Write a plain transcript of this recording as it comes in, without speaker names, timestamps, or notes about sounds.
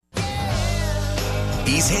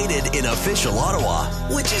He's hated in official Ottawa,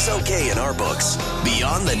 which is okay in our books.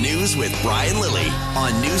 Beyond the News with Brian Lilley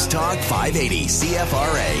on News Talk 580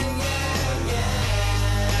 CFRA.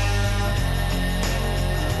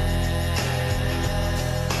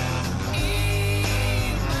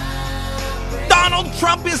 Donald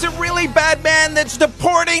Trump is a really bad man that's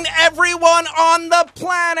deporting everyone on the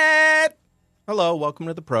planet. Hello, welcome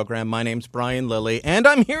to the program. My name's Brian Lilley, and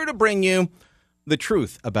I'm here to bring you the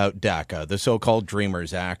truth about DACA, the so-called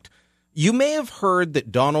Dreamers Act. You may have heard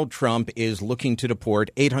that Donald Trump is looking to deport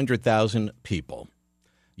 800,000 people.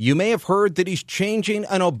 You may have heard that he's changing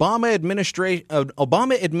an Obama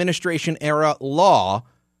administration era law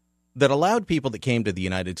that allowed people that came to the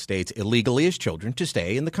United States illegally as children to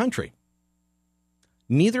stay in the country.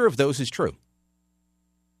 Neither of those is true.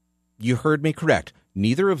 You heard me correct.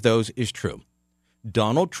 Neither of those is true.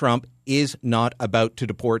 Donald Trump is not about to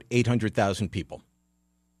deport 800,000 people.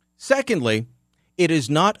 Secondly, it is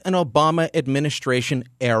not an Obama administration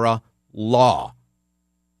era law.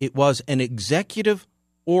 It was an executive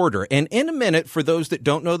order. And in a minute, for those that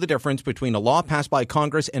don't know the difference between a law passed by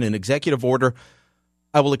Congress and an executive order,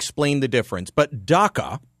 I will explain the difference. But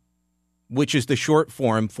DACA, which is the short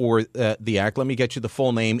form for the act. Let me get you the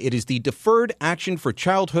full name. It is the Deferred Action for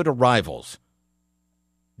Childhood Arrivals.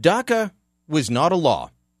 DACA was not a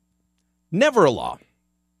law. Never a law.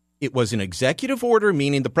 It was an executive order,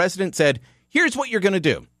 meaning the president said, here's what you're going to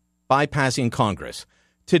do, bypassing Congress.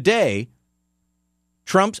 Today,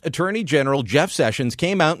 Trump's Attorney General, Jeff Sessions,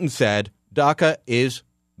 came out and said, DACA is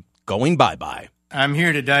going bye-bye. I'm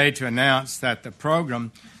here today to announce that the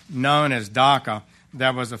program known as DACA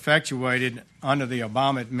that was effectuated under the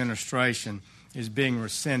Obama administration is being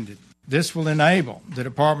rescinded. This will enable the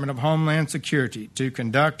Department of Homeland Security to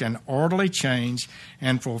conduct an orderly change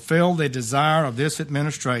and fulfill the desire of this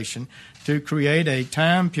administration to create a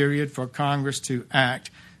time period for Congress to act,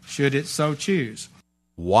 should it so choose.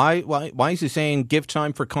 Why is he saying give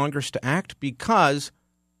time for Congress to act? Because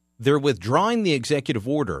they're withdrawing the executive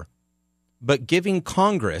order, but giving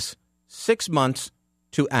Congress 6 months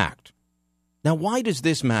to act. Now, why does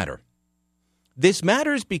this matter? This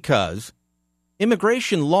matters because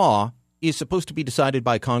immigration law is supposed to be decided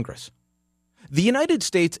by Congress. The United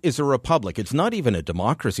States is a republic. It's not even a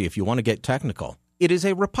democracy if you want to get technical. It is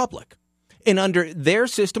a republic. And under their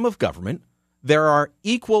system of government, there are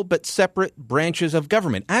equal but separate branches of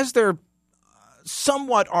government, as there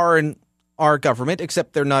somewhat are in our government,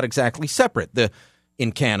 except they're not exactly separate.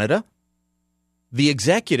 In Canada, the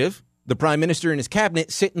executive, the prime minister and his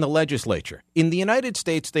cabinet, sit in the legislature. In the United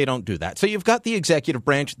States, they don't do that. So you've got the executive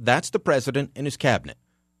branch. That's the president and his cabinet.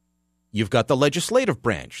 You've got the legislative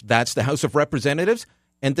branch. That's the House of Representatives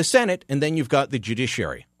and the Senate. And then you've got the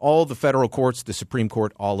judiciary, all the federal courts, the Supreme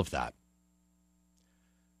Court, all of that.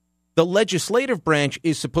 The legislative branch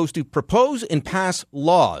is supposed to propose and pass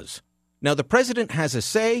laws. Now, the president has a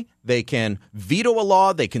say. They can veto a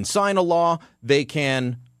law. They can sign a law. They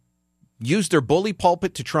can use their bully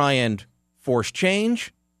pulpit to try and force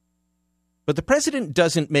change. But the president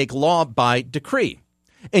doesn't make law by decree.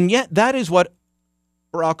 And yet that is what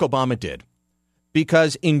Barack Obama did.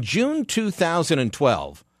 Because in June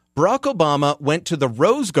 2012, Barack Obama went to the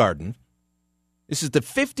Rose Garden. This is the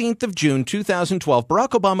 15th of June, 2012. Barack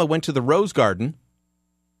Obama went to the Rose Garden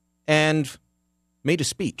and made a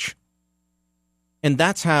speech. And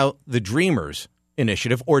that's how the Dreamers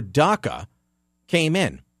Initiative, or DACA, came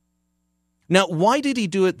in. Now, why did he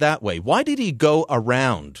do it that way? Why did he go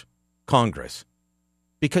around Congress?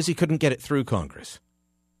 Because he couldn't get it through Congress.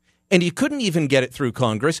 And he couldn't even get it through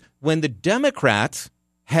Congress when the Democrats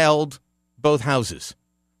held both houses.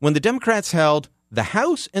 When the Democrats held the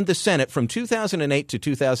House and the Senate from 2008 to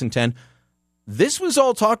 2010, this was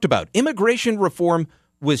all talked about. Immigration reform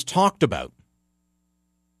was talked about.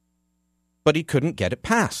 But he couldn't get it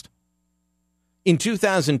passed. In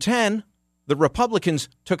 2010, the Republicans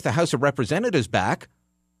took the House of Representatives back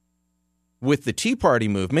with the Tea Party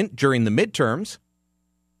movement during the midterms.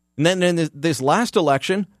 And then in this last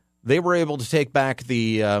election, they were able to take back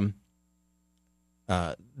the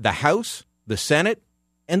House, the Senate,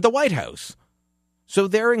 and the White House. So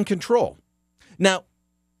they're in control. Now,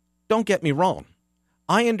 don't get me wrong.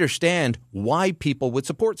 I understand why people would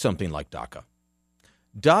support something like DACA.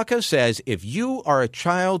 DACA says if you are a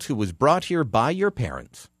child who was brought here by your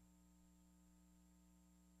parents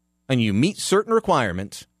and you meet certain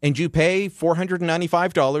requirements and you pay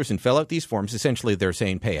 $495 and fill out these forms, essentially they're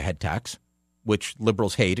saying pay a head tax, which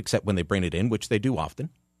liberals hate except when they bring it in, which they do often.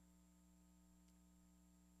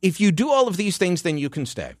 If you do all of these things, then you can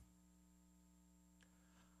stay.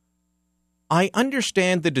 I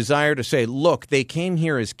understand the desire to say, look, they came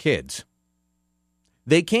here as kids.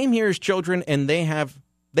 They came here as children, and they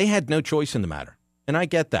had no choice in the matter. And I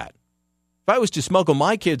get that. If I was to smuggle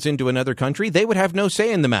my kids into another country, they would have no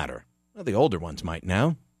say in the matter. Well, the older ones might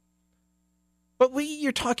now. But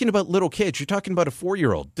you're talking about little kids. You're talking about a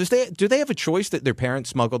 4-year-old. Do they have a choice that their parents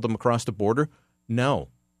smuggled them across the border? No,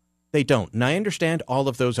 they don't. And I understand all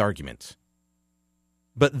of those arguments.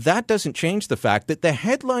 But that doesn't change the fact that the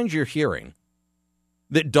headlines you're hearing,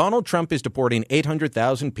 that Donald Trump is deporting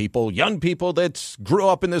 800,000 people, young people that grew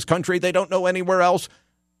up in this country, they don't know anywhere else,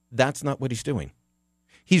 that's not what he's doing.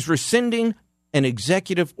 He's rescinding an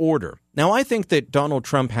executive order. Now, I think that Donald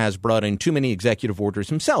Trump has brought in too many executive orders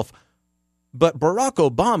himself. But Barack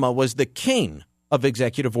Obama was the king of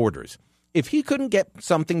executive orders. If he couldn't get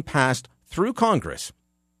something passed through Congress,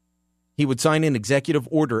 he would sign an executive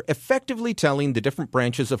order effectively telling the different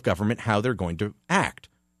branches of government how they're going to act.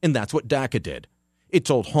 And that's what DACA did. It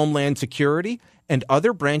told Homeland Security and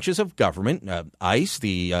other branches of government, ICE,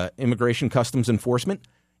 the Immigration Customs Enforcement,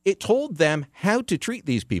 it told them how to treat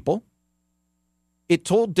these people. It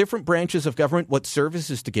told different branches of government what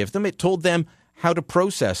services to give them. It told them how to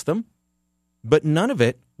process them. But none of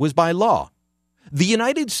it was by law. The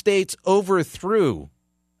United States overthrew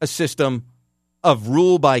a system of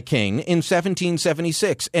rule by king in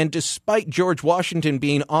 1776. And despite George Washington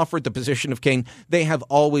being offered the position of king, they have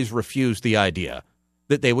always refused the idea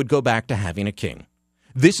that they would go back to having a king.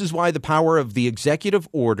 This is why the power of the executive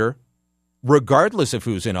order, regardless of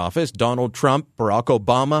who's in office, Donald Trump, Barack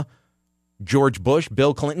Obama, George Bush,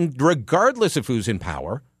 Bill Clinton, regardless of who's in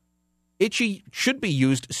power, it should be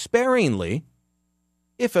used sparingly,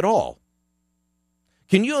 if at all.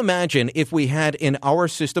 Can you imagine if we had in our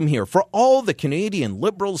system here, for all the Canadian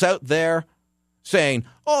liberals out there saying,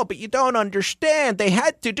 oh, but you don't understand, they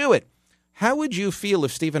had to do it. How would you feel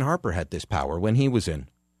if Stephen Harper had this power when he was in?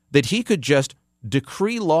 That he could just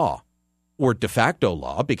decree law, or de facto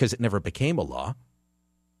law, because it never became a law.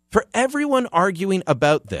 For everyone arguing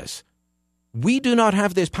about this, we do not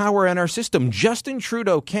have this power in our system. Justin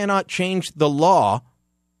Trudeau cannot change the law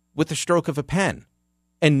with the stroke of a pen,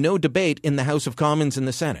 and no debate in the House of Commons and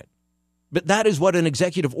the Senate. But that is what an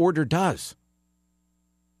executive order does.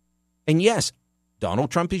 And yes,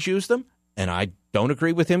 Donald Trump has used them, and I don't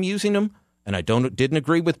agree with him using them, and I didn't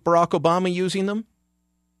agree with Barack Obama using them.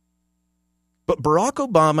 But Barack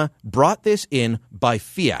Obama brought this in by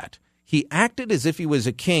fiat. He acted as if he was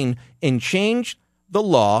a king and changed the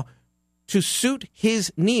law to suit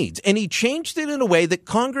his needs. And he changed it in a way that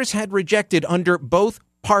Congress had rejected under both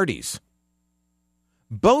parties.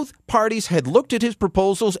 Both parties had looked at his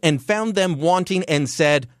proposals and found them wanting and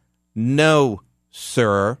said, no,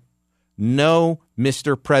 sir. No,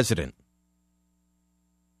 Mr. President.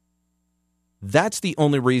 That's the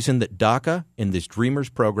only reason that DACA and this Dreamers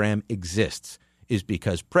program exists, is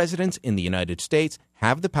because presidents in the United States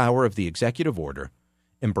have the power of the executive order,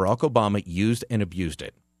 and Barack Obama used and abused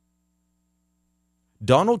it.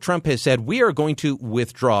 Donald Trump has said, we are going to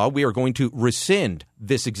withdraw, we are going to rescind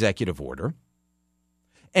this executive order,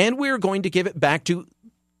 and we are going to give it back to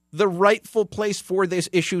the rightful place for this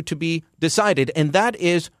issue to be decided, and that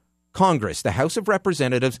is Congress, the House of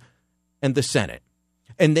Representatives, and the Senate.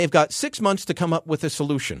 And they've got 6 months to come up with a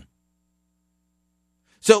solution.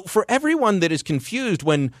 So for everyone that is confused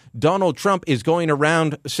when Donald Trump is going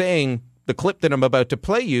around saying the clip that I'm about to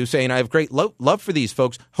play you, saying I have great love for these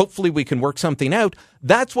folks, hopefully we can work something out,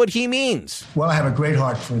 that's what he means. Well, I have a great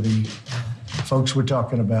heart for the folks we're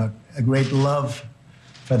talking about, a great love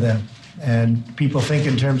for them. And people think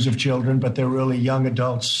in terms of children, but they're really young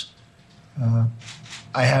adults.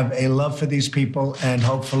 I have a love for these people, and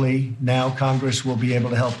hopefully now Congress will be able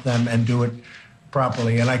to help them and do it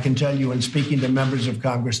properly. And I can tell you, in speaking to members of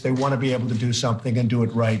Congress, they want to be able to do something and do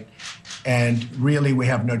it right. And really, we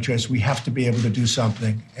have no choice. We have to be able to do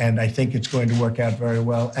something. And I think it's going to work out very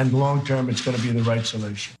well. And long term, it's going to be the right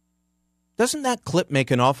solution. Doesn't that clip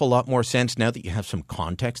make an awful lot more sense now that you have some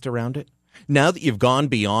context around it? Now that you've gone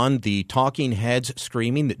beyond the talking heads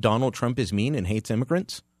screaming that Donald Trump is mean and hates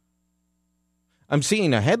immigrants? I'm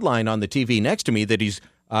seeing a headline on the TV next to me that he's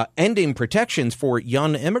ending protections for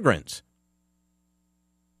young immigrants.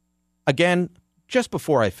 Again, just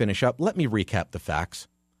before I finish up, let me recap the facts.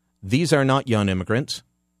 These are not young immigrants.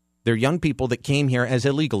 They're young people that came here as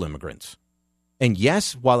illegal immigrants. And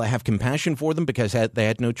yes, while I have compassion for them because they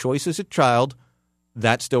had no choice as a child,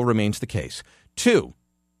 that still remains the case. 2,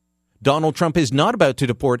 Donald Trump is not about to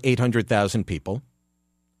deport 800,000 people.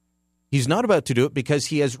 He's not about to do it because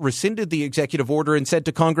he has rescinded the executive order and said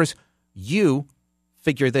to Congress, you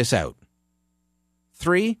figure this out.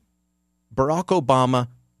 3, Barack Obama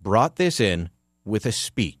brought this in with a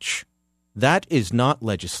speech. That is not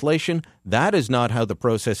legislation. That is not how the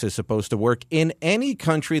process is supposed to work in any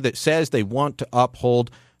country that says they want to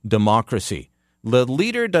uphold democracy. The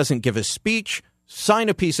leader doesn't give a speech, sign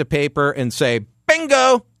a piece of paper, and say,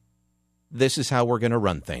 bingo, this is how we're going to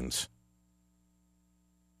run things.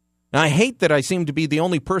 Now, I hate that I seem to be the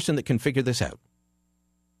only person that can figure this out.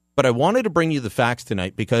 But I wanted to bring you the facts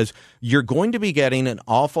tonight because you're going to be getting an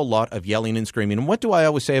awful lot of yelling and screaming. And what do I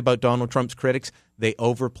always say about Donald Trump's critics? They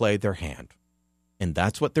overplay their hand. And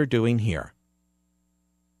that's what they're doing here.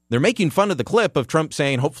 They're making fun of the clip of Trump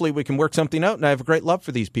saying, hopefully we can work something out, and I have a great love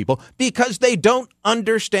for these people, because they don't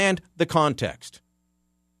understand the context.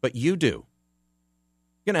 But you do.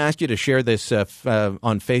 I'm going to ask you to share this on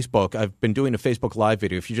Facebook. I've been doing a Facebook Live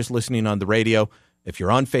video. If you're just listening on the radio, if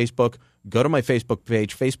you're on Facebook, go to my Facebook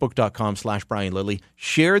page, facebook.com/Brian Lilley.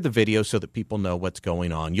 Share the video so that people know what's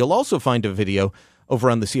going on. You'll also find a video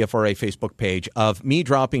over on the CFRA Facebook page of me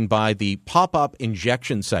dropping by the pop-up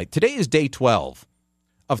injection site. Today is day 12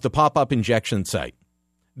 of the pop-up injection site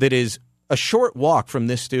that is a short walk from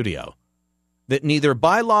this studio that neither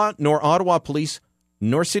bylaw nor Ottawa Police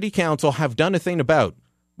nor City Council have done a thing about.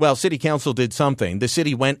 Well, City Council did something. The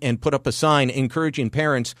city went and put up a sign encouraging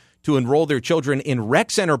parents to enroll their children in rec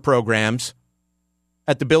center programs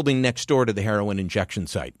at the building next door to the heroin injection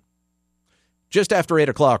site. Just after 8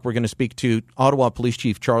 o'clock, we're going to speak to Ottawa Police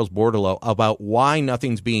Chief Charles Bordelot about why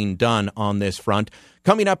nothing's being done on this front.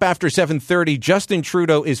 Coming up after 7:30, Justin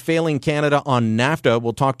Trudeau is failing Canada on NAFTA.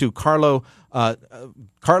 We'll talk to Carlo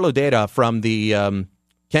Data from the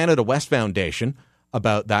Canada West Foundation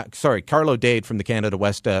about that. Sorry, Carlo Dade from the Canada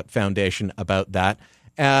West Foundation about that.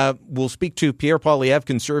 We'll speak to Pierre Poilievre,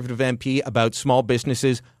 Conservative MP, about small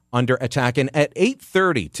businesses under attack. And at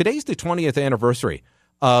 8:30, today's the 20th anniversary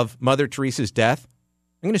of Mother Teresa's death.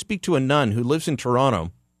 I'm going to speak to a nun who lives in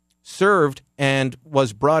Toronto, served and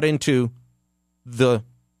was brought into the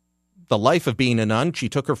life of being a nun. She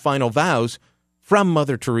took her final vows from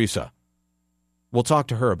Mother Teresa. We'll talk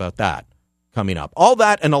to her about that coming up. All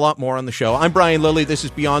that and a lot more on the show. I'm Brian Lilley. This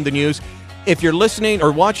is Beyond the News. If you're listening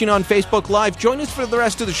or watching on Facebook Live, join us for the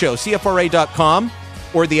rest of the show, CFRA.com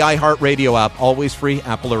or the iHeartRadio app, always free,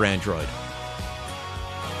 Apple or Android.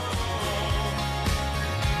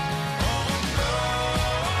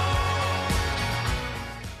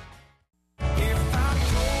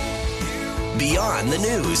 Beyond the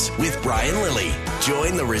News with Brian Lilley.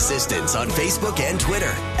 Join the resistance on Facebook and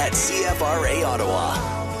Twitter at CFRA Ottawa.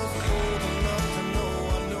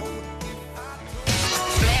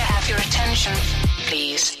 May I have your attention,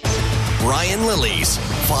 please? Brian Lilley's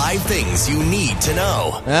 5 Things You Need to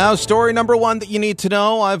Know. Now, story number 1 that you need to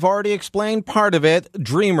know, I've already explained part of it.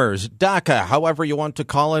 Dreamers, DACA, however you want to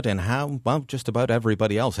call it, and how, well, just about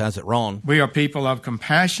everybody else has it wrong. We are people of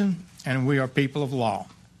compassion, and we are people of law.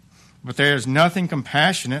 But there is nothing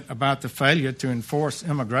compassionate about the failure to enforce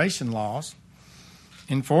immigration laws.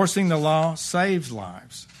 Enforcing the law saves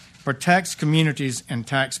lives, protects communities and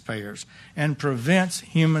taxpayers, and prevents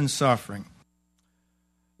human suffering.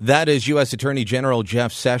 That is U.S. Attorney General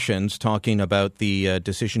Jeff Sessions talking about the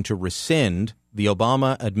decision to rescind the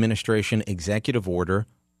Obama administration executive order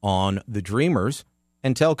on the Dreamers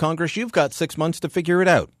and tell Congress, you've got 6 months to figure it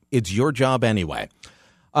out. It's your job anyway.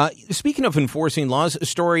 Speaking of enforcing laws,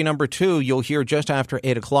 story number 2, you'll hear just after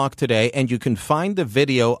 8 o'clock today, and you can find the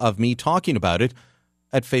video of me talking about it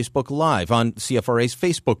at Facebook Live on CFRA's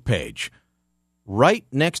Facebook page. Right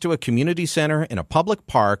next to a community center in a public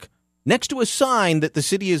park, next to a sign that the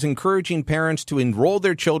city is encouraging parents to enroll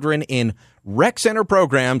their children in rec center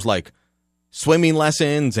programs like swimming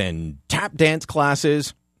lessons and tap dance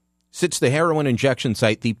classes, sits the heroin injection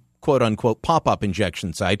site, the quote-unquote pop-up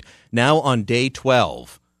injection site, now on day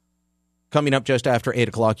 12. Coming up just after 8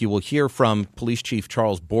 o'clock, you will hear from Police Chief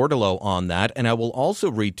Charles Bordelot on that, and I will also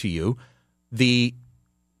read to you the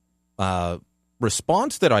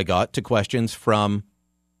response that I got to questions from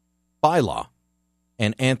Bylaw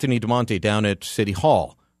and Anthony DeMonte down at City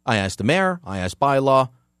Hall. I asked the mayor, I asked Bylaw,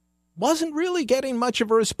 wasn't really getting much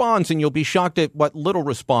of a response, and you'll be shocked at what little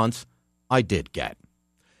response I did get.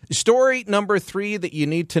 Story number 3 that you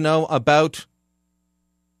need to know about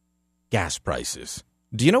gas prices.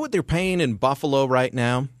 Do you know what they're paying in Buffalo right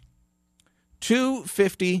now?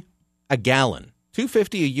 $2.50 a gallon.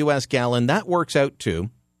 $2.50 a U.S. gallon. That works out to,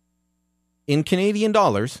 in Canadian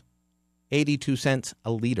dollars, 82 cents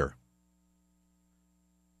a liter.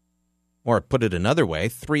 Or put it another way,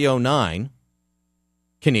 $3.09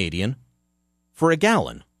 Canadian for a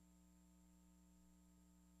gallon.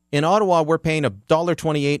 In Ottawa, we're paying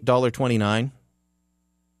 $1.28, $1.29.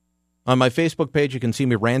 On my Facebook page, you can see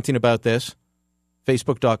me ranting about this.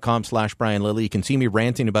 Facebook.com/Brian Lilly. You can see me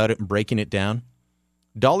ranting about it and breaking it down.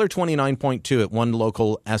 $1.29.2 at one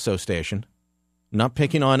local Esso station. Not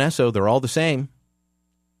picking on Esso, they're all the same.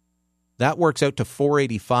 That works out to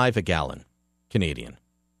 $4.85 a gallon Canadian.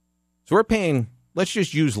 So we're paying, let's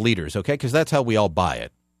just use liters, okay? Because that's how we all buy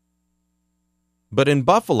it. But in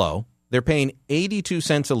Buffalo, they're paying 82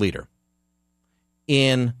 cents a liter.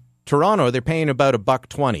 In Toronto, they're paying about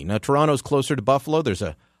 $1.20. Now, Toronto's closer to Buffalo. There's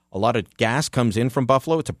a lot of gas comes in from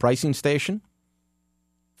Buffalo. It's a pricing station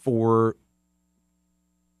for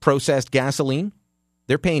processed gasoline.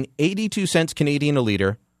 They're paying 82 cents Canadian a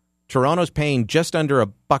liter. Toronto's paying just under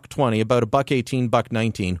 $1.20, about $1.18,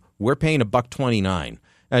 $1.19. We're paying $1.29.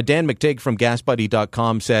 Dan McTigg from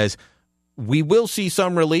GasBuddy.com says, we will see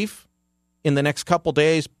some relief in the next couple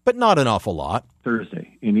days, but not an awful lot.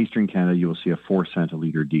 Thursday, in Eastern Canada, you will see a 4 cent a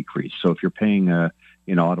liter decrease. So if you're paying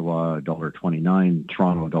in Ottawa $1.29,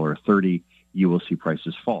 Toronto $1.30, you will see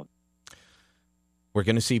prices fall. We're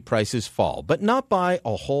going to see prices fall, but not by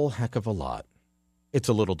a whole heck of a lot. It's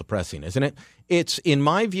a little depressing, isn't it? It's, in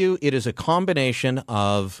my view, it is a combination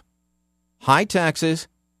of high taxes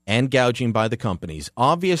and gouging by the companies.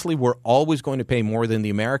 Obviously, we're always going to pay more than the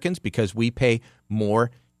Americans because we pay more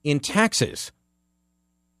in taxes.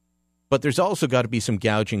 But there's also got to be some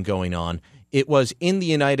gouging going on. It was in the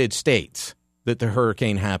United States that the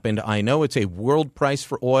hurricane happened. I know it's a world price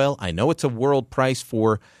for oil. I know it's a world price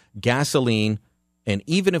for gasoline. And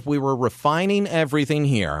even if we were refining everything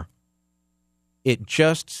here, it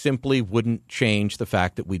just simply wouldn't change the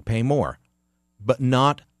fact that we'd pay more. But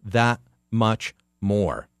not that much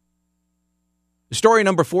more. Story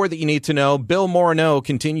number 4 that you need to know, Bill Morneau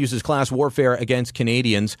continues his class warfare against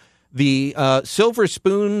Canadians. The silver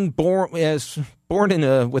spoon born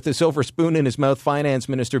with a silver spoon in his mouth, Finance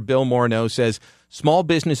Minister Bill Morneau says small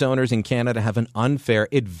business owners in Canada have an unfair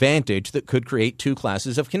advantage that could create two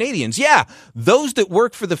classes of Canadians. Yeah, those that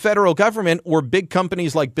work for the federal government or big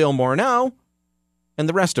companies like Bill Morneau and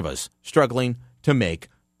the rest of us struggling to make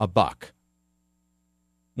a buck.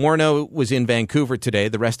 Morneau was in Vancouver today.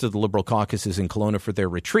 The rest of the Liberal caucus is in Kelowna for their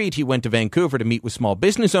retreat. He went to Vancouver to meet with small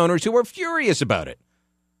business owners who are furious about it.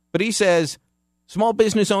 But he says small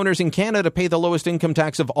business owners in Canada pay the lowest income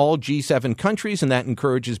tax of all G7 countries, and that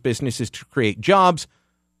encourages businesses to create jobs.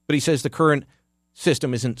 But he says the current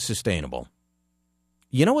system isn't sustainable.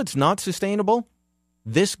 You know what's not sustainable?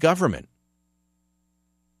 This government.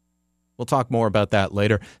 We'll talk more about that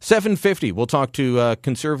later. 7:50, we'll talk to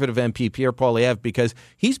Conservative MP Pierre Poilievre because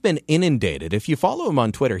he's been inundated. If you follow him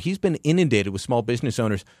on Twitter, he's been inundated with small business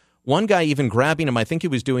owners. One guy even grabbing him, I think he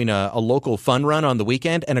was doing a local fun run on the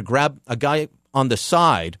weekend, and a guy on the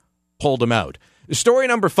side pulled him out. Story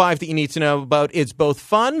number 5 that you need to know about, it's both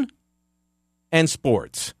fun and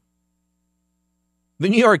sports. The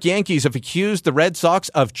New York Yankees have accused the Red Sox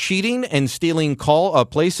of cheating and stealing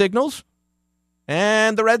play signals.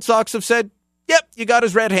 And the Red Sox have said, yep, you got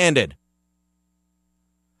us red-handed.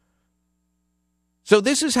 So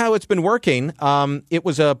this is how it's been working. It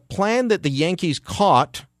was a plan that the Yankees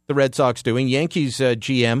caught the Red Sox doing. Yankees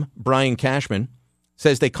GM Brian Cashman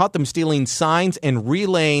says they caught them stealing signs and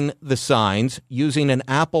relaying the signs using an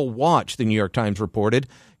Apple Watch, the New York Times reported.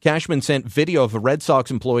 Cashman sent video of a Red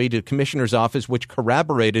Sox employee to the commissioner's office, which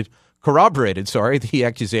corroborated the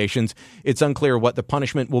accusations. It's unclear what the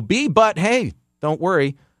punishment will be, but hey, don't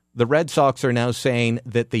worry. The Red Sox are now saying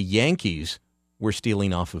that the Yankees were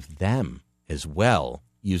stealing off of them as well,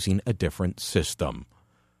 using a different system.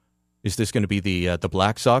 Is this going to be the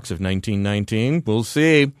Black Sox of 1919? We'll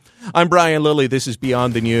see. I'm Brian Lilly. This is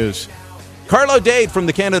Beyond the News. Carlo Dade from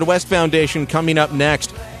the Canada West Foundation coming up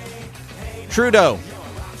next. Trudeau,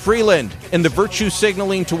 Freeland, and the virtue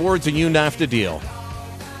signaling towards a new NAFTA deal.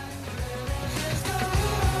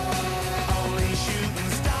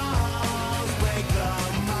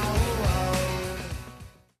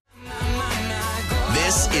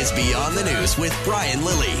 This is Beyond the News with Brian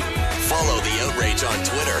Lilly. Follow the outrage on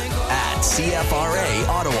Twitter at CFRA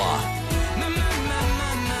Ottawa.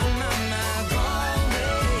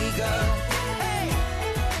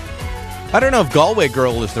 I don't know if Galway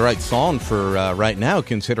Girl is the right song for right now,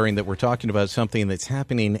 considering that we're talking about something that's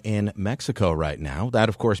happening in Mexico right now. That,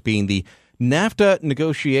 of course, being the NAFTA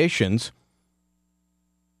negotiations.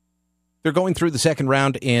 They're going through the second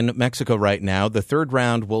round in Mexico right now. The third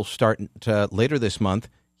round will start later this month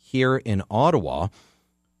here in Ottawa.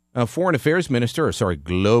 Global Affairs Minister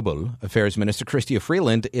Chrystia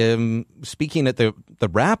Freeland, speaking at the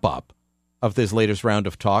wrap-up of this latest round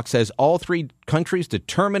of talks, says all three countries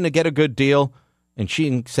determined to get a good deal, And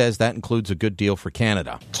she says that includes a good deal for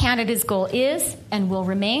Canada. Canada's goal is and will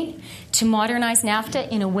remain to modernize NAFTA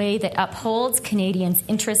in a way that upholds Canadians'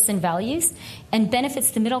 interests and values and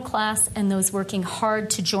benefits the middle class and those working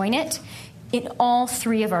hard to join it in all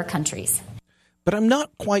three of our countries. But I'm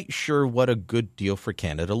not quite sure what a good deal for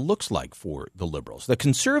Canada looks like for the Liberals. The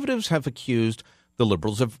Conservatives have accused the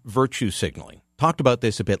Liberals of virtue signaling. Talked about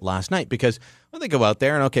this a bit last night because they go out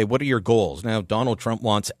there and, okay, what are your goals? Now, Donald Trump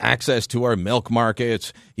wants access to our milk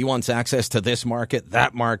markets. He wants access to this market,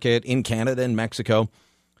 that market in Canada and Mexico.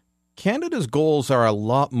 Canada's goals are a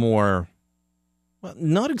lot more, well,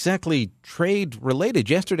 not exactly trade related.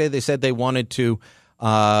 Yesterday, they said they wanted to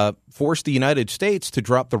force the United States to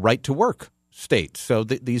drop the right to work states. So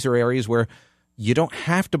these are areas where you don't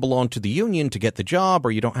have to belong to the union to get the job, or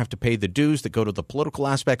you don't have to pay the dues that go to the political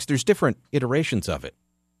aspects. There's different iterations of it.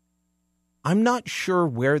 I'm not sure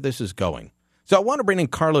where this is going. So I want to bring in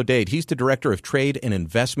Carlo Dade. He's the Director of Trade and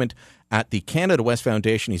Investment at the Canada West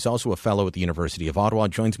Foundation. He's also a fellow at the University of Ottawa.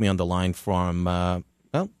 Joins me on the line from, are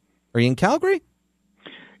you in Calgary?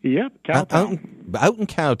 Yep, Cowtown. Out in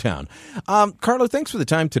Cowtown. Carlo, thanks for the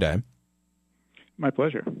time today. My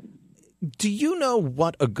pleasure. Do you know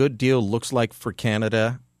what a good deal looks like for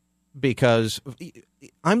Canada? Because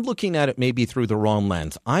I'm looking at it maybe through the wrong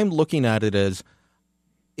lens. I'm looking at it as,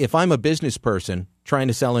 if I'm a business person trying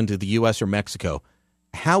to sell into the U.S. or Mexico,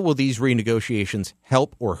 how will these renegotiations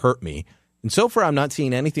help or hurt me? And so far, I'm not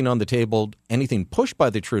seeing anything on the table, anything pushed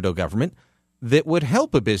by the Trudeau government that would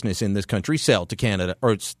help a business in this country sell to Canada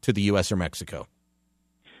or to the U.S. or Mexico.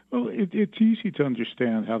 Well, it's easy to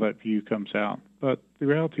understand how that view comes out. But the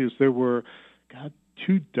reality is there were,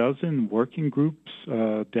 24 working groups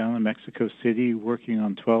down in Mexico City working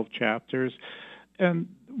on 12 chapters. And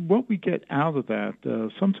what we get out of that,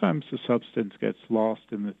 sometimes the substance gets lost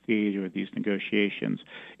in the theater of these negotiations.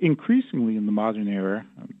 Increasingly in the modern era,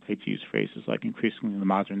 I hate to use phrases like increasingly in the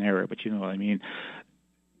modern era, but you know what I mean,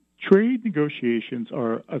 trade negotiations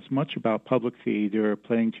are as much about public theater,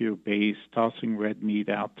 playing to your base, tossing red meat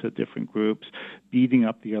out to different groups, beating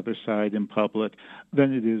up the other side in public,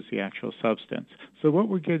 than it is the actual substance. So what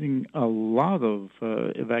we're getting a lot of,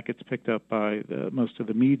 if that gets picked up by most of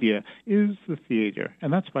the media, is the theater,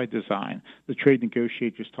 and that's by design. The trade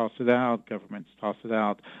negotiators toss it out, governments toss it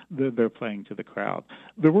out, they're playing to the crowd.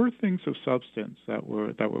 There were things of substance that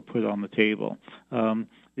were put on the table.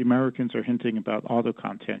 The Americans are hinting about auto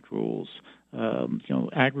content rules.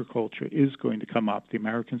 Agriculture is going to come up. The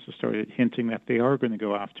Americans have started hinting that they are going to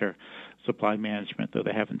go after supply management, though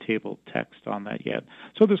they haven't tabled text on that yet.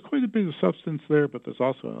 So there's quite a bit of substance there, but there's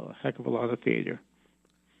also a heck of a lot of theater.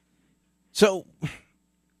 So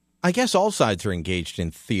I guess all sides are engaged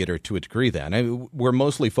in theater to a degree then. We're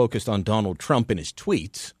mostly focused on Donald Trump and his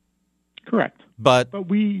tweets. Correct. But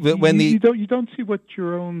you don't see what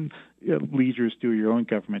your own leaders do, your own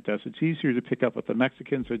government does. It's easier to pick up what the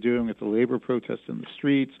Mexicans are doing at the labor protests in the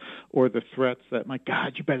streets, or the threats that, my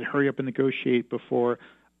God, you better hurry up and negotiate before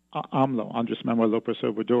AMLO, Andres Manuel López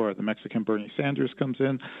Obrador, the Mexican Bernie Sanders, comes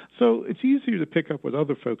in. So it's easier to pick up what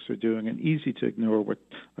other folks are doing and easy to ignore what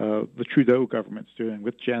the Trudeau government's doing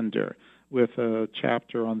with gender, with a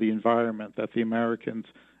chapter on the environment that the Americans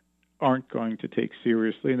aren't going to take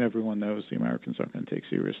seriously, and everyone knows the Americans aren't going to take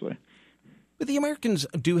seriously. But the Americans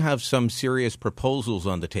do have some serious proposals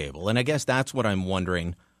on the table, and I guess that's what I'm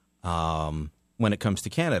wondering when it comes to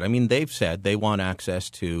Canada. I mean, they've said they want access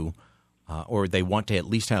to, or they want to at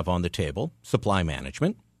least have on the table, supply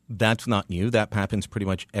management. That's not new. That happens pretty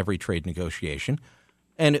much every trade negotiation,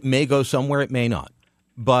 and it may go somewhere, it may not.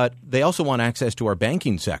 But they also want access to our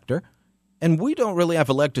banking sector, and we don't really have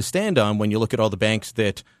a leg to stand on when you look at all the banks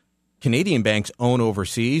that Canadian banks own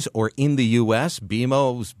overseas or in the U.S.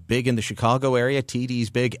 BMO's big in the Chicago area. TD's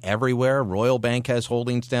big everywhere. Royal Bank has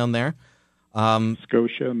holdings down there.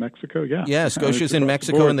 Scotia, Mexico, yeah. Yeah, Scotia's in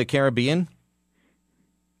Mexico and the Caribbean.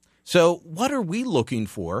 So what are we looking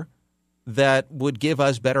for that would give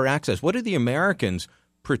us better access? What do the Americans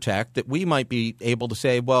protect that we might be able to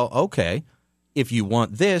say, well, okay, if you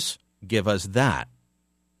want this, give us that?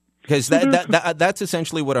 Because that's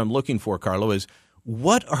essentially what I'm looking for, Carlo, is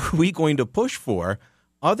what are we going to push for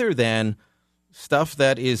other than stuff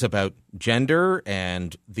that is about gender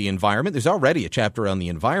and the environment? There's already a chapter on the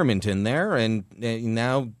environment in there, and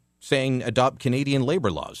now saying adopt Canadian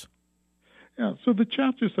labor laws. Yeah, so the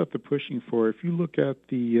chapters that they're pushing for, if you look at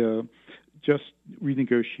the just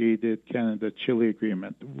renegotiated Canada-Chile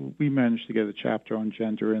agreement, we managed to get a chapter on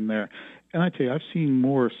gender in there. And I tell you, I've seen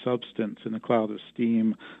more substance in a cloud of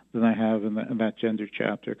steam than I have in that gender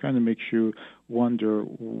chapter. It kind of makes you wonder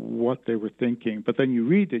what they were thinking. But then you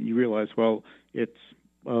read it and you realize, well, it's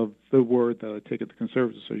of the word that I take it the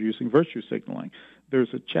conservatives are using, virtue signaling. There's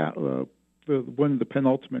one of the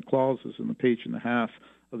penultimate clauses in the page and a half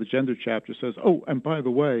of the gender chapter says, oh, and by the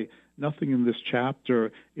way, nothing in this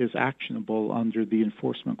chapter is actionable under the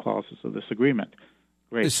enforcement clauses of this agreement.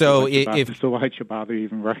 Great. So why'd you bother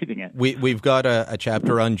even writing it? We've got a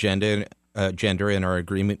chapter on gender in our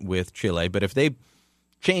agreement with Chile, but if they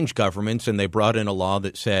changed governments and they brought in a law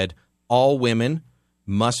that said all women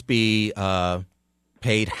must be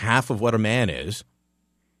paid half of what a man is,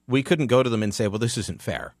 we couldn't go to them and say, well, this isn't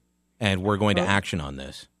fair, and we're going to action on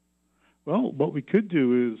this. Well, what we could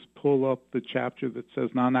do is pull up the chapter that says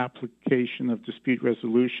non-application of dispute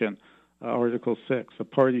resolution, Article 6. A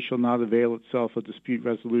party shall not avail itself of dispute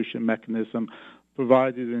resolution mechanism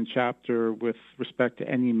provided in chapter with respect to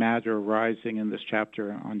any matter arising in this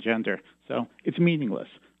chapter on gender. So it's meaningless.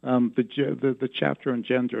 The chapter on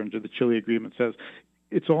gender under the Chile agreement says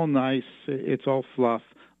it's all nice, it's all fluff,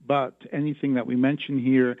 but anything that we mention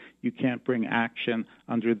here, you can't bring action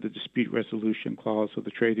under the dispute resolution clause of the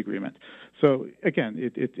trade agreement. So, again,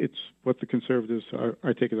 it's what the conservatives are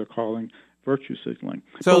calling virtue signaling.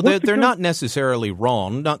 So they're not necessarily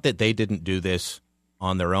wrong, not that they didn't do this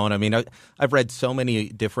on their own. I mean, I've read so many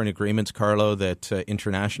different agreements, Carlo, that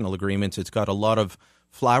international agreements, it's got a lot of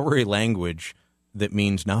flowery language that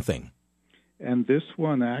means nothing. And this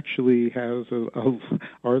one actually has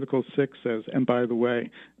Article 6 says, and by the way,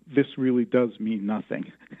 this really does mean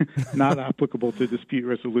nothing, not applicable to dispute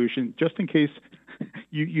resolution, just in case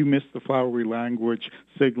you missed the flowery language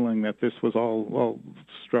signaling that this was all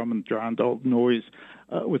strum and drowned old noise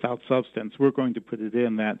without substance. We're going to put it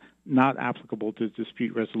in that not applicable to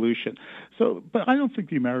dispute resolution. So, but I don't think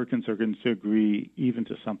the Americans are going to agree even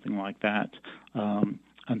to something like that.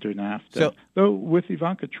 Under NAFTA. Though with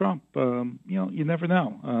Ivanka Trump, you never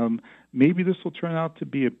know. Maybe this will turn out to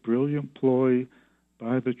be a brilliant ploy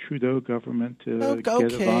by the Trudeau government to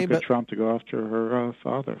get Ivanka Trump to go after her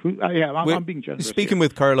father. I'm being generous. Speaking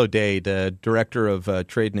with Carlo Dade, Director of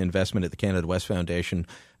Trade and Investment at the Canada West Foundation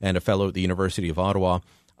and a fellow at the University of Ottawa.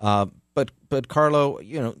 But Carlo,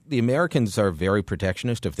 the Americans are very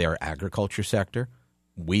protectionist of their agriculture sector.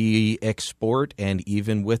 We export, and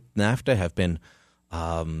even with NAFTA, have been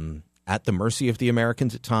at the mercy of the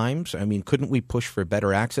Americans at times. I mean, couldn't we push for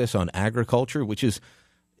better access on agriculture, which is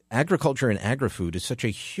agriculture and agri-food is such a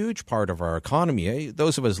huge part of our economy.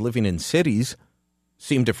 Those of us living in cities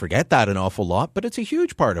seem to forget that an awful lot, but it's a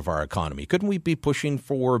huge part of our economy. Couldn't we be pushing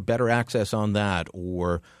for better access on that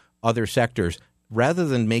or other sectors rather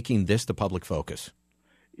than making this the public focus?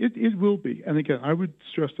 It will be. And again, I would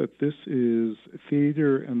stress that this is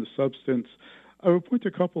theater and the substance. I would point to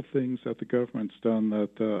a couple things that the government's done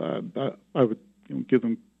that I would give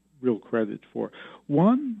them real credit for.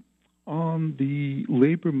 One, on the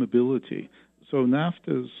labor mobility. So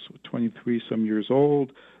NAFTA is 23-some years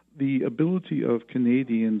old. The ability of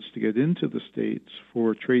Canadians to get into the States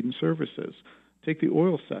for trade and services. Take the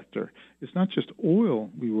oil sector. It's not just oil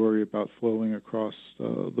we worry about flowing across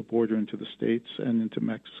the border into the States and into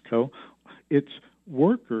Mexico. It's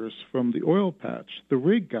workers from the oil patch, the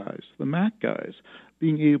rig guys, the Mac guys,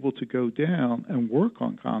 being able to go down and work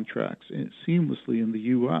on contracts seamlessly in the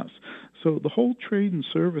U.S. So the whole trade and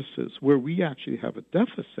services, where we actually have a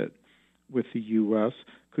deficit with the U.S.,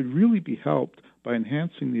 could really be helped by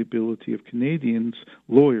enhancing the ability of Canadians,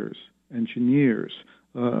 lawyers, engineers,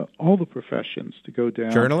 all the professions to go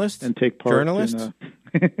down and take part. Journalists?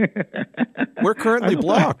 We're currently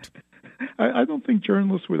blocked. I don't think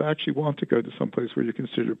journalists would actually want to go to someplace where you're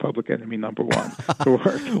considered public enemy number one to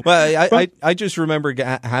work. Well, I just remember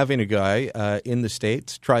having a guy in the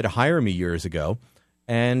States try to hire me years ago,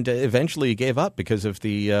 and eventually he gave up because of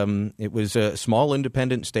the it was a small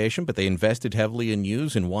independent station, but they invested heavily in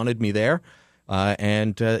news and wanted me there,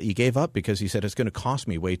 and he gave up because he said it's going to cost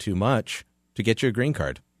me way too much to get you a green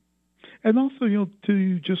card. And also,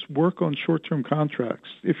 to just work on short-term contracts.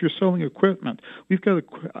 If you're selling equipment, we've got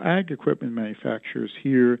ag equipment manufacturers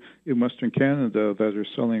here in Western Canada that are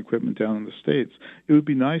selling equipment down in the States. It would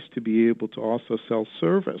be nice to be able to also sell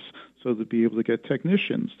service, so to be able to get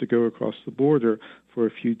technicians to go across the border for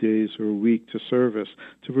a few days or a week to service,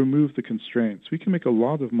 to remove the constraints. We can make a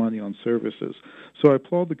lot of money on services. So I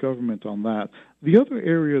applaud the government on that. The other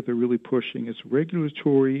area they're really pushing is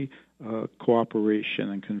regulatory cooperation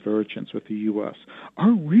and convergence with the U.S.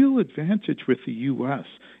 Our real advantage with the U.S.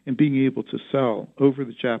 in being able to sell over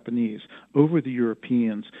the Japanese, over the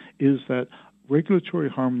Europeans, is that regulatory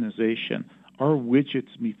harmonization, our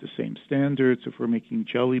widgets meet the same standards. If we're making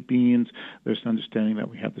jelly beans, there's an understanding that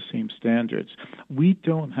we have the same standards. We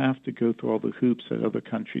don't have to go through all the hoops that other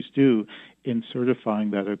countries do in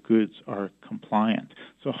certifying that our goods are compliant.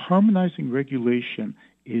 So harmonizing regulation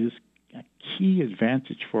is a key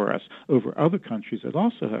advantage for us over other countries that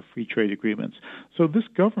also have free trade agreements. So this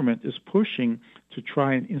government is pushing to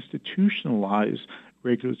try and institutionalize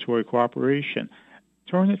regulatory cooperation,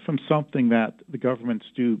 turn it from something that the governments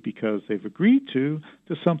do because they've agreed to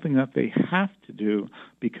something that they have to do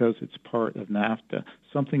because it's part of NAFTA,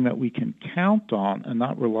 something that we can count on and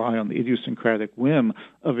not rely on the idiosyncratic whim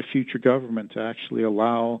of a future government to actually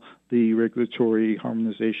allow the regulatory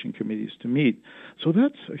harmonization committees to meet. So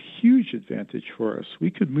that's a huge advantage for us.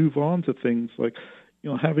 We could move on to things like,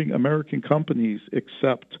 having American companies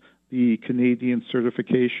accept the Canadian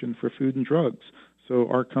certification for food and drugs, so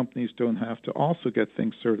our companies don't have to also get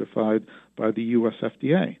things certified by the U.S.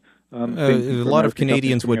 FDA. A lot of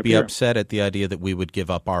Canadians would be upset at the idea that we would give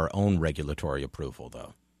up our own regulatory approval,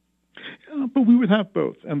 though. But we would have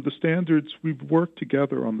both, and the standards, we've worked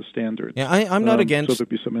together on the standards. Yeah, I'm not against. So there'd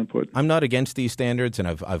be some input. I'm not against these standards, and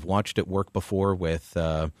I've watched it work before with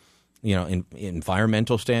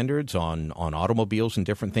environmental standards on automobiles and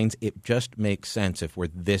different things. It just makes sense if we're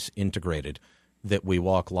this integrated that we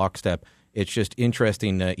walk lockstep. It's just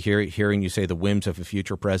interesting hearing you say the whims of a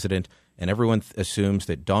future president, and everyone assumes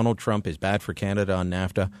that Donald Trump is bad for Canada on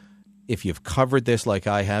NAFTA. If you've covered this like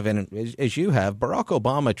I have, and as you have, Barack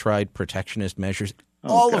Obama tried protectionist measures.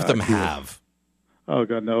 All of them have. Oh,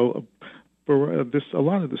 God, no. A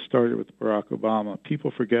lot of this started with Barack Obama.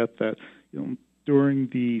 People forget that, during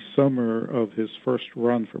the summer of his first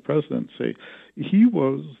run for presidency, he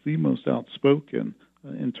was the most outspoken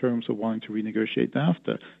in terms of wanting to renegotiate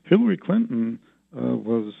NAFTA. Hillary Clinton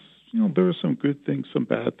was, there are some good things, some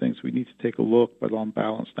bad things. We need to take a look, but on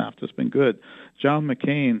balance, NAFTA's been good. John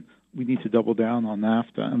McCain, we need to double down on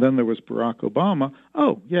NAFTA. And then there was Barack Obama.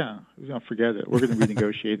 Oh, yeah, forget it. We're going to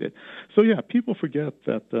renegotiate it. So, yeah, people forget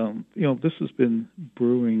that, this has been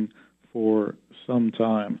brewing for some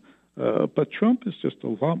time. But Trump is just a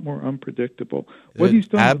lot more unpredictable. What he's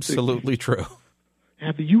done absolutely true.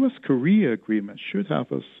 Yeah, the U.S.-Korea agreement should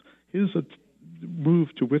have us. His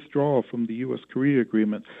move to withdraw from the U.S.-Korea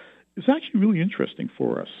agreement is actually really interesting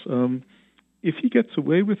for us. If he gets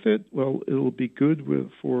away with it, well, it'll be good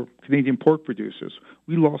for Canadian pork producers.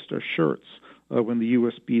 We lost our shirts when the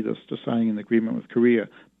U.S. beat us to signing an agreement with Korea.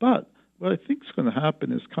 But what I think is going to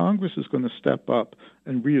happen is Congress is going to step up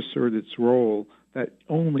and reassert its role that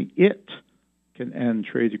only it can end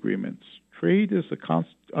trade agreements. Trade is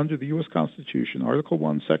under the U.S. Constitution, Article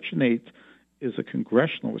 1, Section 8, is a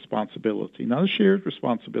congressional responsibility, not a shared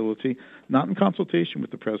responsibility, not in consultation with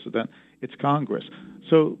the president. It's Congress.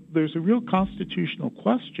 So there's a real constitutional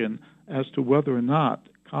question as to whether or not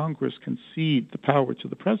Congress can cede the power to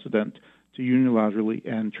the president to unilaterally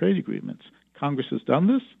end trade agreements. Congress has done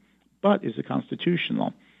this, but is it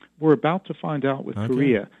constitutional? We're about to find out with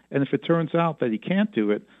Korea. And if it turns out that he can't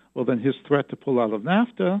do it, well, then his threat to pull out of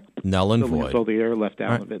NAFTA, null and void. All the air left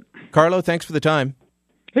out of it. Carlo, thanks for the time.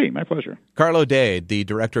 Hey, my pleasure. Carlo Dade, the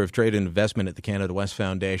Director of Trade and Investment at the Canada West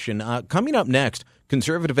Foundation. Coming up next,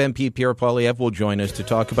 Conservative MP Pierre Poilievre will join us to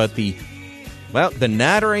talk about the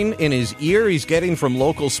nattering in his ear he's getting from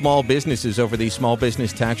local small businesses over these small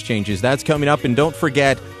business tax changes. That's coming up, and don't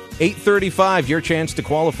forget, 8:35, your chance to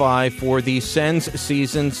qualify for the Sens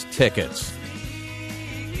Seasons tickets.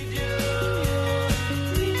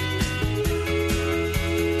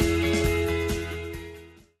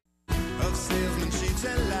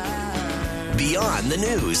 Beyond the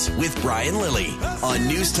News with Brian Lilly on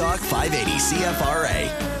News Talk 580 CFRA.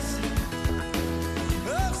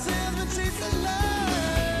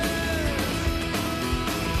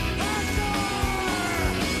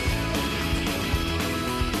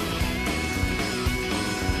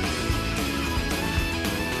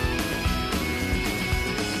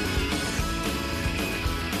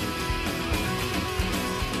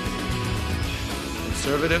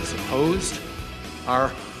 Conservatives opposed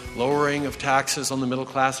our lowering of taxes on the middle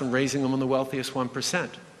class and raising them on the wealthiest 1%.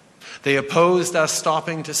 They opposed us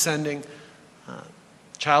stopping to sending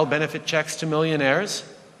child benefit checks to millionaires.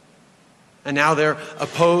 And now they're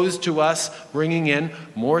opposed to us bringing in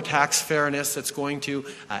more tax fairness that's going to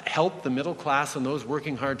help the middle class and those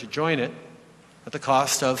working hard to join it at the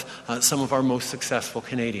cost of some of our most successful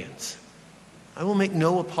Canadians. I will make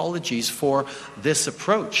no apologies for this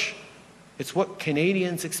approach. It's what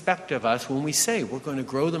Canadians expect of us when we say we're going to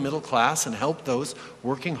grow the middle class and help those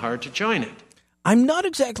working hard to join it. I'm not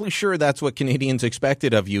exactly sure that's what Canadians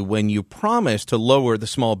expected of you when you promised to lower the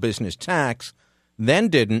small business tax, then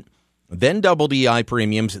didn't, then doubled EI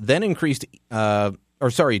premiums, then doubled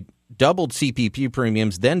CPP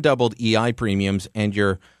premiums, then doubled EI premiums, and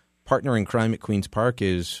your partner in crime at Queen's Park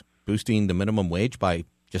is boosting the minimum wage by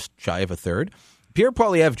just shy of a third. Pierre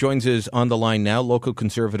Poilievre joins us on the line now, local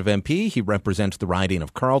Conservative MP. He represents the riding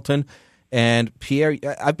of Carleton. And Pierre,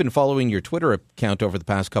 I've been following your Twitter account over the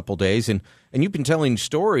past couple of days, and you've been telling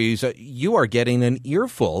stories. You are getting an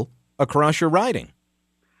earful across your riding.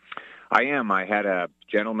 I am. I had a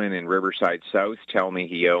gentleman in Riverside South tell me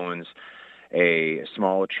he owns a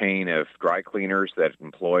small chain of dry cleaners that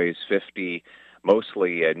employs 50,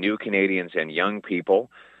 mostly new Canadians and young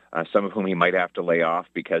people, some of whom he might have to lay off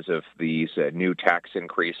because of these new tax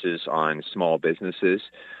increases on small businesses.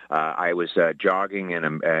 I was jogging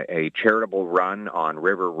in a charitable run on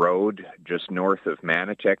River Road just north of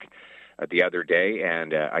Manotick the other day,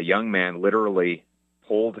 and a young man literally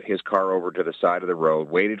pulled his car over to the side of the road,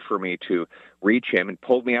 waited for me to reach him, and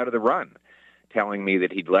pulled me out of the run, telling me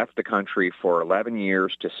that he'd left the country for 11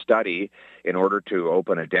 years to study in order to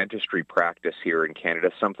open a dentistry practice here in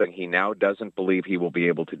Canada, something he now doesn't believe he will be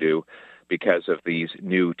able to do because of these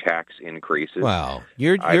new tax increases. Wow.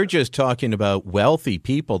 You're just talking about wealthy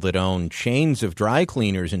people that own chains of dry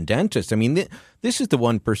cleaners and dentists. I mean, this is the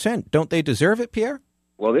 1%. Don't they deserve it, Pierre?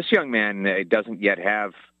 Well, this young man doesn't yet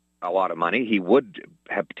have a lot of money. He would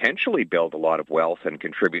have potentially build a lot of wealth and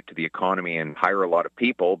contribute to the economy and hire a lot of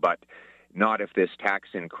people, but not if this tax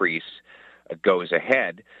increase goes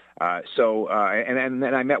ahead. And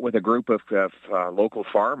then I met with a group of local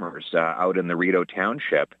farmers out in the Rideau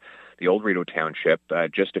Township, the old Rideau Township,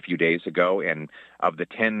 just a few days ago. And of the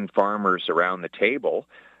 10 farmers around the table,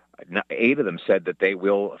 8 of them said that they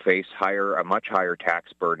will face a much higher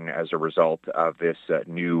tax burden as a result of this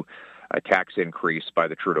new tax increase by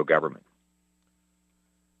the Trudeau government.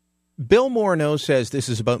 Bill Morneau says this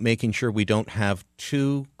is about making sure we don't have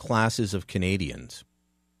two classes of Canadians.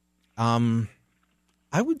 I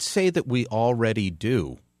would say that we already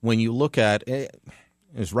do. When you look at, I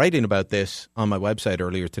was writing about this on my website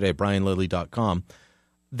earlier today, brianlilly.com.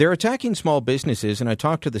 They're attacking small businesses, and I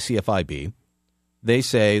talked to the CFIB. They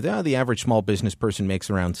say the average small business person makes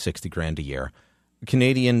around $60,000 a year. The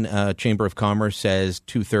Canadian Chamber of Commerce says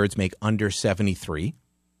 2/3 make under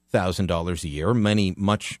 $73,000 a year, many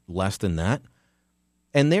much less than that.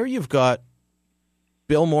 And there you've got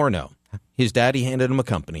Bill Morneau. His daddy handed him a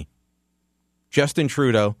company. Justin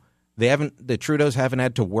Trudeau. The Trudeaus haven't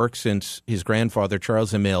had to work since his grandfather,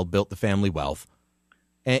 Charles Emile, built the family wealth.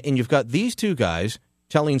 And you've got these two guys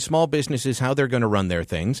telling small businesses how they're going to run their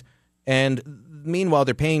things. And meanwhile,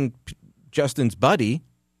 they're paying Justin's buddy,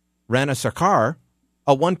 Rana Sarkar,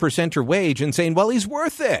 a 1%er wage and saying, well, he's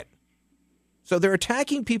worth it. So they're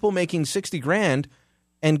attacking people making $60,000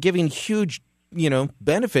 and giving huge,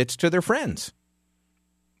 benefits to their friends.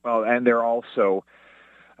 Well, and they're also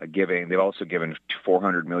given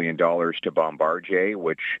 $400 million to Bombardier,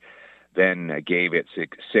 which then gave its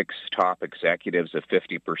 6 top executives a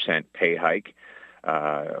 50% pay hike,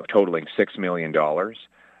 totaling $6 million,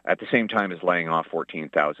 at the same time as laying off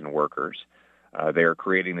 14,000 workers. They're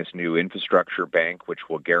creating this new infrastructure bank, which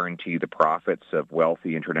will guarantee the profits of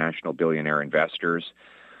wealthy international billionaire investors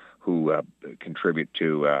who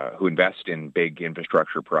who invest in big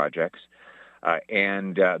infrastructure projects.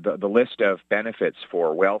 And the list of benefits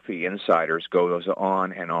for wealthy insiders goes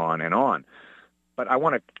on and on and on. But I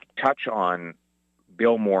want to touch on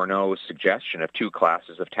Bill Morneau's suggestion of 2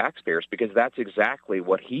 classes of taxpayers, because that's exactly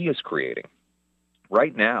what he is creating.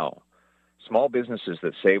 Right now, small businesses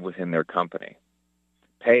that save within their company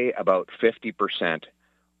pay about 50%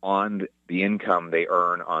 on the income they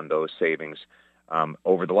earn on those savings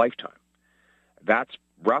over the lifetime. That's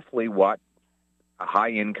roughly what a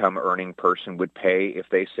high-income earning person would pay if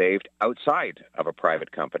they saved outside of a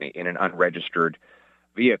private company in an unregistered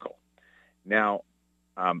vehicle. Now,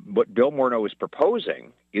 what Bill Morneau is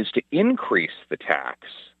proposing is to increase the tax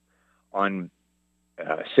on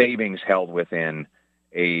savings held within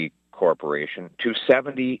a corporation to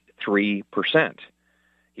 73%.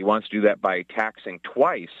 He wants to do that by taxing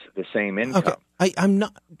twice the same income. Okay. I'm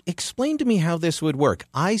not. Explain to me how this would work.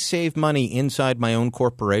 I save money inside my own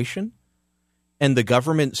corporation, and the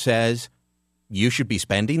government says you should be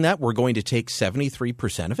spending that. We're going to take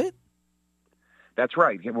 73% of it? That's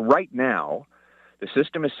right. Right now, the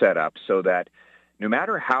system is set up so that no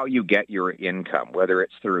matter how you get your income, whether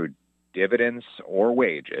it's through dividends or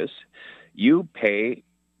wages, you pay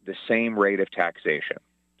the same rate of taxation.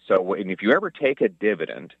 So if you ever take a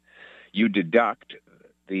dividend, you deduct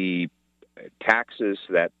the taxes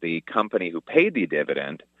that the company who paid the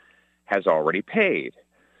dividend has already paid.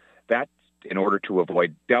 That's in order to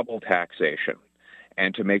avoid double taxation.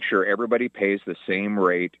 and to make sure everybody pays the same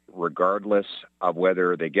rate regardless of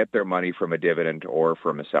whether they get their money from a dividend or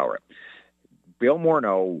from a salary. Bill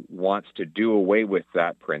Morneau wants to do away with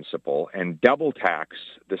that principle and double tax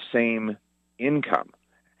the same income.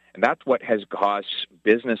 And that's what has caused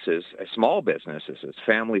businesses, small businesses,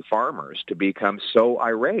 family farmers, to become so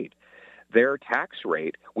irate. Their tax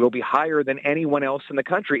rate will be higher than anyone else in the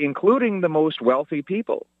country, including the most wealthy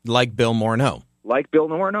people. Like Bill Morneau. Like Bill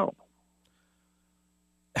Morneau.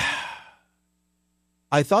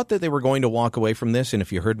 I thought that they were going to walk away from this, and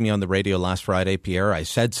if you heard me on the radio last Friday, Pierre, I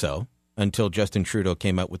said so, until Justin Trudeau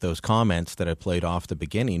came out with those comments that I played off the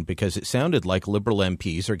beginning, because it sounded like Liberal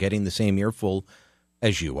MPs are getting the same earful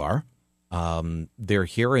as you are. They're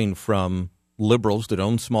hearing from Liberals that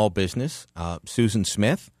own small business. Susan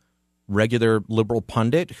Smith, regular Liberal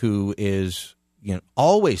pundit who is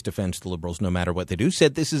always defends the Liberals no matter what they do,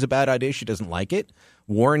 said this is a bad idea. She doesn't like it.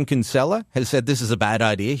 Warren Kinsella has said this is a bad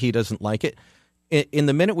idea. He doesn't like it. In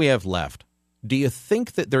the minute we have left, do you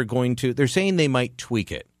think that they're saying they might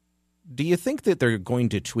tweak it. Do you think that they're going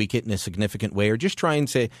to tweak it in a significant way, or just try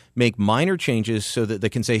and make minor changes so that they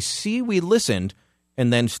can say, see, we listened,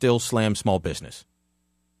 and then still slam small business?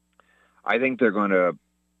 I think they're going to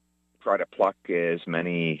try to pluck as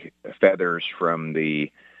many feathers from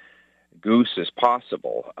the goose as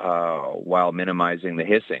possible while minimizing the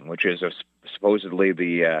hissing, which is supposedly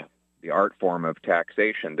the art form of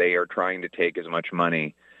taxation. They are trying to take as much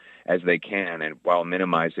money as they can, and while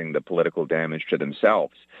minimizing the political damage to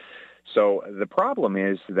themselves. So the problem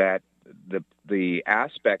is that the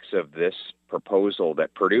aspects of this proposal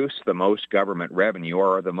that produce the most government revenue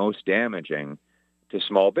are the most damaging to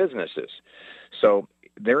small businesses. So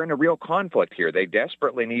they're in a real conflict here. They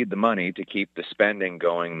desperately need the money to keep the spending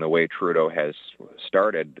going the way Trudeau has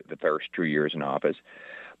started the first 2 years in office.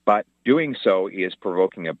 But doing so is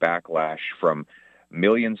provoking a backlash from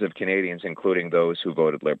millions of Canadians, including those who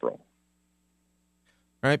voted Liberal.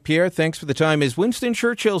 All right, Pierre, thanks for the time. As Winston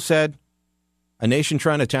Churchill said, a nation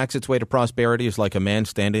trying to tax its way to prosperity is like a man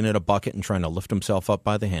standing in a bucket and trying to lift himself up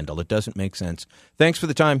by the handle. It doesn't make sense. Thanks for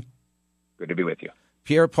the time. Good to be with you.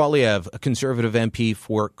 Pierre Poilievre, a Conservative MP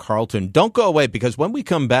for Carleton. Don't go away, because when we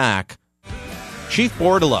come back, Chief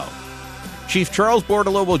Charles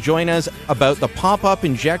Bordelot will join us about the pop-up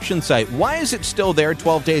injection site. Why is it still there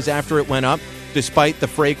 12 days after it went up, despite the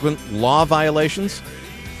frequent law violations?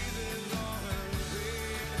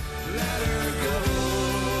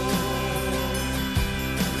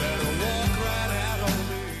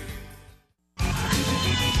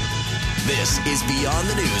 This is Beyond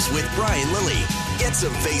the News with Brian Lilly. Get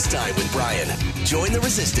some FaceTime with Brian. Join the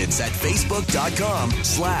resistance at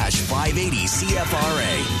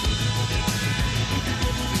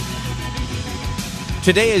facebook.com/580CFRA.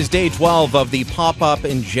 Today is day 12 of the pop-up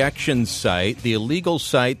injection site, the illegal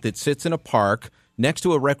site that sits in a park next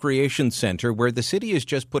to a recreation center where the city has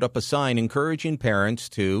just put up a sign encouraging parents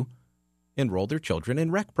to enroll their children in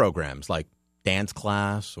rec programs like dance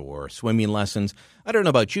class or swimming lessons. I don't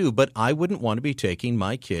know about you, but I wouldn't want to be taking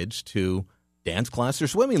my kids to dance class or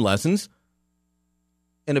swimming lessons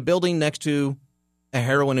in a building next to a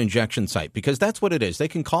heroin injection site, because that's what it is. They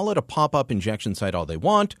can call it a pop-up injection site all they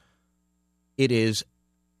want. It is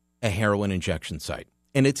a heroin injection site,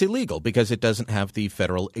 and it's illegal because it doesn't have the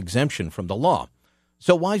federal exemption from the law.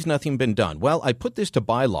 So why has nothing been done? Well, I put this to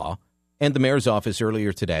bylaw and the mayor's office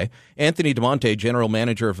earlier today. Anthony DeMonte, general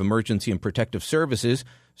manager of Emergency and Protective Services,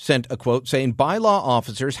 sent a quote saying, bylaw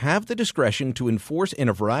officers have the discretion to enforce in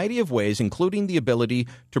a variety of ways, including the ability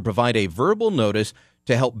to provide a verbal notice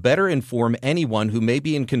to help better inform anyone who may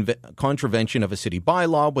be in contravention of a city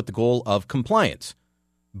bylaw with the goal of compliance.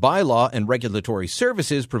 Bylaw and regulatory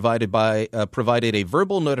services provided a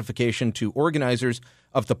verbal notification to organizers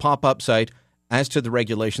of the pop-up site as to the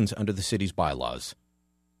regulations under the city's bylaws.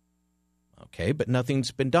 Okay, but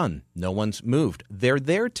nothing's been done. No one's moved. They're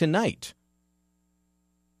there tonight.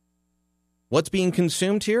 What's being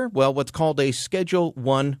consumed here? Well, what's called a Schedule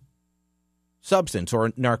I substance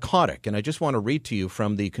or narcotic. And I just want to read to you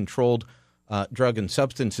from the Controlled Drug and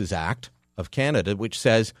Substances Act of Canada, which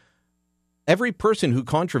says, every person who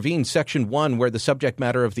contravenes Section 1, where the subject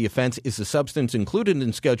matter of the offense is the substance included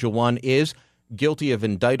in Schedule 1, is guilty of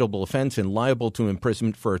indictable offense and liable to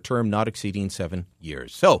imprisonment for a term not exceeding 7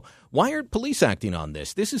 years. So why aren't police acting on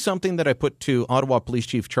this? This is something that I put to Ottawa Police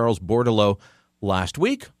Chief Charles Bordelot last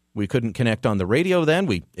week. We couldn't connect on the radio then.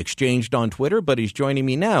 We exchanged on Twitter, but he's joining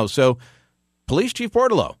me now. So, Police Chief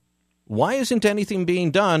Bordelot, why isn't anything being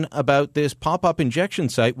done about this pop-up injection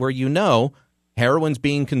site where you know heroin's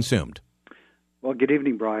being consumed? Well, good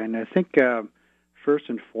evening, Brian. I think first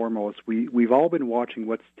and foremost, we've all been watching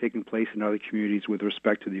what's taking place in other communities with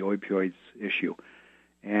respect to the opioids issue.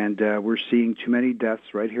 And we're seeing too many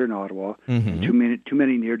deaths right here in Ottawa, too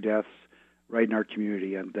many near deaths right in our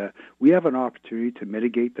community. And we have an opportunity to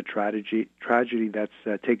mitigate the tragedy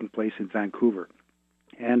that's taking place in Vancouver.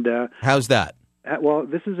 And how's that? Well,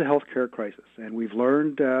 this is a healthcare crisis, and we've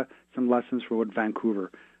learned some lessons from what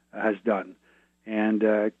Vancouver has done. And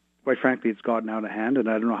quite frankly, it's gotten out of hand, and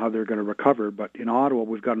I don't know how they're going to recover. But in Ottawa,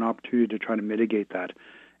 we've got an opportunity to try to mitigate that.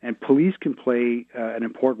 And police can play an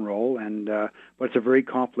important role, but it's a very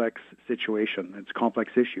complex situation. It's a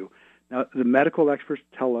complex issue. Now, the medical experts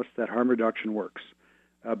tell us that harm reduction works.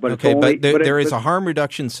 But there is a harm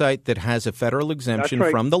reduction site that has a federal exemption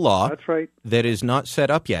from the law that is not set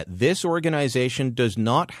up yet. This organization does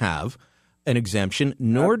not have an exemption,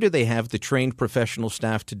 nor do they have the trained professional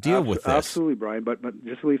staff to deal with this. Absolutely, Brian, but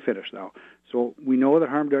just let me finish now. So we know that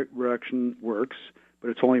harm reduction works, but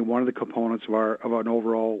it's only one of the components of an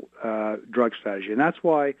overall drug strategy. And that's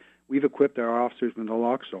why we've equipped our officers with the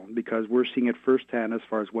naloxone, because we're seeing it firsthand as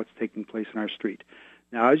far as what's taking place in our street.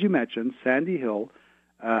 Now, as you mentioned, Sandy Hill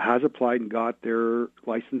has applied and got their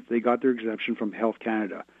license. They got their exemption from Health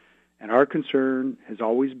Canada. And our concern has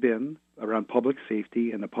always been around public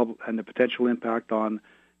safety and the potential impact on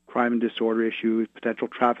crime and disorder issues, potential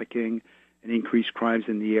trafficking, and increased crimes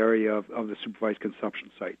in the area of the supervised consumption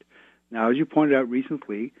site. Now, as you pointed out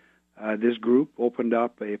recently, this group opened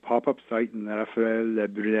up a pop-up site in the Raphael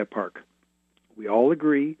Boudet Park. We all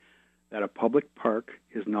agree that a public park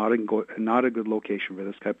is not a good location for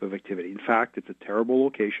this type of activity. In fact, it's a terrible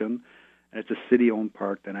location, and it's a city-owned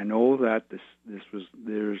park. And I know that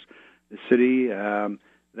there's the city.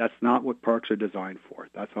 That's not what parks are designed for.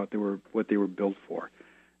 That's not what they were built for.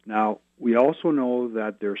 Now, we also know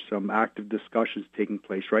that there's some active discussions taking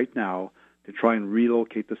place right now to try and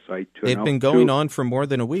relocate the site to. It's been going on for more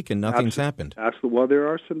than a week, and nothing's happened. Absolutely. Well, there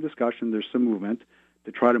are some discussions. There's some movement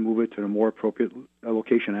to try to move it to a more appropriate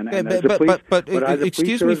location.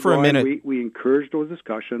 Excuse me for a minute. We encourage those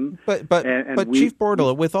discussions. But Chief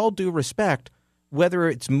Bordelot, with all due respect, whether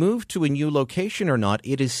it's moved to a new location or not,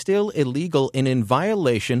 it is still illegal and in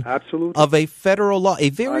violation of a federal law, a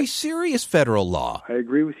very serious federal law. I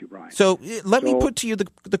agree with you, Brian. So let me put to you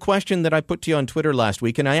the question that I put to you on Twitter last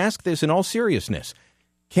week, and I ask this in all seriousness.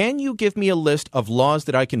 Can you give me a list of laws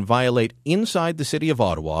that I can violate inside the city of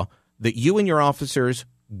Ottawa that you and your officers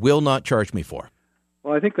will not charge me for?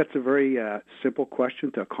 Well, I think that's a very simple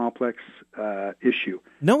question to a complex issue.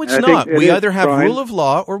 No, it's not. We either have rule of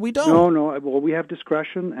law or we don't. No. Well, we have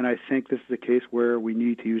discretion, and I think this is a case where we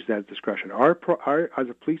need to use that discretion. As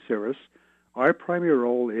a police service, our primary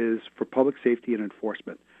role is for public safety and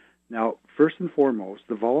enforcement. Now, first and foremost,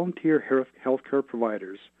 the volunteer healthcare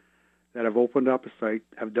providers that have opened up a site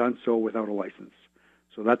have done so without a license.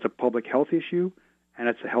 So that's a public health issue, and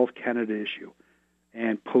it's a Health Canada issue.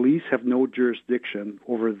 And police have no jurisdiction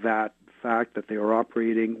over that fact that they are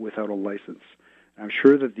operating without a license. I'm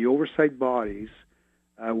sure that the oversight bodies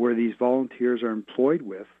where these volunteers are employed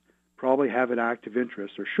with probably have an active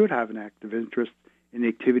interest or should have an active interest in the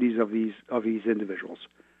activities of these individuals.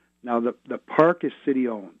 Now, the park is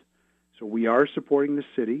city-owned, so we are supporting the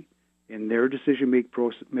city in their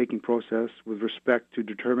decision-making process with respect to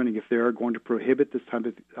determining if they are going to prohibit this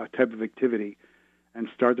type of activity and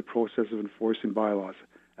start the process of enforcing bylaws.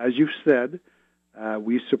 As you've said,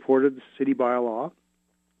 we've supported the city bylaw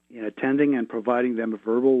in attending and providing them a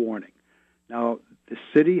verbal warning. Now, the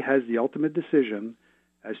city has the ultimate decision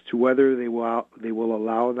as to whether they will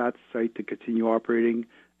allow that site to continue operating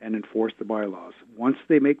and enforce the bylaws. Once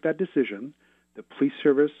they make that decision, the police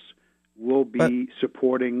service will be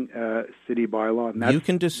supporting city bylaw, and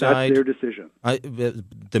that's their decision.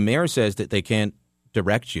 The mayor says that they can't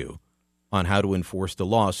direct you on how to enforce the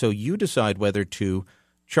law. So you decide whether to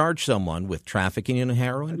charge someone with trafficking in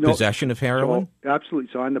heroin, possession of heroin? So, absolutely.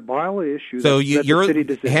 So on the bylaw issue, so you're the city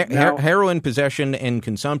decision. Heroin possession and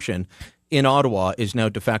consumption in Ottawa is now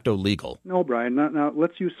de facto legal. No, Brian. Now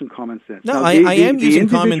let's use some common sense. No, I am using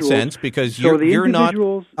common sense because you're not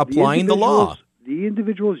applying the law. The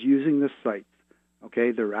individuals using this site,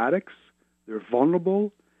 okay, they're addicts, they're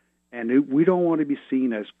vulnerable, and we don't want to be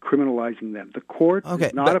seen as criminalizing them. The court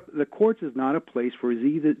is not a place for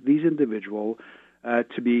these individuals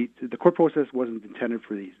to be. The court process wasn't intended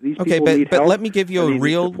for these. These people need help. But let me give you a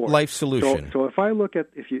real life solution. So if I look at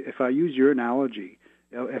if I use your analogy,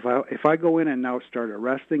 if I go in and now start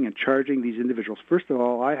arresting and charging these individuals, first of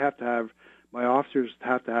all, my officers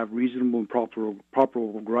have to have reasonable and proper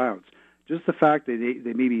grounds. Just the fact that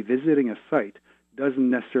they may be visiting a site doesn't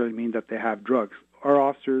necessarily mean that they have drugs. Our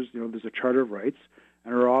officers, there's a Charter of Rights,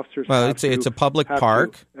 and our officers. Well, it's a public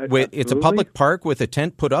park. It's a public park with a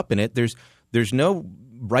tent put up in it. There's no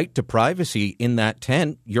right to privacy in that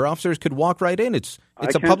tent. Your officers could walk right in. It's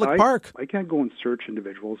a public park. I can't go and search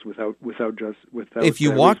individuals without. If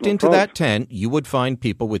you walked into that tent, you would find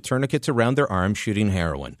people with tourniquets around their arms shooting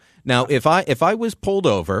heroin. Now, if I was pulled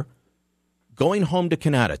over, going home to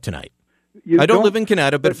Canada tonight. I don't live in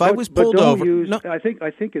Canada, but if I was pulled over, I think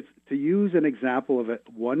it's to use an example of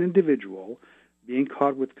one individual being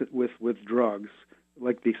caught with drugs,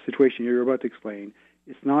 like the situation you're about to explain.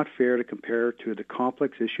 It's not fair to compare to the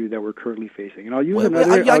complex issue that we're currently facing. And I'll use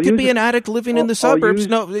I could be an addict living in the suburbs.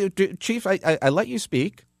 No, Chief, I let you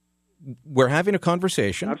speak. We're having a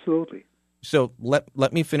conversation. Absolutely. So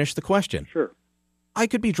let me finish the question. Sure. I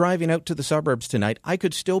could be driving out to the suburbs tonight. I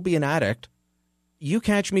could still be an addict. You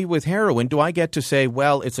catch me with heroin. Do I get to say,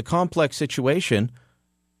 well, it's a complex situation,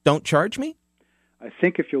 don't charge me? I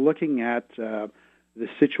think if you're looking at the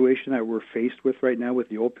situation that we're faced with right now with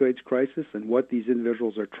the opioids crisis and what these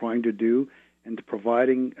individuals are trying to do and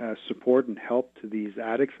providing support and help to these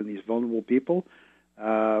addicts and these vulnerable people,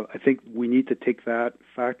 I think we need to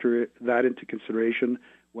factor that into consideration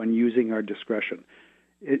when using our discretion.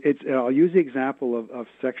 I'll use the example of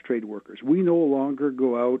sex trade workers. We no longer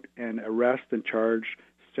go out and arrest and charge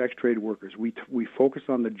sex trade workers. We focus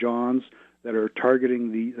on the Johns that are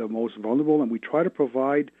targeting the most vulnerable, and we try to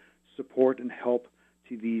provide support and help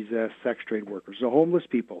to these sex trade workers, the homeless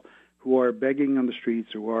people who are begging on the streets,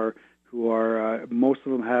 who are most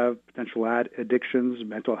of them have potential addictions,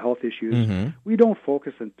 mental health issues. Mm-hmm. We don't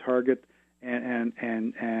focus and target and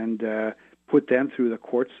put them through the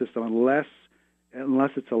court system unless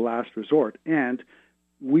it's a last resort. And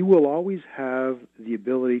we will always have the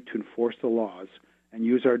ability to enforce the laws and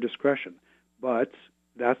use our discretion, but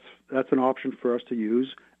that's an option for us to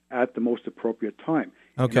use at the most appropriate time.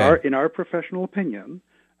 Okay. In our professional opinion,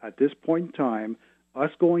 at this point in time,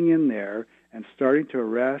 us going in there and starting to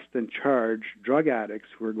arrest and charge drug addicts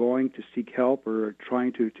who are going to seek help or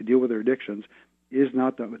trying to deal with their addictions is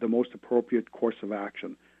not the most appropriate course of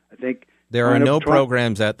action. I think there are no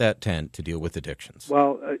programs at that tent to deal with addictions.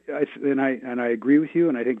 Well, I agree with you,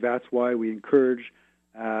 and I think that's why we encourage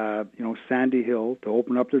Sandy Hill to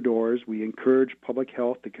open up their doors. We encourage public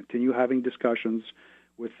health to continue having discussions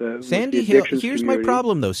with Sandy Hill. Here's my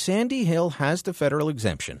problem, though. Sandy Hill has the federal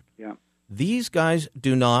exemption. Yeah. These guys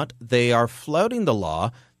do not. They are flouting the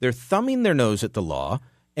law. They're thumbing their nose at the law.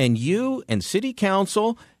 And you and City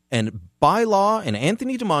Council and bylaw and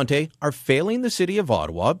Anthony DeMonte are failing the City of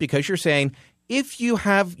Ottawa because you're saying if you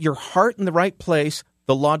have your heart in the right place,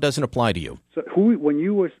 the law doesn't apply to you. So when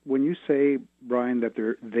you say, Brian, that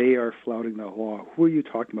they are flouting the law, who are you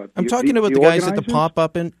talking about? I'm talking about the guys at the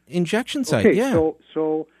pop-up and injection site. Okay, yeah.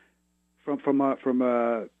 So from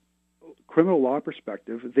a criminal law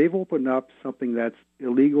perspective, they've opened up something that's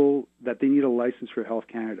illegal that they need a license for Health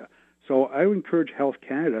Canada. So I would encourage Health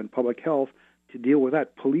Canada and Public Health to deal with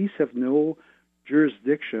that. Police have no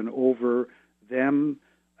jurisdiction over them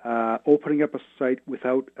opening up a site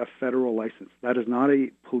without a federal license. That is not a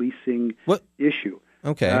policing issue.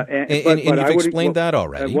 Okay, and you've explained that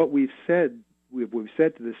already. And what we've said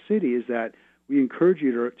to the city is that we encourage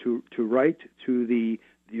you to write to the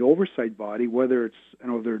oversight body, whether it's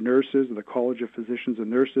their nurses or the College of Physicians and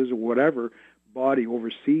Nurses or whatever body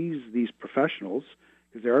oversees these professionals,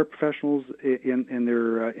 because there are professionals in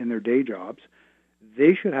their day jobs.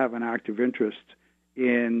 They should have an active interest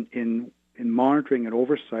in monitoring and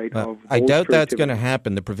oversight of. I doubt that's going to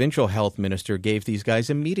happen. The provincial health minister gave these guys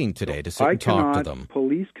a meeting today to sit and talk to them.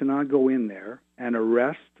 Police cannot go in there and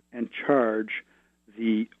arrest and charge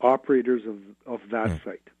the operators of that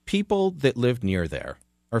site. People that live near there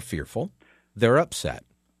are fearful. They're upset.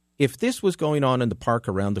 If this was going on in the park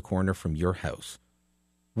around the corner from your house,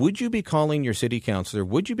 would you be calling your city councillor?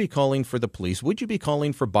 Would you be calling for the police? Would you be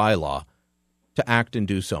calling for bylaw to act and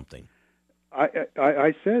do something?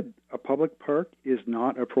 I said a public park is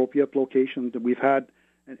not an appropriate location. We've had,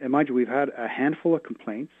 and mind you, we've had a handful of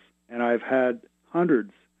complaints, and I've had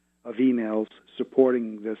hundreds of emails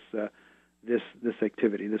supporting this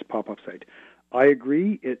activity, this pop-up site. I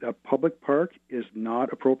agree. A public park is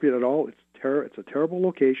not appropriate at all. It's a terrible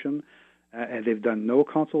location, and they've done no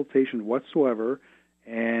consultation whatsoever.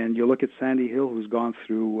 And you look at Sandy Hill, who's gone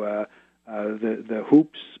through the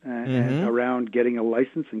hoops and around getting a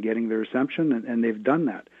license and getting their exemption, and they've done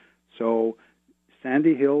that. So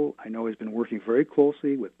Sandy Hill, I know, has been working very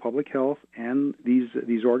closely with public health and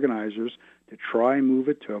these organizers to try and move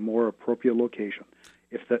it to a more appropriate location.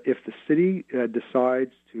 If the city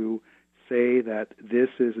decides to say that this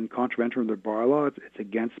is in contravention of their bylaw, it's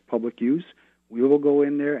against public use, we will go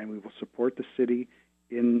in there and we will support the city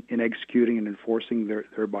in executing and enforcing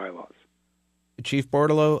their bylaws. Chief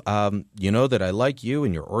Bordeleau, you know that I like you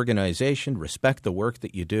and your organization, respect the work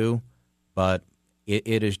that you do, but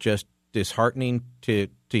it is just disheartening to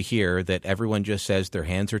hear that everyone just says their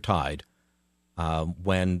hands are tied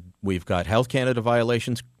when we've got Health Canada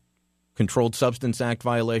violations, Controlled Substance Act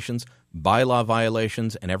violations, bylaw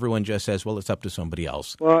violations, and everyone just says, well, it's up to somebody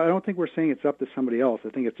else. Well, I don't think we're saying it's up to somebody else. I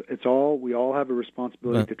think we all have a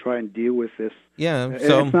responsibility to try and deal with this. Yeah,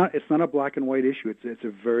 so it's not a black and white issue. It's a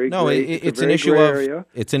very it's an issue of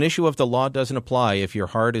it's an issue of the law doesn't apply if your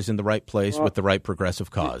heart is in the right place with the right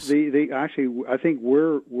progressive cause. Actually, I think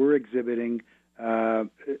we're exhibiting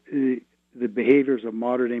the behaviors of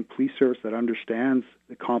modern day police service that understands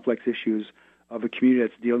the complex issues of a community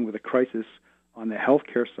that's dealing with a crisis on the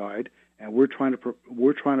healthcare side, and we're trying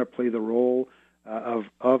to play the role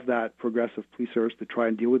of that progressive police service to try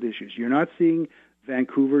and deal with issues. You're not seeing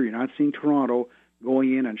Vancouver, you're not seeing Toronto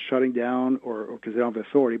going in and shutting down, or because they don't have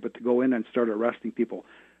authority, but to go in and start arresting people.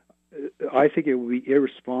 I think it would be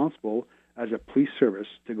irresponsible as a police service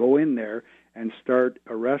to go in there and start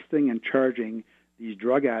arresting and charging these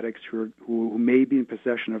drug addicts who may be in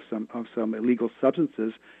possession of some illegal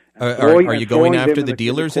substances. Are you going after the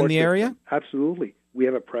dealers in the area? Absolutely. We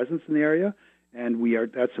have a presence in the area, and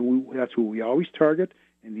that's who we always target,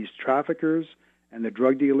 and these traffickers and the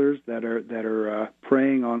drug dealers that are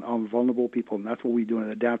preying on vulnerable people. And that's what we do in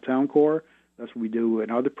the downtown core. That's what we do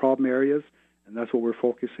in other problem areas, and that's what we're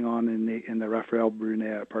focusing on in the Raphael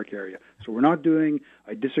Brunet Park area. So we're not doing.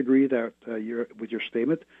 I disagree that with your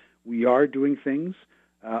statement. We are doing things.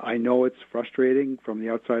 I know it's frustrating from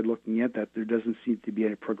the outside looking in that there doesn't seem to be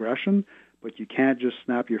any progression, but you can't just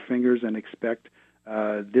snap your fingers and expect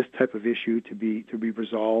this type of issue to be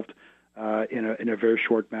resolved in a very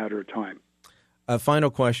short matter of time. A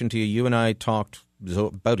final question to you. You and I talked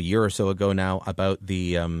about a year or so ago now about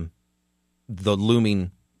the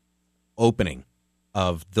looming opening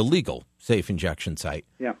of the legal safe injection site.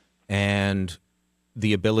 Yeah. And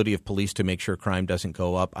the ability of police to make sure crime doesn't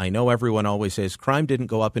go up. I know everyone always says crime didn't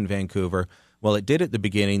go up in Vancouver. Well, it did at the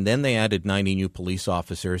beginning. Then they added 90 new police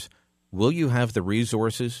officers. Will you have the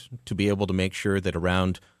resources to be able to make sure that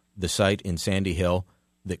around the site in Sandy Hill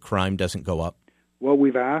that crime doesn't go up? Well,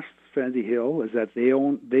 we've asked Sandy Hill is that they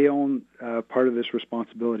own part of this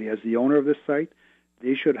responsibility. As the owner of this site,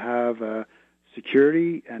 they should have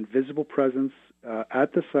security and visible presence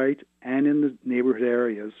at the site and in the neighborhood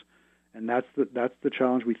areas. And that's the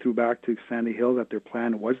challenge we threw back to Sandy Hill, that their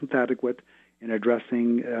plan wasn't adequate in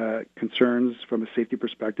addressing concerns from a safety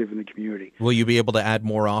perspective in the community. Will you be able to add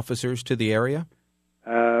more officers to the area?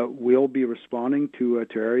 We'll be responding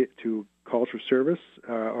to calls for service.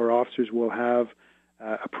 Our officers will have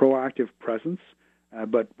a proactive presence,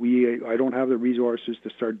 but I don't have the resources to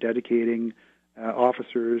start dedicating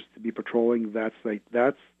officers to be patrolling that site.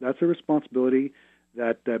 That's a responsibility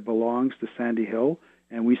that belongs to Sandy Hill.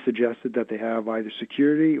 And we suggested that they have either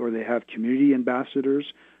security or they have community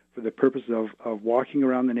ambassadors for the purpose of walking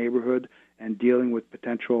around the neighborhood and dealing with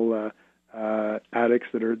potential addicts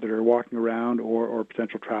that are walking around or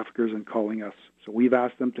potential traffickers and calling us. So we've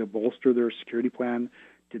asked them to bolster their security plan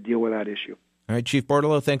to deal with that issue. All right, Chief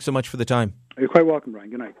Bordeleau, thanks so much for the time. You're quite welcome, Brian.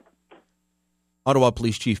 Good night. Ottawa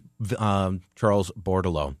Police Chief Charles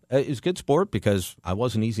Bordeleau. It's good sport because I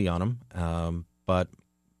wasn't easy on him, but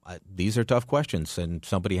these are tough questions, and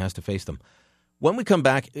somebody has to face them. When we come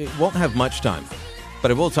back, it won't have much time,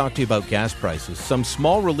 but I will talk to you about gas prices. Some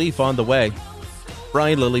small relief on the way.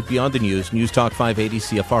 Brian Lilley, Beyond the News, News Talk 580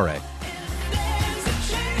 CFRA.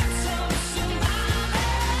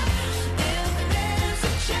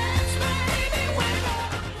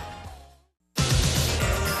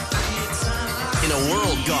 In a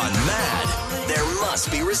world gone mad, there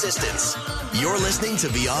must be resistance. You're listening to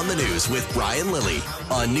Beyond the News with Brian Lilley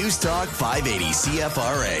on News Talk 580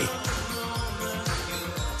 CFRA.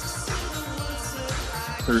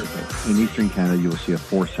 In Eastern Canada, you will see a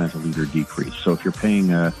 4-cent a litre decrease. So if you're paying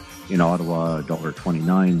in Ottawa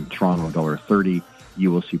 $1.29, Toronto $1.30,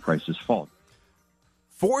 you will see prices fall.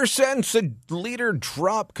 4 cents a litre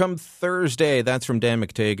drop come Thursday. That's from Dan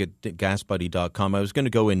McTague at GasBuddy.com. I was going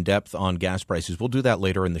to go in depth on gas prices. We'll do that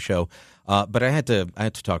later in the show. But I had to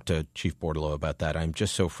talk to Chief Bordeleau about that. I'm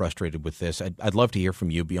just so frustrated with this. I'd love to hear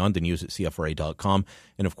from you, Beyond the News at CFRA.com.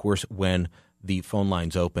 And, of course, when the phone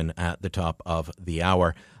lines open at the top of the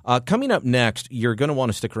hour. Coming up next, you're going to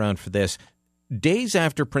want to stick around for this. Days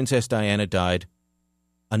after Princess Diana died,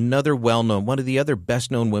 another well-known, one of the other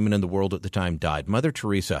best-known women in the world at the time died, Mother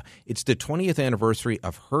Teresa. It's the 20th anniversary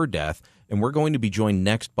of her death, and we're going to be joined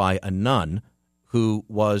next by a nun who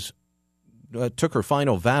was took her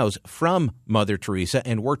final vows from Mother Teresa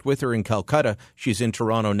and worked with her in Calcutta. She's in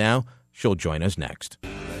Toronto now. She'll join us next.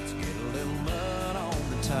 Let's get a little mud on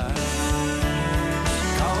the tires,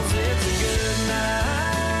 'cause it's a good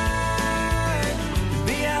night to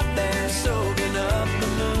be out there soaking up the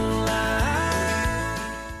moonlight.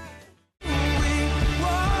 We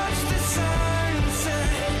watch the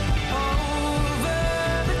sunset over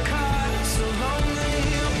the Castle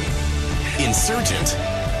Insurgent,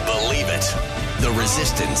 believe it. The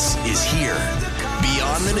resistance is here.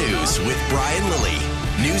 Beyond the News with Brian Lilly.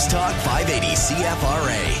 News Talk 580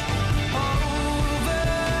 CFRA.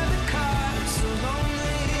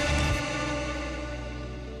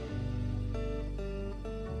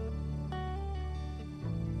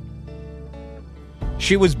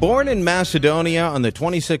 She was born in Macedonia on the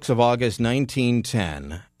 26th of August,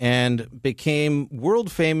 1910, and became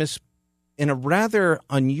world famous in a rather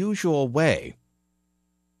unusual way.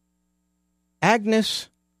 Agnes,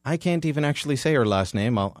 I can't even actually say her last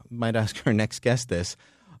name. Might ask our next guest this.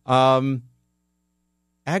 Agnes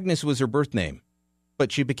was her birth name,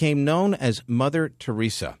 but she became known as Mother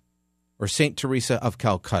Teresa, or Saint Teresa of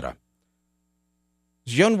Calcutta.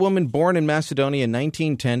 This young woman born in Macedonia in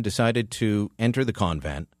 1910 decided to enter the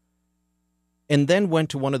convent and then went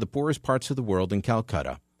to one of the poorest parts of the world in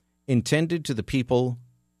Calcutta, intended to the people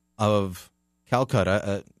of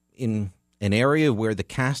Calcutta in an area where the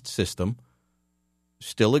caste system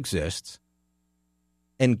still exists,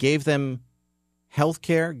 and gave them health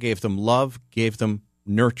care, gave them love, gave them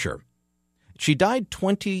nurture. She died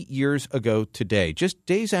 20 years ago today, just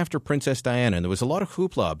days after Princess Diana, and there was a lot of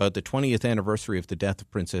hoopla about the 20th anniversary of the death of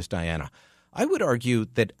Princess Diana. I would argue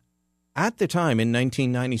that at the time, in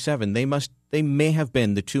 1997, they may have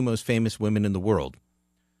been the two most famous women in the world.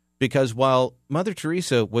 Because while Mother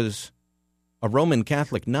Teresa was a Roman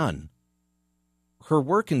Catholic nun, her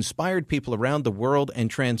work inspired people around the world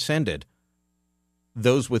and transcended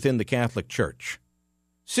those within the Catholic Church.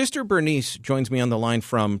 Sister Bernice joins me on the line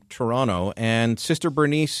from Toronto. And Sister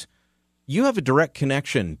Bernice, you have a direct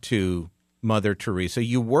connection to Mother Teresa.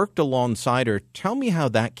 You worked alongside her. Tell me how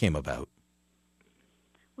that came about.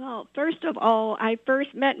 Well, first of all, I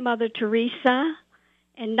first met Mother Teresa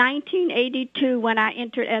in 1982 when I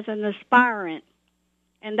entered as an aspirant.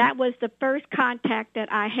 And that was the first contact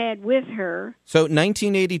that I had with her. So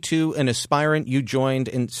 1982, an aspirant, you joined,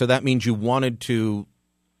 and so that means you wanted to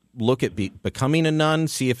look at becoming a nun,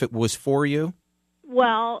 see if it was for you?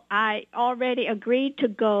 Well, I already agreed to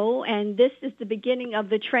go, and this is the beginning of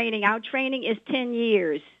the training. Our training is 10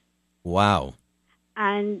 years. Wow.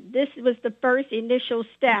 And this was the first initial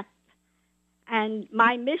step. And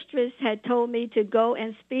my mistress had told me to go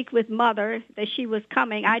and speak with Mother, that she was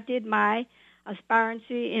coming. I did my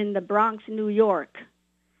aspirancy in the Bronx, New York.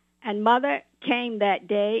 And Mother came that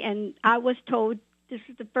day, and I was told this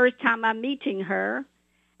is the first time I'm meeting her,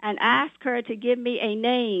 and asked her to give me a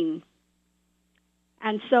name.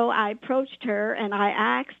 And so I approached her, and I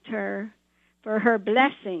asked her for her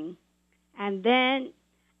blessing. And then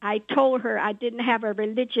I told her I didn't have a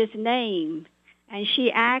religious name. And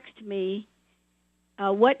she asked me,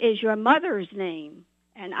 what is your mother's name?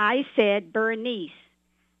 And I said, Bernice.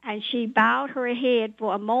 And she bowed her head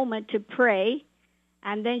for a moment to pray,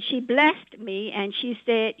 and then she blessed me, and she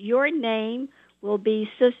said, your name will be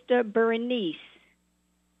Sister Bernice.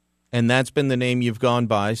 And that's been the name you've gone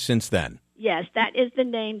by since then? Yes, that is the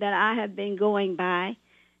name that I have been going by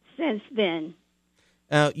since then.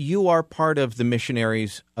 You are part of the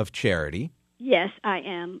Missionaries of Charity. Yes, I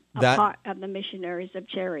am a part of the Missionaries of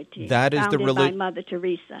Charity. That is founded by Mother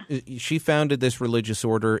Teresa. She founded this religious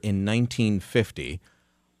order in 1950.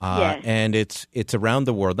 Yes. And it's around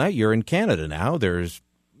the world. Now you're in Canada now. There's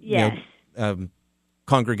yes.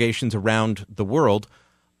 Congregations around the world.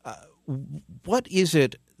 What is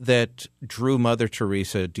it that drew Mother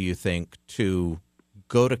Teresa, do you think, to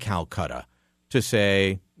go to Calcutta, to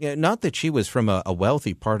say, not that she was from a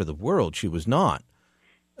wealthy part of the world, she was not,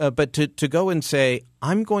 but to go and say,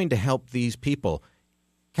 I'm going to help these people.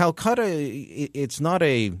 Calcutta, it's not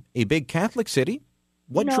a big Catholic city.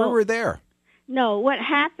 What drew her there? No, what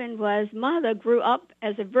happened was Mother grew up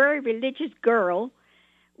as a very religious girl.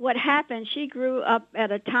 What happened, she grew up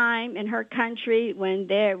at a time in her country when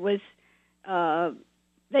there was,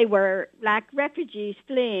 they were like refugees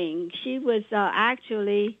fleeing. She was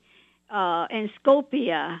actually in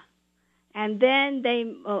Skopje, and then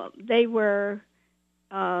they were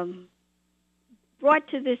brought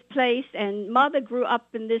to this place, and Mother grew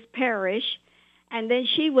up in this parish. And then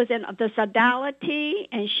she was in the Sodality,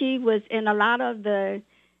 and she was in a lot of the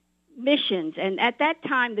missions. And at that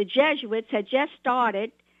time, the Jesuits had just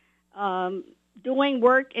started doing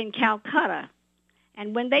work in Calcutta.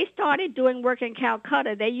 And when they started doing work in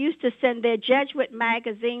Calcutta, they used to send their Jesuit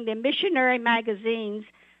magazine, their missionary magazines,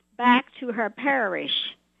 back to her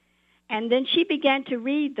parish. And then she began to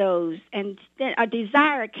read those, and then a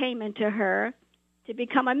desire came into her to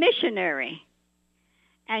become a missionary.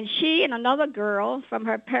 And she and another girl from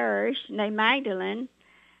her parish named Magdalene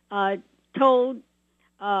told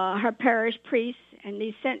her parish priest, and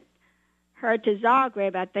he sent her to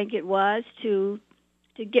Zagreb, I think it was, to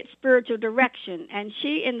get spiritual direction. And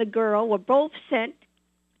she and the girl were both sent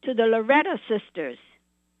to the Loretta Sisters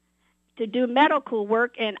to do medical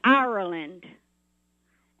work in Ireland.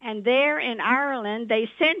 And there in Ireland, they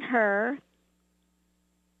sent her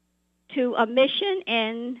to a mission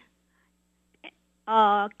in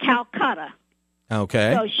Calcutta.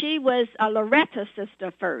 Okay. So she was a Loretta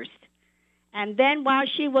sister first. And then while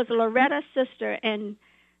she was a Loretta sister in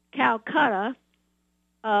Calcutta,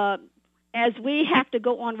 as we have to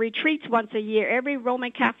go on retreats once a year, every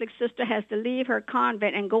Roman Catholic sister has to leave her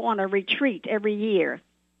convent and go on a retreat every year.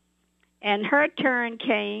 And her turn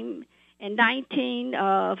came in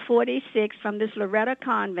 1946 from this Loretta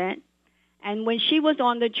convent. And when she was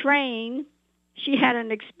on the train, she had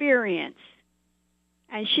an experience.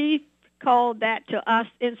 And she called that to us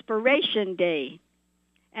Inspiration Day.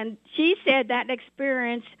 And she said that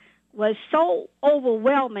experience was so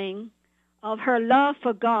overwhelming of her love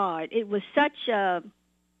for God. It was such a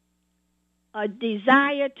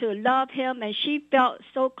desire to love him, and she felt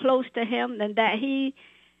so close to him, and that it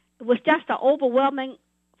was just an overwhelming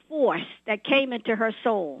force that came into her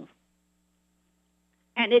soul.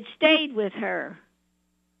 And it stayed with her.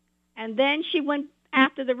 And then she went,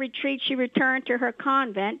 after the retreat, she returned to her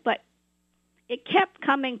convent, but it kept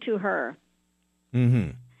coming to her.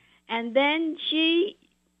 Mm-hmm. And then she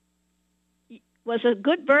was a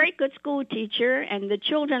very good school teacher, and the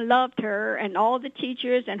children loved her, and all the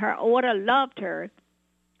teachers in her order loved her.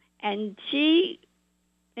 And she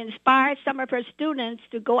inspired some of her students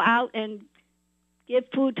to go out and give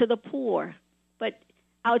food to the poor, but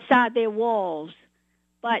outside their walls.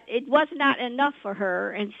 But it was not enough for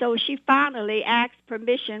her, and so she finally asked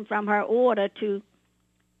permission from her order to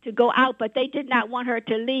go out, but they did not want her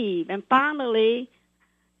to leave. And finally,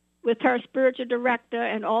 with her spiritual director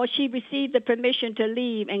and all, she received the permission to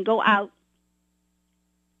leave and go out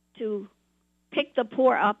to pick the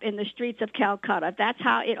poor up in the streets of Calcutta. That's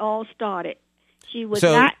how it all started. She was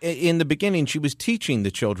in the beginning, she was teaching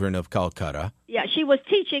the children of Calcutta. Yeah, she was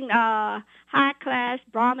teaching high-class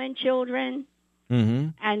Brahmin children. Mm-hmm.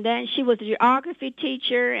 And then she was a geography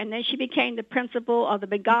teacher, and then she became the principal of the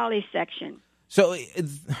Bengali section. So,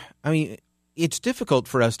 I mean, it's difficult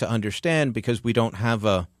for us to understand because we don't have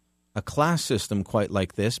a class system quite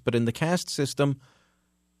like this. But in the caste system,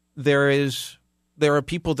 there are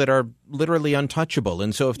people that are literally untouchable.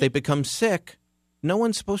 And so if they become sick, no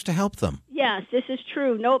one's supposed to help them. Yes, this is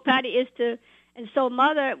true. Nobody is to. And so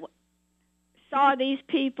Mother saw these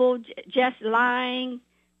people just lying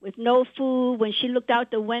with no food. When she looked out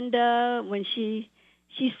the window, when she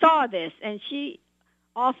saw this, and she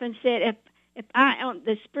often said, if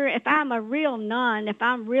I'm a real nun, if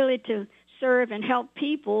I'm really to serve and help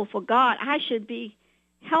people for God, I should be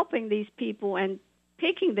helping these people and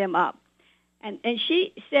picking them up. And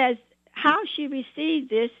she says how she received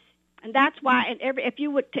this, and that's why if you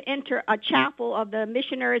were to enter a chapel of the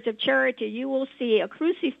Missionaries of Charity, you will see a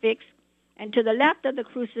crucifix, and to the left of the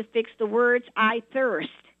crucifix, the words, "I thirst."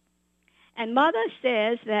 And Mother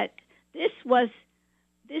says that this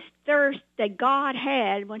thirst that God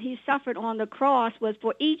had when he suffered on the cross was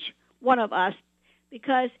for each one of us,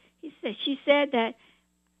 because she said that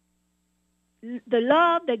the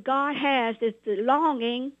love that God has is the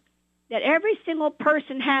longing that every single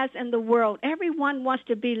person has in the world. Everyone wants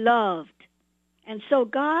to be loved. And so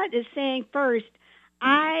God is saying first,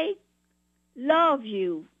 I love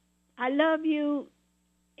you. I love you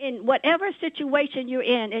in whatever situation you're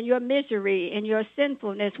in your misery, in your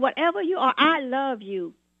sinfulness, whatever you are, I love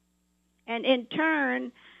you. And in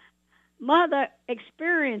turn, Mother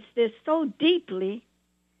experienced this so deeply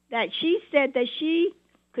that she said that she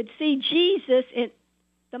could see Jesus in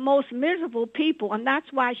the most miserable people, and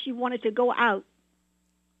that's why she wanted to go out.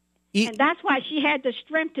 And that's why she had the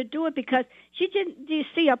strength to do it, because she didn't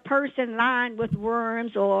see a person lying with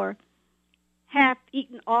worms or half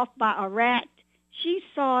eaten off by a rat. She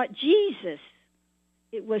saw Jesus.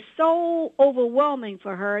 It was so overwhelming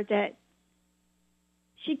for her that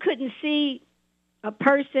she couldn't see a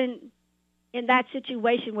person in that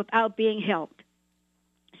situation without being helped.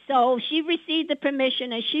 So she received the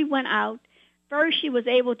permission and she went out. First, she was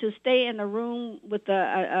able to stay in a room with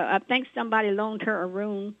I think somebody loaned her a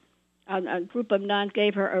room. a group of nuns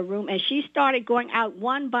gave her a room, and she started going out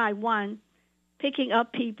one by one, picking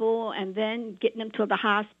up people and then getting them to the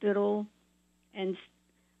hospital. And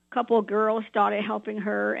a couple of girls started helping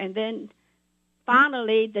her, and then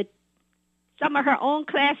finally some of her own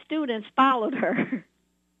class students followed her.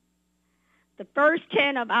 The first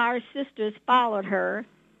 10 of our sisters followed her,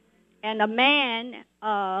 and a man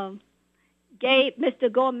Mr.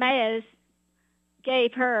 Gomez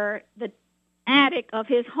gave her the attic of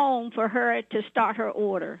his home for her to start her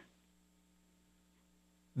order.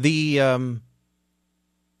 The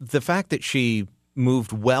fact that she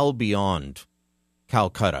moved well beyond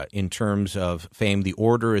Calcutta in terms of fame, the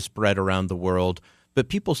order is spread around the world, but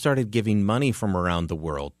people started giving money from around the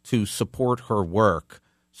world to support her work,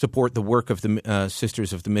 support the work of the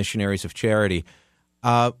Sisters of the Missionaries of Charity.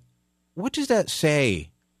 What does that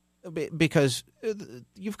say? Because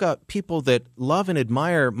you've got people that love and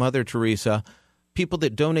admire Mother Teresa, people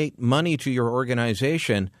that donate money to your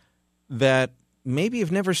organization that maybe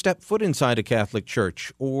have never stepped foot inside a Catholic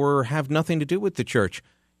church or have nothing to do with the church.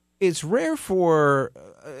 It's rare for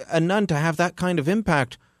a nun to have that kind of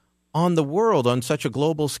impact on the world on such a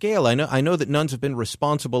global scale. I know that nuns have been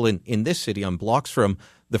responsible in this city on blocks from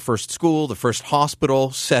the first school, the first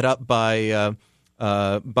hospital set up by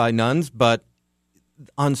nuns, but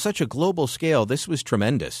on such a global scale, this was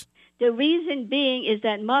tremendous. The reason being is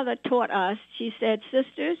that Mother taught us, she said,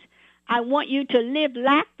 sisters, I want you to live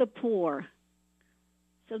like the poor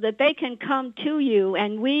so that they can come to you.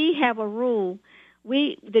 And we have a rule.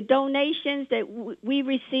 The donations that we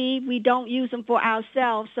receive, we don't use them for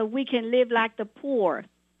ourselves so we can live like the poor,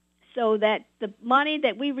 so that the money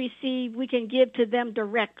that we receive, we can give to them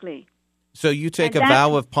directly. So you take a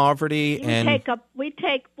vow of poverty we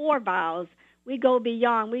take 4 vows. We go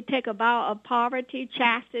beyond. We take a vow of poverty,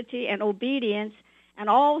 chastity, and obedience, and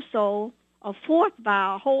also a 4th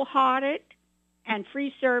vow, wholehearted and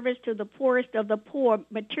free service to the poorest of the poor,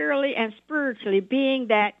 materially and spiritually, being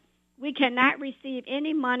that we cannot receive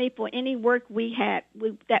any money for any work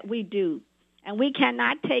that we do. And we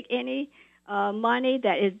cannot take any money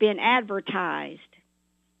that is being advertised.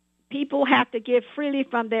 People have to give freely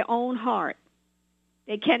from their own heart.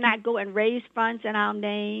 They cannot go and raise funds in our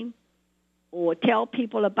name or tell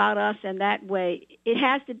people about us in that way. It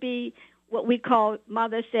has to be what we call,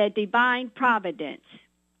 Mother said, divine providence.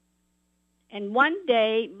 And one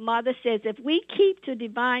day, Mother says, if we keep to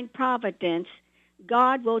divine providence,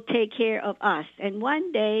 God will take care of us. And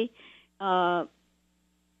one day, they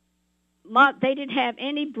didn't have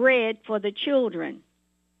any bread for the children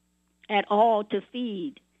at all to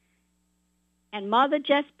feed. And Mother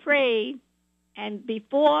just prayed, and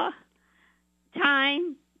before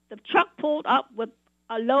time, the truck pulled up with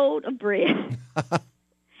a load of bread.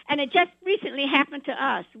 And it just recently happened to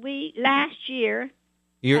us. Last year,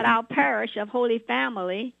 at our parish of Holy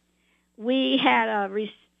Family, we had a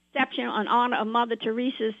reception in honor of Mother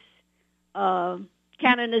Teresa's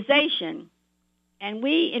canonization. And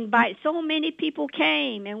we invite so many people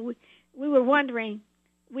came, and we were wondering,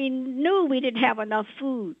 we knew we didn't have enough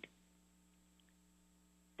food.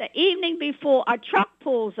 The evening before, a truck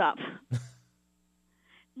pulls up.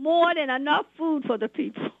 More than enough food for the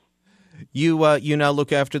people. You now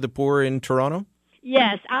look after the poor in Toronto?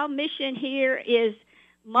 Yes, our mission here is,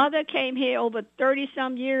 Mother came here over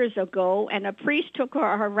 30-some years ago, and a priest took her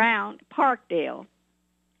around Parkdale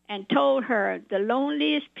and told her the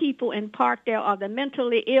loneliest people in Parkdale are the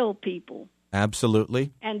mentally ill people.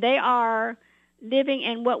 Absolutely. And they are living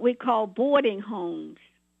in what we call boarding homes.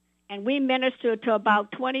 And we minister to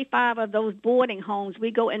about 25 of those boarding homes. We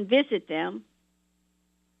go and visit them.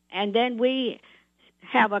 And then we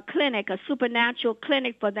have a clinic, a supernatural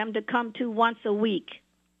clinic for them to come to once a week.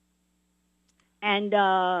 And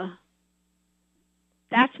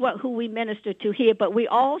that's who we minister to here. But we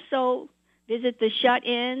also visit the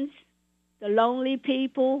shut-ins, the lonely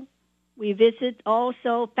people. We visit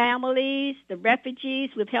also families, the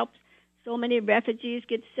refugees. We've helped so many refugees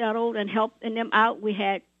get settled and helping them out. We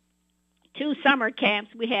had 2 summer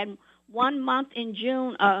camps. We had 1 month in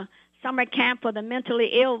June, summer camp for the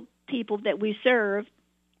mentally ill people that we serve,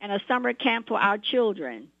 and a summer camp for our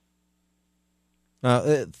children.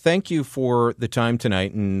 Thank you for the time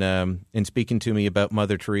tonight and speaking to me about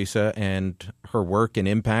Mother Teresa and her work and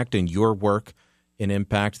impact and your work and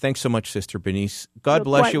impact. Thanks so much, Sister Bernice. God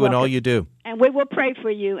bless you and all you do. And we will pray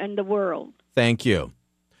for you and the world. Thank you.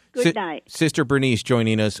 Good night. Sister Bernice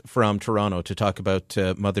joining us from Toronto to talk about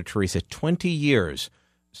Mother Teresa. 20 years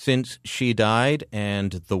since she died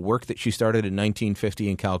and the work that she started in 1950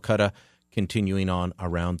 in Calcutta continuing on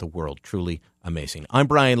around the world. Truly amazing. I'm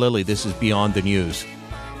Brian Lilly. This is Beyond the News.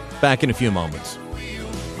 Back in a few moments.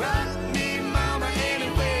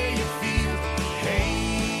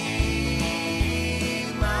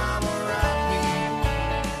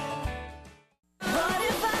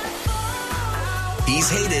 He's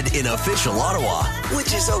hated in official Ottawa,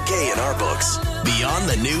 which is okay in our books. Beyond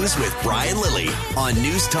the News with Brian Lilly on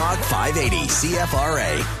News Talk 580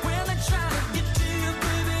 CFRA.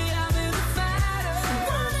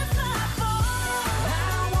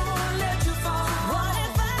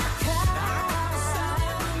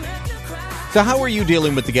 So how are you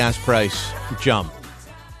dealing with the gas price jump?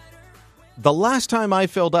 The last time I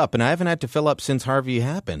filled up, and I haven't had to fill up since Harvey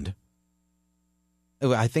happened,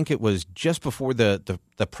 I think it was just before the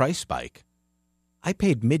price spike, I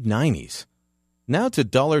paid mid-90s. Now it's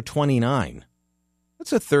 $1.29.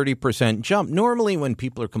 That's a 30% jump. Normally when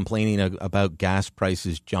people are complaining about gas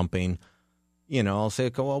prices jumping, I'll say,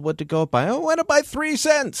 well, what'd it go up by? Oh, it went up by 3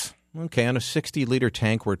 cents. Okay, on a 60-liter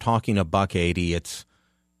tank, we're talking $1.80.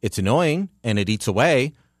 It's annoying, and it eats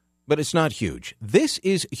away, but it's not huge. This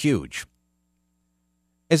is huge.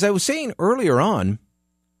 As I was saying earlier on,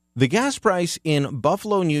 the gas price in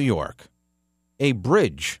Buffalo, New York, a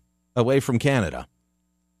bridge away from Canada,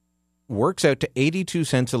 works out to 82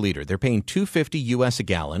 cents a liter. They're paying $2.50 US a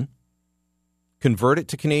gallon. Convert it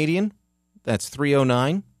to Canadian, that's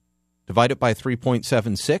 $3.09. Divide it by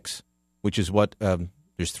 3.76, which is what, there's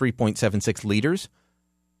 3.76 liters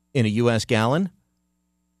in a US gallon.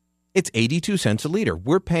 It's 82 cents a liter.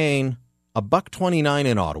 We're paying $1.29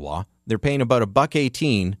 in Ottawa. They're paying about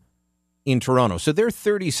 $1.18 in Toronto. So they're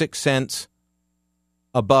 36 cents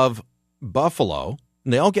above Buffalo.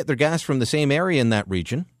 And they all get their gas from the same area in that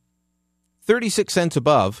region. 36 cents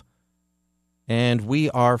above. And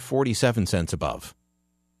we are 47 cents above.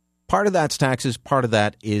 Part of that's taxes. Part of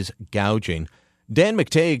that is gouging. Dan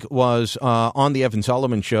McTague was on the Evan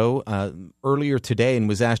Solomon show earlier today and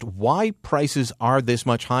was asked why prices are this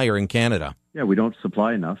much higher in Canada. Yeah, we don't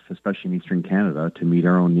supply enough, especially in Eastern Canada, to meet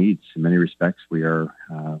our own needs. In many respects, we are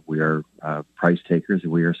price takers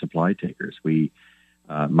and we are supply takers. We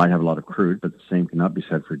might have a lot of crude, but the same cannot be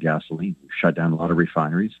said for gasoline. We've shut down a lot of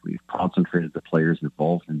refineries. We've concentrated the players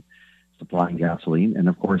involved in supplying gasoline. And,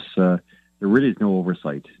 of course, there really is no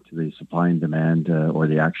oversight to the supply and demand or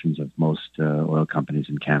the actions of most oil companies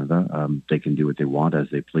in Canada. They can do what they want as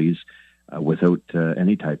they please without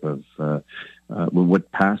any type of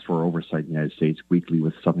what passed for oversight in the United States weekly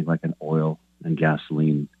with something like an oil and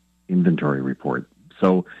gasoline inventory report.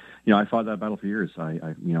 So, I fought that battle for years.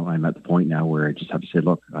 I'm at the point now where I just have to say,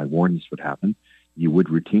 look, I warned this would happen. You would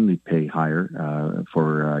routinely pay higher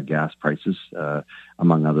for gas prices,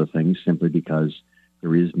 among other things, simply because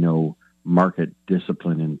there is no market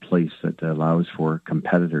discipline in place that allows for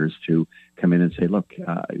competitors to come in and say, look,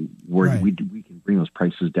 we can bring those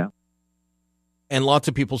prices down. And lots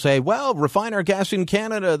of people say, well, refine our gas in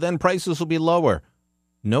Canada, then prices will be lower.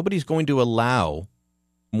 Nobody's going to allow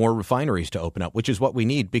more refineries to open up, which is what we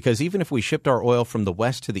need, because even if we shipped our oil from the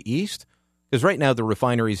west to the east, because right now the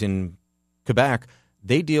refineries in Quebec,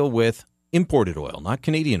 they deal with imported oil, not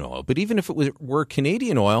Canadian oil. But even if it were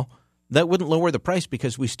Canadian oil, that wouldn't lower the price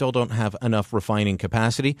because we still don't have enough refining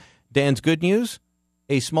capacity. Dan's good news,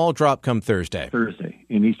 a small drop come Thursday.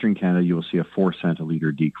 In Eastern Canada, you will see a 4 cent a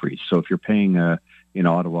litre decrease. So if you're paying in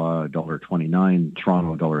Ottawa $1.29,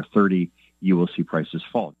 Toronto $1.30, you will see prices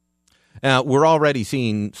fall. We're already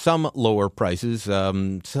seeing some lower prices.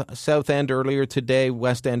 South End earlier today,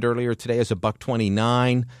 West End earlier today is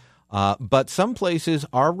 $1.29. But some places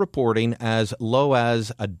are reporting as low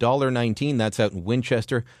as $1.19. That's out in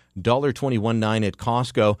Winchester, $1.21.9 at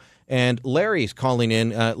Costco. And Larry's calling in.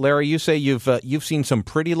 Larry, you say you've seen some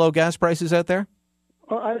pretty low gas prices out there?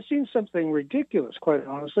 Well, I've seen something ridiculous, quite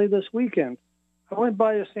honestly, this weekend. I went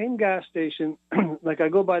by the same gas station, like I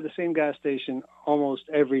go by the same gas station almost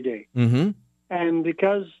every day. Mm-hmm. And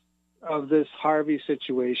because of this Harvey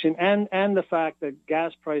situation and the fact that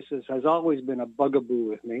gas prices has always been a bugaboo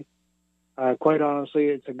with me, quite honestly,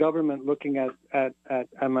 it's a government looking at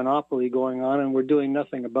a monopoly going on, and we're doing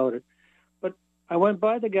nothing about it. But I went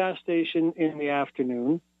by the gas station in the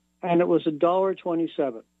afternoon, and it was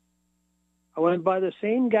 $1.27. I went by the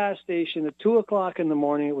same gas station at 2 o'clock in the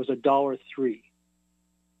morning. It was $1.03.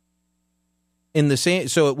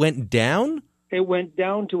 So it went down? It went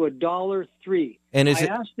down to $1.03. And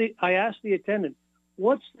I asked the attendant,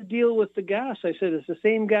 what's the deal with the gas? I said, it's the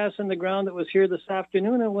same gas in the ground that was here this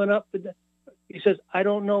afternoon and went up. He says, I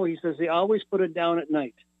don't know. He says, they always put it down at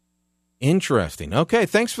night. Interesting. Okay,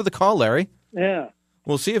 thanks for the call, Larry. Yeah.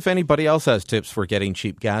 We'll see if anybody else has tips for getting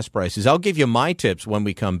cheap gas prices. I'll give you my tips when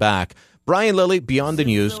we come back. Brian Lilly, Beyond the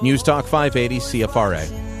News, News Talk 580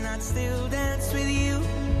 CFRA.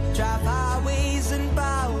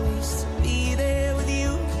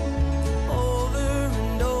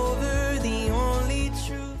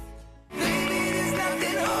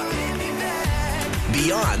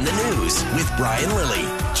 Beyond the News with Brian Lilly.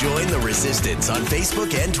 Join the resistance on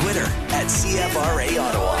Facebook and Twitter at CFRA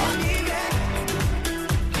Ottawa.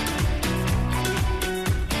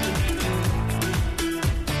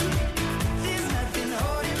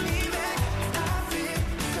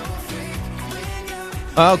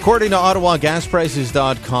 According to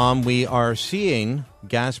OttawaGasPrices.com, we are seeing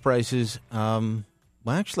gas prices, Ottawa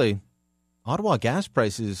gas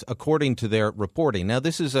prices, according to their reporting. Now,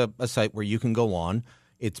 this is a site where you can go on.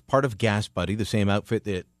 It's part of Gas Buddy, the same outfit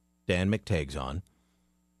that Dan McTague's on.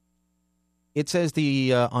 It says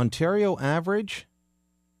the Ontario average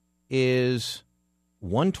is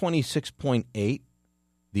 126.8.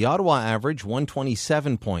 The Ottawa average,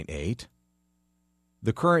 127.8.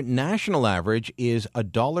 The current national average is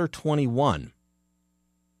 $1.21.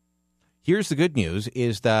 Here's the good news,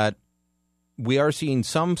 is that we are seeing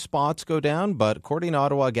some spots go down, but according to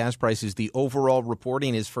Ottawa gas prices, the overall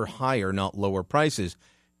reporting is for higher, not lower prices.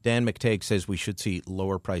 Dan McTague says we should see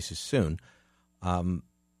lower prices soon. Some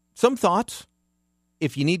thoughts.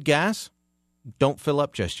 If you need gas, don't fill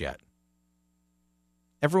up just yet.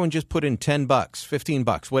 Everyone just put in $10,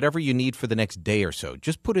 $15, whatever you need for the next day or so.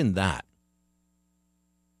 Just put in that.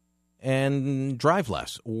 And drive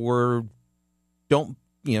less, or don't,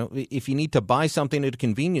 if you need to buy something at a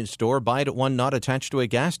convenience store, buy it at one not attached to a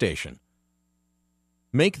gas station.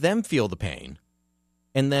 Make them feel the pain,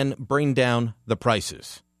 and then bring down the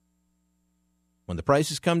prices. When the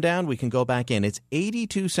prices come down, we can go back in. It's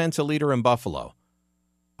 82 cents a liter in Buffalo.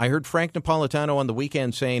 I heard Frank Napolitano on the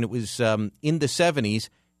weekend saying it was in the 70s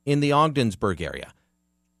in the Ogdensburg area.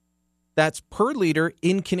 That's per liter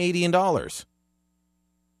in Canadian dollars.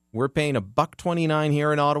 We're paying $1.29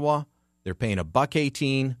 here in Ottawa. They're paying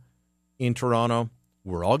 $1.18 in Toronto.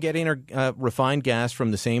 We're all getting our refined gas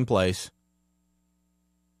from the same place.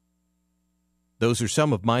 Those are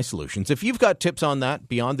some of my solutions. If you've got tips on that,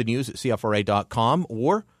 Beyond the News at CFRA.com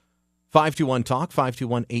or 521-TALK,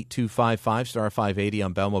 521-8255, star 580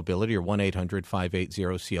 on Bell Mobility or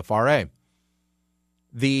 1-800-580-CFRA.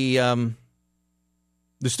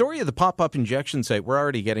 The story of the pop-up injection site, we're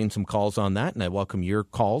already getting some calls on that, and I welcome your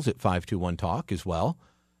calls at 521-TALK as well.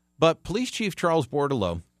 But Police Chief Charles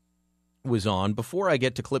Bordelot was on. Before I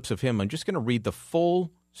get to clips of him, I'm just going to read the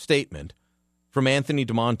full statement from Anthony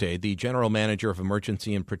DeMonte, the General Manager of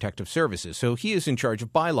Emergency and Protective Services. So he is in charge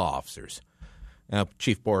of bylaw officers. Now,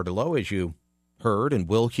 Chief Bordelot, as you heard and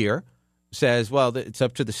will hear, says, well, it's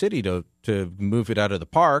up to the city to move it out of the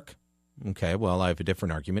park. Okay, well, I have a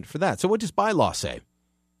different argument for that. So what does bylaw say?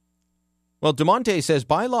 Well, DeMonte says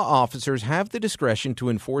bylaw officers have the discretion to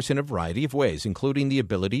enforce in a variety of ways, including the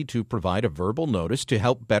ability to provide a verbal notice to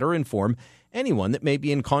help better inform anyone that may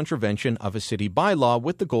be in contravention of a city bylaw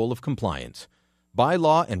with the goal of compliance.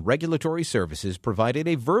 Bylaw and Regulatory Services provided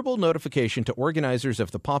a verbal notification to organizers of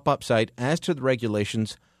the pop-up site as to the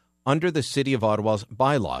regulations under the City of Ottawa's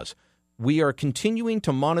bylaws. We are continuing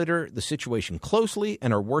to monitor the situation closely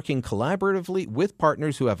and are working collaboratively with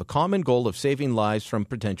partners who have a common goal of saving lives from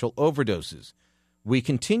potential overdoses. We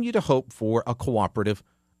continue to hope for a cooperative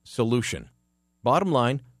solution. Bottom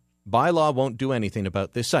line, bylaw won't do anything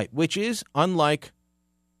about this site, which is, unlike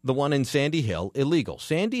the one in Sandy Hill, illegal.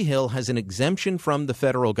 Sandy Hill has an exemption from the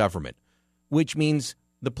federal government, which means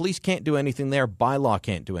the police can't do anything there, bylaw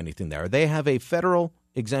can't do anything there. They have a federal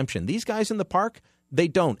exemption. These guys in the park, they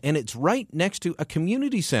don't, and it's right next to a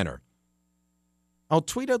community center. I'll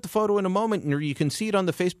tweet out the photo in a moment, and you can see it on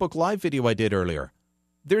the Facebook Live video I did earlier.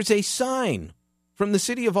 There's a sign from the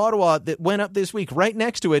City of Ottawa that went up this week right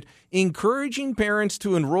next to it, encouraging parents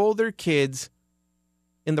to enroll their kids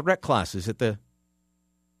in the rec classes at the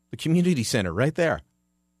community center right there.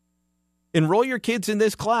 Enroll your kids in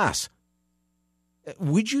this class.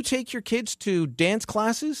 Would you take your kids to dance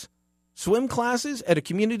classes? Swim classes at a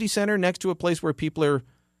community center next to a place where people are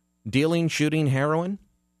dealing, shooting heroin?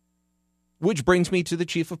 Which brings me to the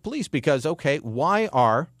chief of police, because, okay, why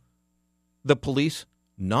are the police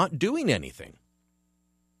not doing anything?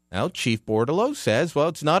 Well, Chief Bordelot says, well,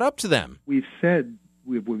 it's not up to them. We've said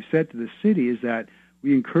to the city is that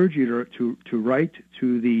we encourage you to write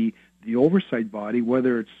to the oversight body,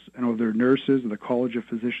 whether it's their nurses or the College of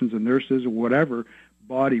Physicians and Nurses or whatever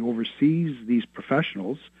body oversees these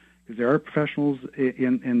professionals, because there are professionals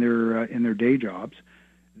in their day jobs.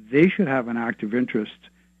 They should have an active interest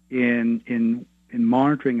in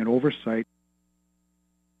monitoring and oversight.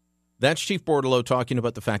 That's Chief Bordelot talking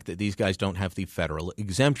about the fact that these guys don't have the federal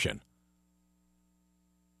exemption.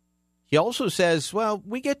 He also says, well,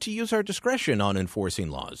 we get to use our discretion on enforcing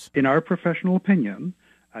laws. In our professional opinion,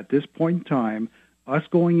 at this point in time, us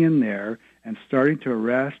going in there and starting to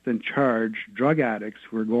arrest and charge drug addicts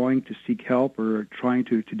who are going to seek help or trying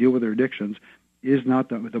to deal with their addictions is not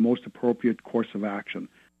the most appropriate course of action.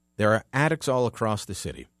 There are addicts all across the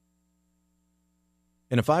city.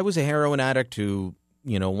 And if I was a heroin addict who,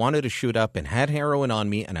 wanted to shoot up and had heroin on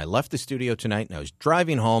me, and I left the studio tonight and I was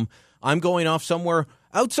driving home, I'm going off somewhere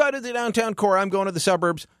outside of the downtown core, I'm going to the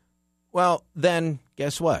suburbs, well, then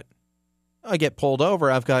guess what? I get pulled over,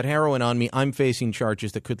 I've got heroin on me, I'm facing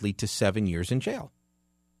charges that could lead to 7 years in jail.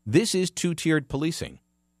 This is two-tiered policing.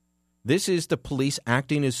 This is the police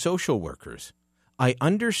acting as social workers. I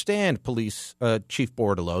understand, Police Chief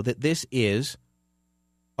Bordelot, that this is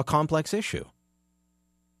a complex issue.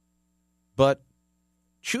 But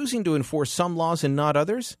choosing to enforce some laws and not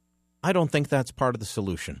others, I don't think that's part of the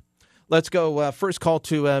solution. Let's go first call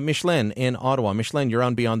to Micheline in Ottawa. Micheline, you're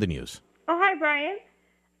on Beyond the News. Oh, hi, Brian.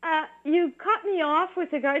 You cut me off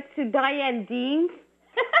with regards to Diane Dean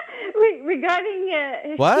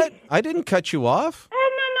regarding... What? I didn't cut you off.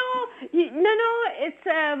 No, it's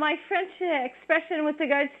my French expression with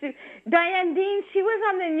regards to Diane Dean. She was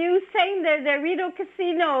on the news saying that the Rideau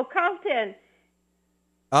Casino, Carlton.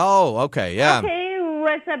 Oh, okay, yeah. Okay,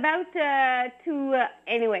 was about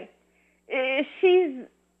anyway, she's...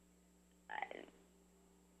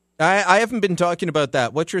 I haven't been talking about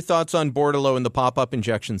that. What's your thoughts on Bordelot and the pop-up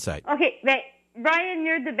injection site? Okay, Brian,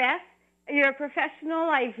 you're the best. You're a professional.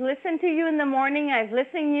 I've listened to you in the morning. I've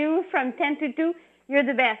listened to you from 10 to 2. You're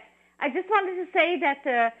the best. I just wanted to say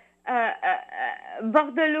that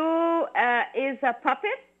Bordelot is a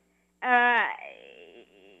puppet.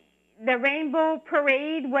 The Rainbow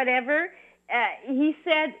Parade, whatever. He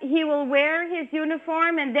said he will wear his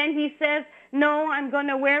uniform, and then he says, no, I'm going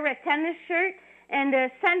to wear a tennis shirt. And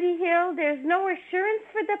Sandy Hill, there's no assurance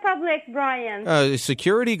for the public, Brian.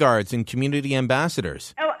 Security guards and community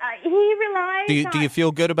ambassadors. Oh, he relies. Do you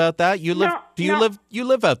feel good about that? You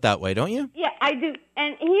live out that way, don't you? Yeah, I do.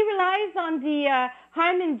 And he relies on the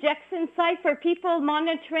harm injection site for people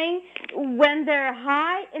monitoring when they're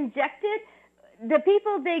high injected. The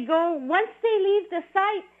people, they go once they leave the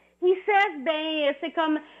site. He says c'est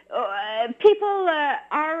comme people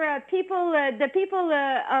are people the people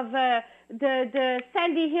of the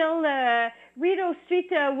Sandy Hill Rideau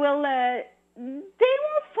Street will they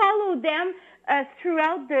won't follow them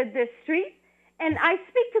throughout the street. And I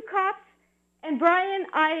speak to cops, and Brian,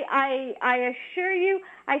 I assure you,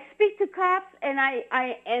 I speak to cops, and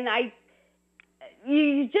I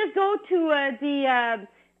you just go to the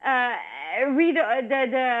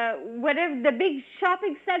whatever the big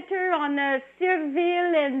shopping center on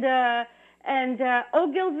Searville and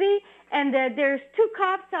Ogilvy, and there's two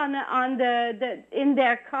cops on the in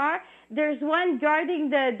their car. There's one guarding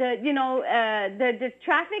the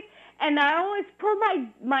traffic, and I always pull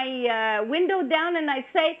my window down and I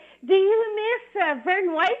say, "Do you miss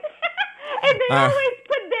Vern White?" And they always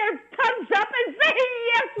put their thumbs up and say,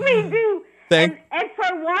 "Yes, we do." And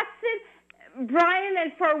for Watson, Brian,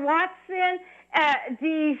 and for Watson,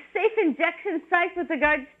 the safe injection site with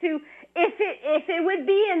regards to if it would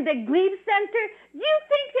be in the Glebe Center, do you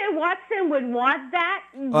think that Watson would want that?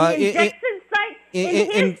 The injection site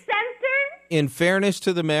in his center? In fairness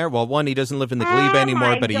to the mayor, well, one, he doesn't live in the Glebe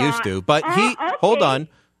anymore, but he used to. But hold on.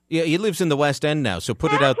 Yeah, he lives in the West End now, so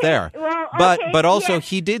put it out there. Well, but also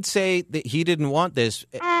he did say that he didn't want this.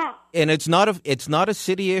 And it's not a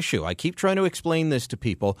city issue. I keep trying to explain this to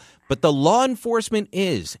people, but the law enforcement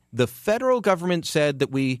is. The federal government said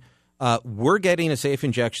that we're getting a safe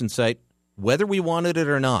injection site, whether we wanted it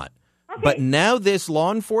or not. Okay. But now this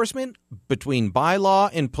law enforcement, between bylaw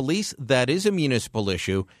and police, that is a municipal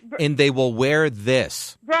issue, and they will wear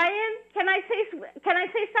this. Brian, can I say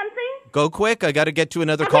something? Go quick. I got to get to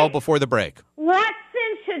another call before the break.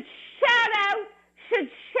 Watson should shout out to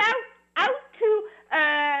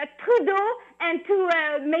Trudeau and to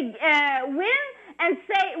Wynne and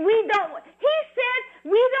say we don't. He said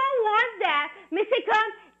we don't want that. Mais c'est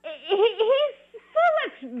comme he's so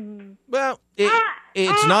much. Well,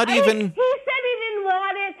 it's not even. He said he didn't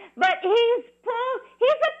want it, but he's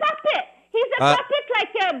a puppet. He's a puppet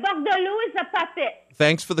like Bordelot is a puppet.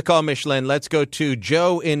 Thanks for the call, Micheline. Let's go to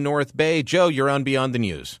Joe in North Bay. Joe, you're on Beyond the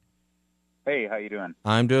News. Hey, how you doing?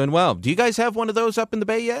 I'm doing well. Do you guys have one of those up in the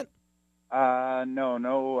Bay yet? No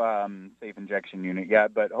safe injection unit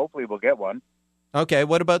yet, but hopefully we'll get one. Okay,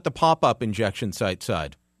 what about the pop-up injection site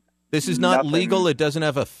side? This is not legal. It doesn't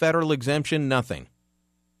have a federal exemption, nothing.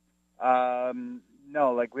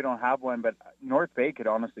 No, we don't have one, but North Bay could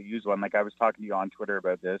honestly use one. I was talking to you on Twitter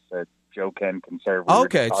about this, Joe Ken Conserve.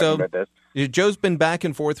 Okay, so Joe's been back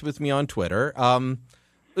and forth with me on Twitter.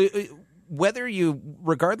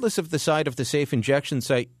 regardless of the side of the safe injection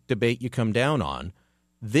site debate you come down on,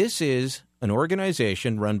 this is an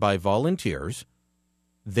organization run by volunteers.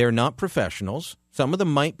 They're not professionals. Some of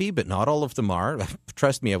them might be, but not all of them are.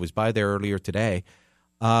 Trust me, I was by there earlier today.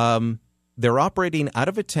 They're operating out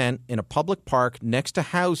of a tent in a public park next to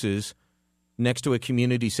houses, next to a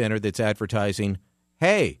community center that's advertising,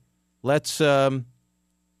 hey, let's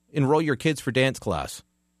enroll your kids for dance class.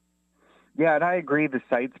 Yeah, and I agree the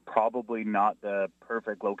site's probably not the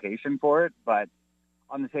perfect location for it, but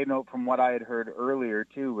on the same note, from what I had heard earlier,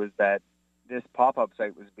 too, was that this pop-up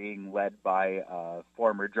site was being led by a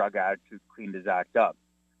former drug addict who cleaned his act up.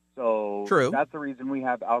 So True. That's the reason we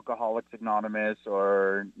have Alcoholics Anonymous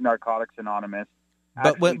or Narcotics Anonymous.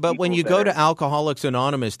 But when you go to Alcoholics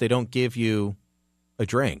Anonymous, they don't give you a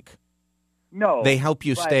drink. No. They help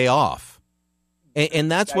you stay off.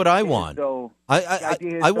 And that's what I want.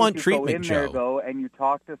 I want treatment, Joe. There, Joe. though, and you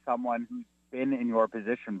talk to someone who's been in your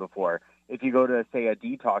position before. If you go to, say, a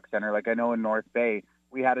detox center, like I know in North Bay,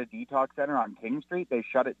 we had a detox center on King Street. They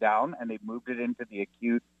shut it down, and they moved it into the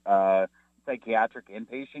acute psychiatric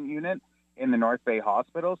inpatient unit in the North Bay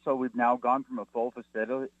Hospital. So we've now gone from a full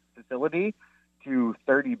facility to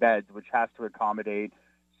 30 beds, which has to accommodate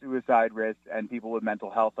suicide risk and people with mental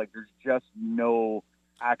health. Like, there's just no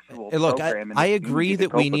actual program. I agree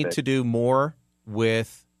that we need to do more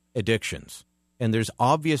with addictions, and there's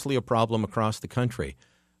obviously a problem across the country.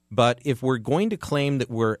 But if we're going to claim that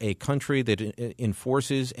we're a country that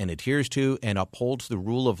enforces and adheres to and upholds the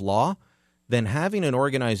rule of law, then having an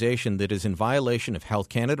organization that is in violation of Health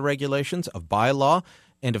Canada regulations, of bylaw,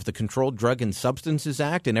 and of the Controlled Drug and Substances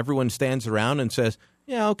Act, and everyone stands around and says,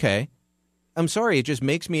 yeah, okay. I'm sorry, it just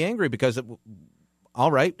makes me angry because,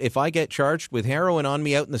 all right, if I get charged with heroin on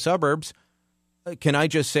me out in the suburbs, can I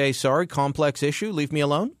just say, sorry, complex issue, leave me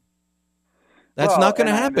alone? That's not going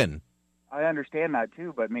to happen. I understand that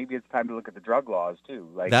too, but maybe it's time to look at the drug laws too.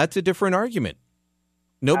 Like, that's a different argument.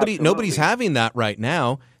 Nobody's having that right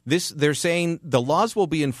now. They're saying the laws will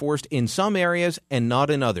be enforced in some areas and not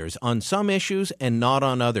in others, on some issues and not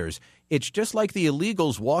on others. It's just like the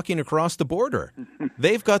illegals walking across the border.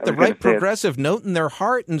 They've got the right progressive note in their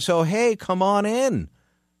heart, and so, hey, come on in.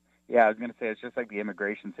 Yeah, I was going to say, it's just like the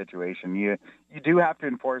immigration situation. You do have to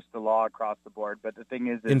enforce the law across the board, but the thing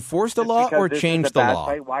is... Enforce the law or change the law?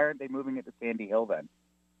 Site, why aren't they moving it to Sandy Hill then?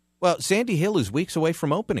 Well, Sandy Hill is weeks away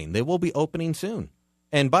from opening. They will be opening soon.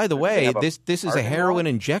 And by the way, this is a heroin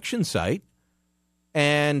injection site.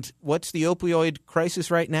 And what's the opioid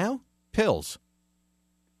crisis right now? Pills.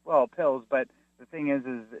 Well, pills, but the thing is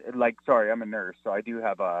like, sorry, I'm a nurse, so I do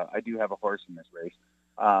have a horse in this race.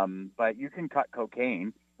 But you can cut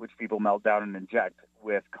cocaine, which people melt down and inject,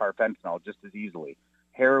 with carfentanil just as easily.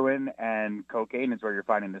 Heroin and cocaine is where you're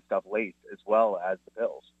finding this stuff laced, as well as the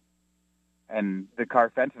pills. And the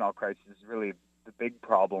carfentanil crisis is really the big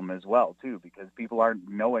problem as well, too, because people aren't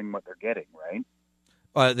knowing what they're getting, right?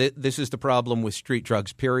 This is the problem with street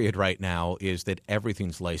drugs, period, right now, is that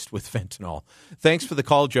everything's laced with fentanyl. Thanks for the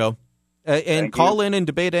call, Joe. And call in and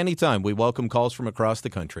debate anytime. We welcome calls from across the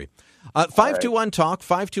country. 521-TALK,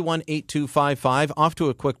 521-8255. Off to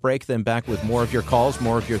a quick break, then back with more of your calls,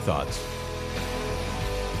 more of your thoughts.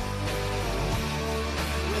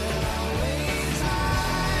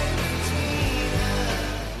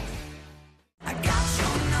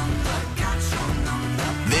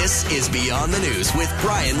 This is Beyond the News with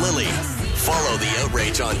Brian Lilly. Follow the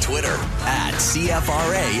outrage on Twitter at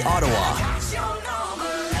CFRA Ottawa.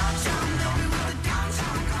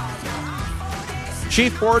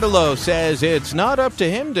 Chief Bordelot says it's not up to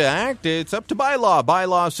him to act, it's up to bylaw.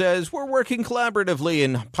 Bylaw says we're working collaboratively,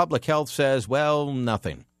 and public health says, well,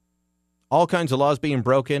 nothing. All kinds of laws being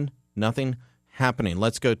broken, nothing happening.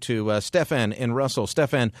 Let's go to Stefan in Russell.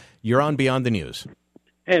 Stefan, you're on Beyond the News.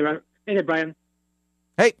 Hey, Brian.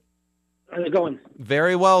 Hey. How's it going?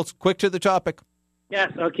 Very well. Quick to the topic.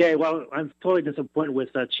 Yes, okay. Well, I'm totally disappointed with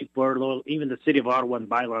Chief Bordelot. Even the City of Ottawa and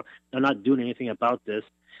bylaw, they're not doing anything about this.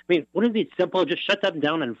 I mean, wouldn't it be simple? Just shut them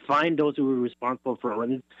down and find those who were responsible for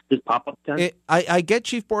running this pop-up tent? I get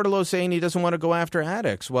Chief Bordelot saying he doesn't want to go after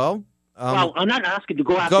addicts. Well, I'm not asking to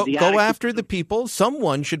go after the addicts. Go after the people.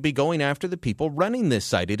 Someone should be going after the people running this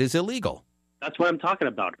site. It is illegal. That's what I'm talking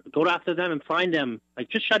about. Go after them and find them. Like,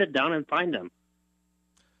 just shut it down and find them.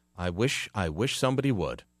 I wish somebody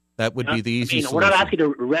would. That would be the easiest solution. We're not asking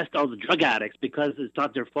to arrest all the drug addicts because it's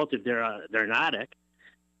not their fault if they're an addict,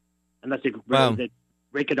 unless they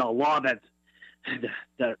break a law that's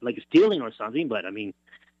like stealing or something. But I mean,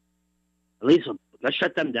 at least let's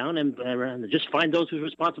shut them down and just find those who's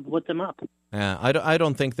responsible, put them up. Yeah, I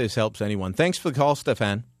don't think this helps anyone. Thanks for the call,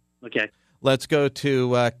 Stefan. Okay. Let's go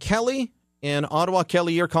to Kelly in Ottawa.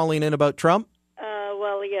 Kelly, you're calling in about Trump.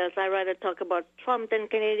 Well, yes, I'd rather talk about Trump than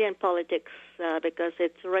Canadian politics because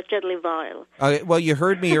it's wretchedly vile. Well, you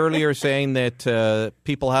heard me earlier saying that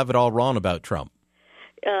people have it all wrong about Trump.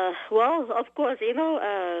 Well, of course,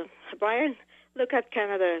 Brian, look at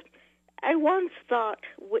Canada. I once thought,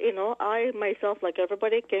 I myself, like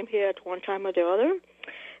everybody, came here at one time or the other.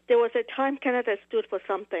 There was a time Canada stood for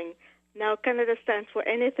something. Now Canada stands for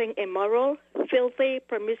anything immoral, filthy,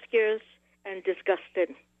 promiscuous, and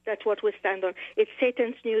disgusting. That's what we stand on. It's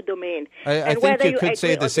Satan's new domain. I think you could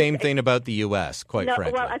say the same thing about the U.S., quite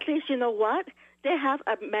frankly. Well, at least you know what? They have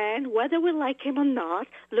a man, whether we like him or not,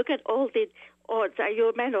 look at all the odds. You're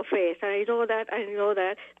a man of faith, and I know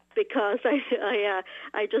that because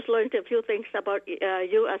I just learned a few things about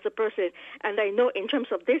you as a person. And I know in terms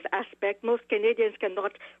of this aspect, most Canadians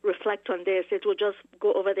cannot reflect on this. It will just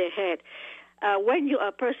go over their head. When you are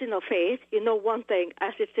a person of faith, you know one thing,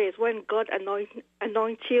 as it says, when God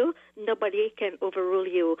anoints you, nobody can overrule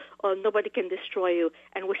you or nobody can destroy you.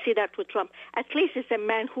 And we see that with Trump. At least it's a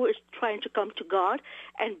man who is trying to come to God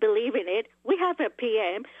and believe in it. We have a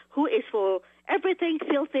PM who is for everything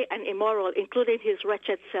filthy and immoral, including his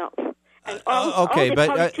wretched self. And all the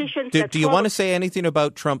politicians do you want to say anything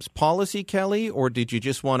about Trump's policy, Kelly, or did you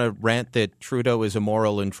just want to rant that Trudeau is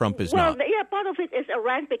immoral and Trump is not? Well, yeah, part of it is a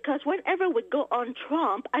rant because whenever we go on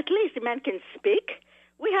Trump, at least the man can speak.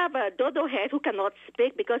 We have a dodo head who cannot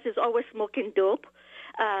speak because he's always smoking dope.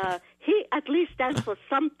 He at least stands for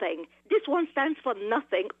something. This one stands for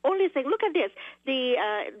nothing. Only thing, look at this.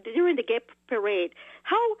 During the gay parade,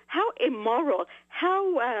 how immoral,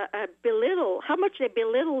 how much they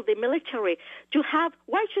belittle the military to have.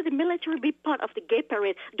 Why should the military be part of the gay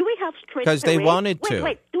parade? Do we have straight parade? Because they wanted to.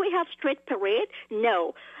 Wait. Do we have straight parade?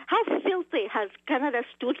 No. How filthy has Canada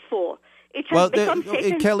stood for? It has become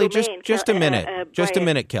Satan's Kelly, domain, just a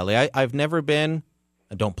minute, Kelly. I've never been.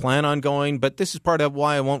 I don't plan on going, but this is part of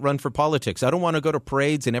why I won't run for politics. I don't want to go to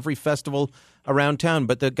parades and every festival around town,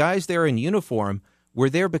 but the guys there in uniform were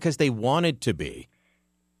there because they wanted to be.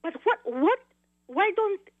 But why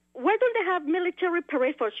don't they have military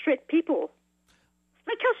parade for straight people?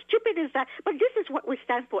 Like, how stupid is that? But this is what we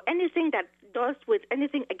stand for. Anything that does with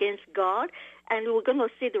anything against God, and we're going to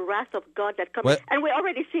see the wrath of God that comes. And we're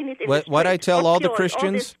already seeing it in what I tell all the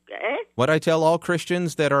Christians, what I tell all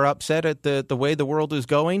Christians that are upset at the way the world is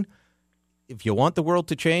going, if you want the world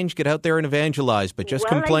to change, get out there and evangelize. But just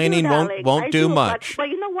complaining won't do much. But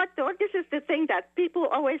you know what, though? This is the thing that people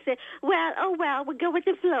always say, we go with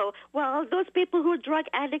the flow. Well, those people who are drug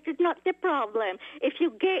addicts, it's not the problem. If you're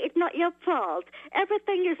gay, it's not your fault.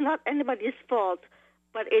 Everything is not anybody's fault,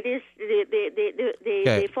 but it is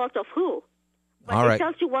the fault of who? But it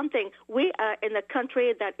tells you one thing. We are in a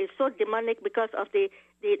country that is so demonic because of the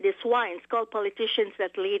swines called politicians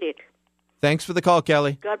that lead it. Thanks for the call,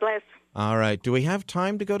 Kelly. God bless. All right. Do we have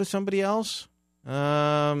time to go to somebody else?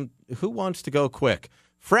 Who wants to go quick?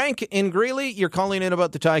 Frank in Greeley, you're calling in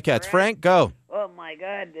about the Ticats. Frank, go. Oh, my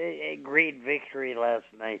God. A great victory last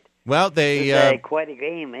night. Well, it was quite a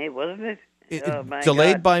game, wasn't it?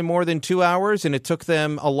 Delayed by more than 2 hours, and it took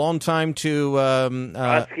them a long time to...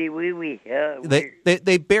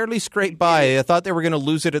 They barely scraped by. I thought they were going to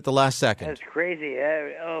lose it at the last second. That's crazy.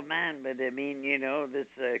 Oh, man. But, I mean, this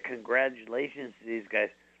congratulations to these guys.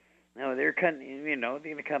 No, they're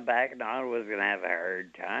going to come back, and Ottawa's going to have a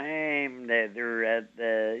hard time.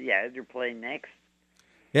 They're playing next.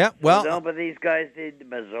 Yeah, well, but these guys did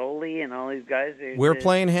Mazzoli and all these guys. We're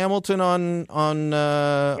playing Hamilton on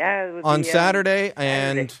Saturday,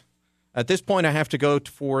 and at this point, I have to go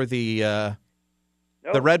for the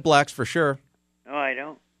Red Blacks for sure. No, I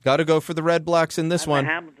don't. Got to go for the Red Blacks in this one. I'm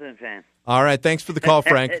a Hamilton fan. All right, thanks for the call,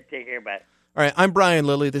 Frank. Take care, bye. All right, I'm Brian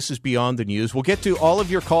Lilly. This is Beyond the News. We'll get to all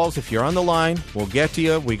of your calls if you're on the line. We'll get to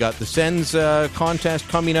you. We got the Sens contest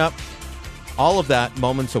coming up. All of that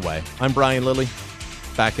moments away. I'm Brian Lilly.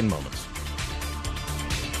 Back in moments.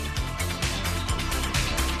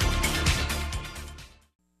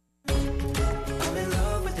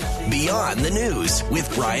 Beyond the News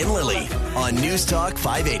with Brian Lilly on News Talk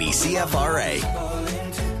 580 CFRA.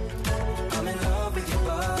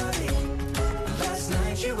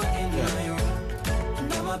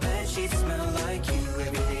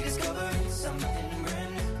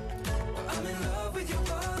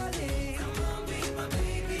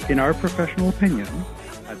 In our professional opinion,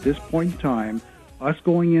 at this point in time, us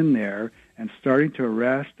going in there and starting to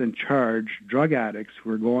arrest and charge drug addicts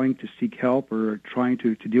who are going to seek help or trying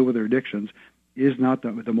to deal with their addictions is not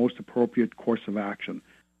the most appropriate course of action.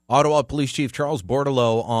 Ottawa Police Chief Charles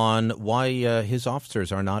Bordelot on why his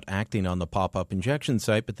officers are not acting on the pop-up injection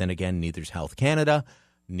site, but then again, neither's Health Canada,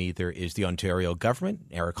 Neither is the Ontario government.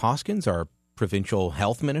 Eric Hoskins, our provincial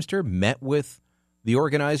health minister, met with the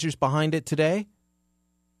organizers behind it today.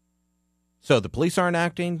 So the police aren't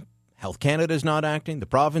acting. Health Canada is not acting. The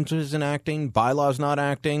province isn't acting. Bylaws not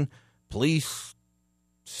acting. Police,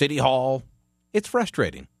 City Hall. It's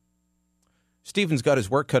frustrating. Stephen's got his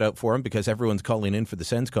work cut out for him because everyone's calling in for the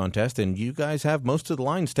Sens contest, and you guys have most of the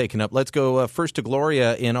lines taken up. Let's go first to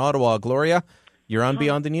Gloria in Ottawa. Gloria, you're on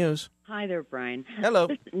Beyond the News. Hi there, Brian. Hello.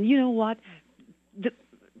 Listen, you know what? The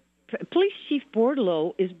Police Chief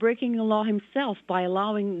Bordelot is breaking the law himself by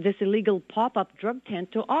allowing this illegal pop-up drug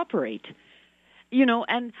tent to operate. You know,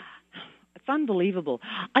 and it's unbelievable.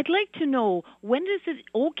 I'd like to know, when is it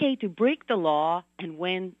okay to break the law and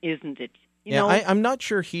when isn't it? You know, I'm not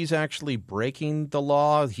sure he's actually breaking the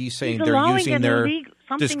law. He's saying they're allowing using their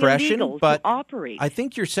discretion. But to operate. I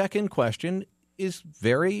think your second question is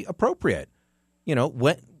very appropriate. You know,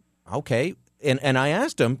 okay. And I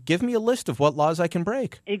asked him, give me a list of what laws I can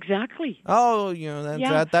break. Exactly. Oh, you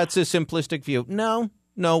know, that's a simplistic view. No.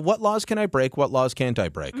 What laws can I break? What laws can't I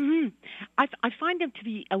break? Mm-hmm. I find him to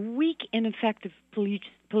be a weak, ineffective police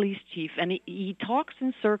chief, and he talks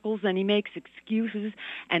in circles, and he makes excuses,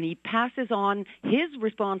 and he passes on his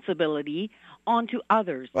responsibility onto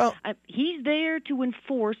others. Well, he's there to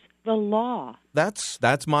enforce the law.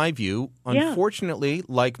 That's my view. Unfortunately,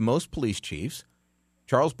 like most police chiefs,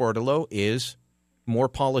 Charles Bordelot is more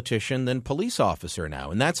politician than police officer now,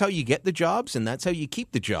 and that's how you get the jobs, and that's how you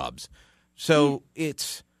keep the jobs. So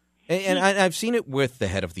it's, and I've seen it with the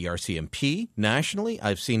head of the RCMP nationally.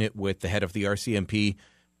 I've seen it with the head of the RCMP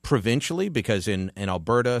provincially, because in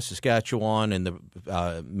Alberta, Saskatchewan, and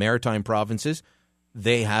the maritime provinces,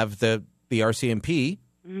 they have the RCMP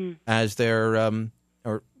as their,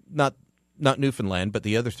 or not Newfoundland, but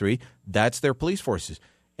the other three, that's their police forces.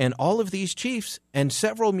 And all of these chiefs and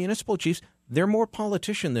several municipal chiefs, they're more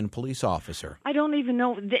politician than police officer. I don't even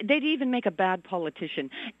know. They'd even make a bad politician.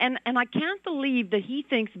 And I can't believe that he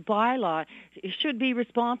thinks bylaw should be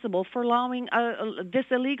responsible for allowing this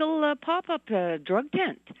illegal pop-up drug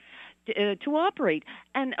tent to operate.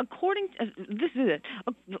 And according to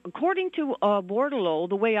Bordelot,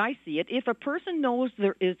 the way I see it, if a person knows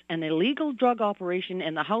there is an illegal drug operation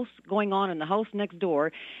in the house going on in the house next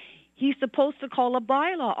door, he's supposed to call a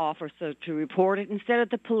bylaw officer to report it instead of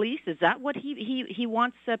the police. Is that what he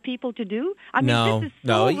wants people to do? I mean, this is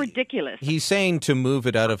so ridiculous. He's saying to move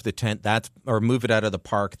it out of the tent, or move it out of the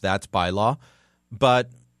park, that's bylaw. But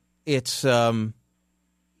it's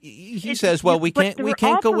he says, well, we can't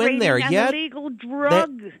go in there yet. Illegal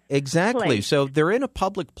drug exactly. place. So they're in a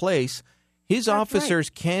public place. His officers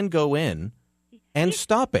can go in and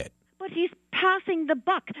stop it. But he's passing the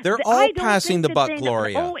buck. They're all passing the buck,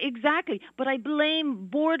 Gloria. Oh, exactly. But I blame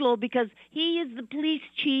Bordelot because he is the police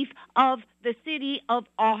chief of the city of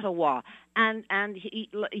Ottawa, and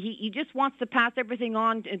he just wants to pass everything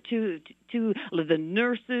on to the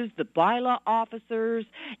nurses, the bylaw officers,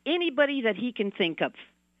 anybody that he can think of,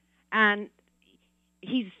 and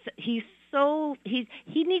he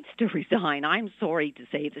needs to resign. I'm sorry to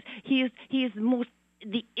say this. He is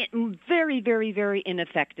very, very, very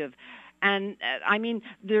ineffective. And I mean,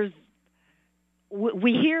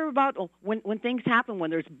 we hear about when things happen,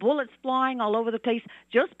 when there's bullets flying all over the place,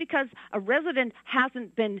 just because a resident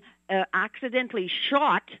hasn't been accidentally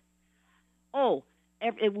shot.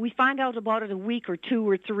 We find out about it a week or two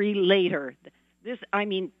or three later.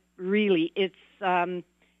 Really, it's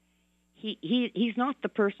he's not the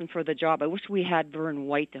person for the job. I wish we had Vern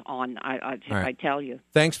White on. I tell you.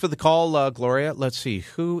 Thanks for the call, Gloria. Let's see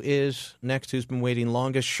who is next. Who's been waiting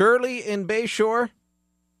longest? Shirley in Bayshore.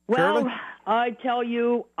 Well, Shirley? I tell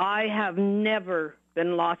you, I have never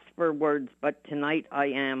been lost for words, but tonight I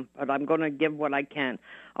am. But I'm going to give what I can.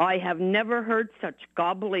 I have never heard such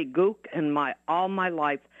gobbledygook in all my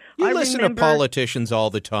life. You listen to politicians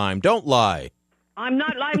all the time. Don't lie. I'm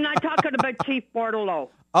not talking about Chief Bordelot.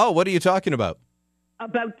 Oh, what are you talking about?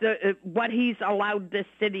 About what he's allowed this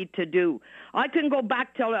city to do. I can go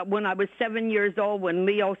back to when I was 7 years old when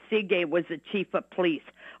Leo Seagay was the chief of police.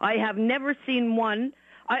 I have never seen one.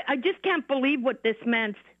 I just can't believe what this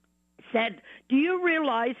man said. Do you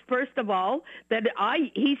realize, first of all, that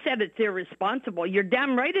he said it's irresponsible. You're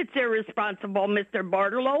damn right it's irresponsible, Mr.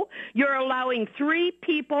 Bordelot. You're allowing 3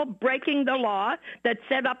 people breaking the law that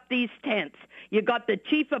set up these tents. You got the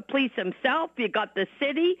chief of police himself, you got the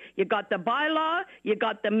city, you got the bylaw, you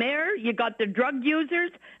got the mayor, you got the drug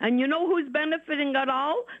users, and you know who's benefiting at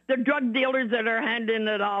all? The drug dealers that are handing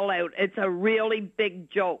it all out. It's a really big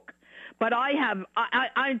joke. But I'm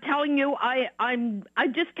telling you, I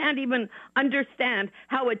just can't even understand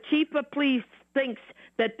how a chief of police thinks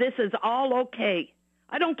that this is all okay.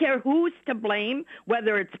 I don't care who's to blame,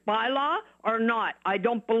 whether it's bylaw or not. I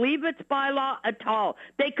don't believe it's bylaw at all.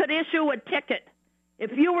 They could issue a ticket.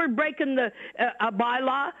 If you were breaking a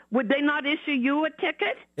bylaw, would they not issue you a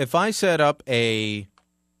ticket? If I set up a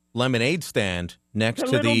lemonade stand next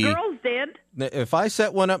to little girls did. If I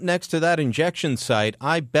set one up next to that injection site,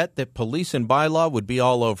 I bet that police and bylaw would be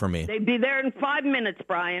all over me. They'd be there in 5 minutes,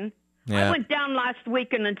 Brian. Yeah. I went down last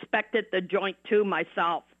week and inspected the joint too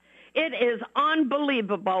myself. It is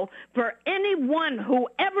unbelievable for anyone,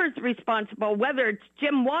 whoever's responsible, whether it's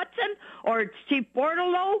Jim Watson or it's Chief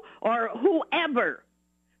Bordelot or whoever,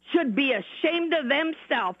 should be ashamed of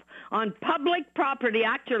themselves on public property.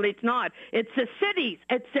 Actually, it's not. It's the city's.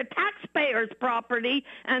 It's the taxpayers' property,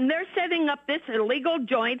 and they're setting up this illegal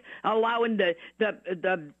joint, allowing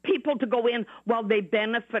the people to go in while they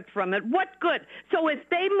benefit from it. What good? So if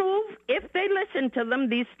they listen to them,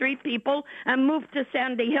 these street people, and move to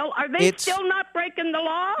Sandy Hill, are they still not breaking the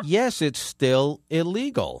law? Yes, it's still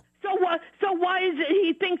illegal. So why is it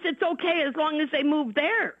he thinks it's okay as long as they move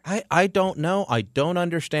there? I don't know. I don't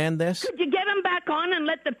understand this. Could you get him back on and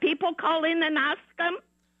let the people call in and ask them?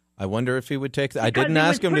 I wonder if he would take that. I didn't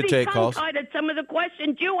ask him to take calls. Because he was pretty tongue-tied at some of the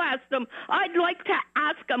questions you asked him. I'd like to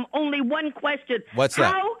ask him only one question. What's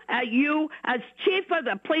that? How you, as chief of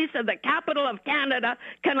the police of the capital of Canada,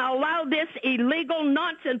 can allow this illegal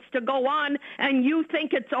nonsense to go on and you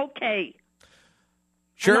think it's okay?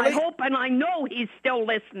 Shirley? And I hope and I know he's still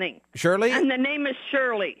listening. Shirley? And the name is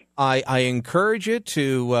Shirley. I encourage you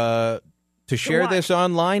to share this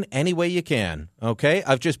online any way you can, okay?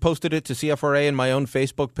 I've just posted it to CFRA in my own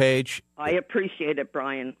Facebook page. I appreciate it,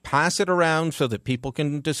 Brian. Pass it around so that people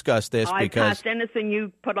can discuss this. I because pass anything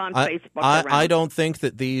you put on Facebook around. I don't think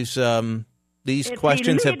that these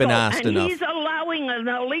questions have been asked enough. He's allowing an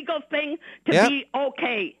illegal thing to be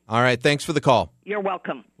okay. All right, thanks for the call. You're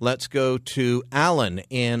welcome. Let's go to Alan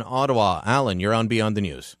in Ottawa. Alan, you're on Beyond the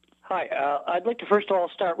News. Hi. I'd like to first of all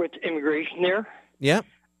start with immigration there. Yeah.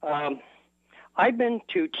 I've been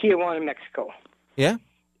to Tijuana, Mexico. Yeah.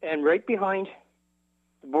 And right behind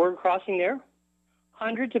the border crossing there,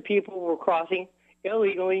 hundreds of people were crossing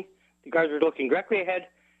illegally. The guards were looking directly ahead,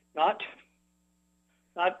 not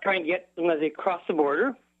trying to get them as they cross the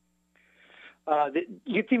border.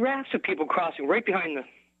 You see rafts of people crossing right behind them.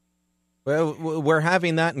 Well, we're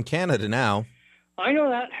having that in Canada now. I know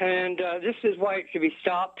that, and this is why it should be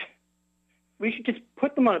stopped. We should just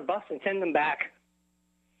put them on a bus and send them back.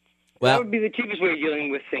 Well, that would be the cheapest way of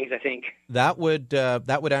dealing with things, I think. That would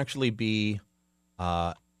actually be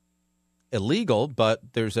illegal, but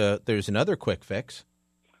there's another quick fix,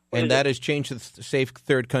 and that is change the Safe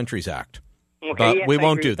Third Countries Act. Okay, but yes, we I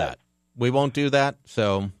won't agree do with that. We won't do that.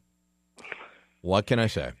 So, what can I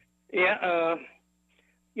say? Yeah,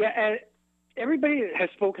 and everybody has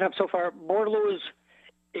spoken up so far. Bordelot is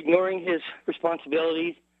ignoring his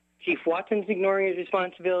responsibilities. Chief Watson's ignoring his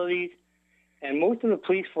responsibilities. And most of the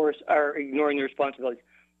police force are ignoring their responsibilities.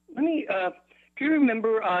 Do you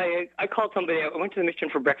remember I called somebody out. I went to the Mission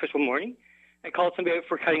for breakfast one morning. I called somebody out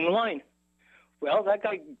for cutting the line. Well, that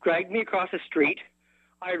guy dragged me across the street.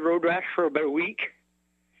 I had road rash for about a week.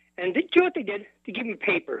 And do you know what they did? They gave me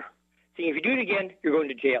paper, saying if you do it again, you're going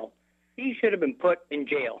to jail. He should have been put in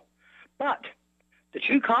jail. But the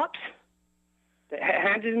two cops that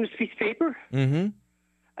handed him this piece of paper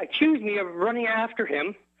accused me of running after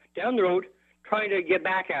him down the road, trying to get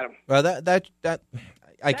back at him. Well, that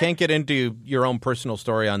I can't get into your own personal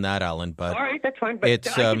story on that, Alan. But all right, that's fine. But I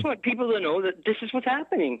just want people to know that this is what's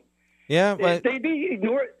happening. Yeah, but they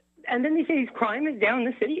ignore it, and then they say crime is down in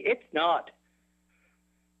the city. It's not.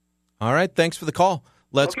 All right, thanks for the call.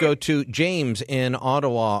 Let's go to James in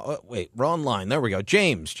Ottawa. Oh, wait, wrong line. There we go.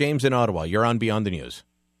 James in Ottawa. You're on Beyond the News.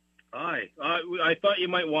 Hi. I thought you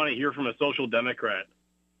might want to hear from a social democrat.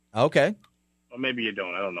 Okay. Well, maybe you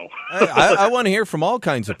don't. I don't know. I want to hear from all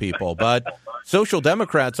kinds of people, but social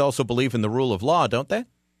democrats also believe in the rule of law, don't they?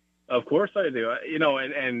 Of course I do.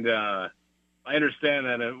 And I understand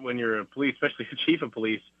that when you're a police, especially the chief of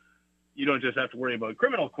police, you don't just have to worry about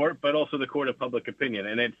criminal court, but also the court of public opinion.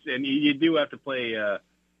 And you do have to play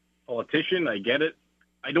politician. I get it.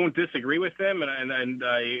 I don't disagree with them, and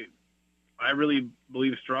I really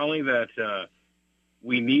believe strongly that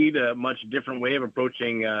we need a much different way of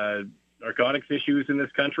approaching narcotics issues in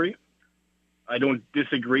this country. I don't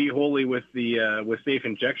disagree wholly with with safe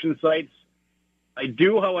injection sites. I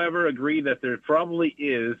do, however, agree that there probably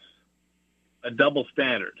is a double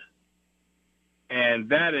standard. And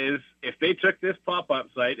that is, if they took this pop-up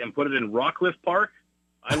site and put it in Rockcliffe Park,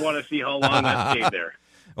 I want to see how long that stayed there.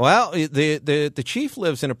 Well, the chief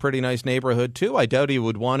lives in a pretty nice neighborhood, too. I doubt he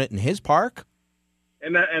would want it in his park.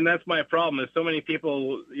 And that's my problem. Is so many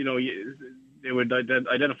people, they would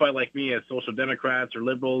identify like me as social democrats or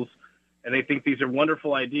liberals, and they think these are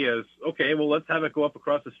wonderful ideas. Okay, well, let's have it go up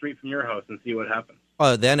across the street from your house and see what happens.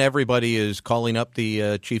 Then everybody is calling up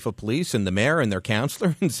the chief of police and the mayor and their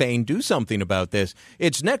counselor and saying, do something about this.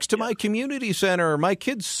 It's next to my community center. My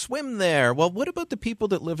kids swim there. Well, what about the people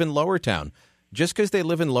that live in Lower Town? Just because they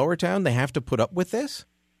live in Lower Town, they have to put up with this?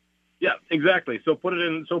 Yeah, exactly. So put it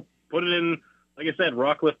in, like I said,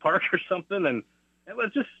 Rockcliffe Park or something, and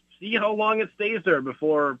let's just see how long it stays there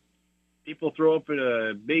before people throw up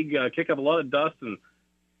a big, kick up a lot of dust and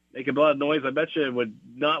make a lot of noise. I bet you it would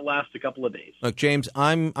not last a couple of days. Look, James,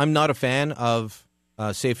 I'm not a fan of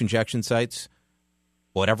safe injection sites,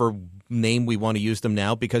 whatever name we want to use them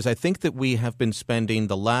now, because I think that we have been spending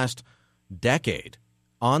the last decade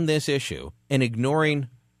on this issue and ignoring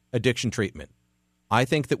addiction treatment. I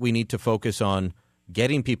think that we need to focus on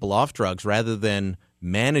getting people off drugs rather than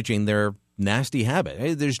managing their nasty habit.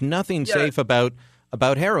 Hey, there's nothing safe about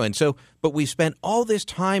heroin. But we spent all this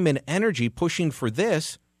time and energy pushing for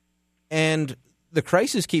this, and the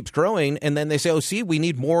crisis keeps growing, and then they say, we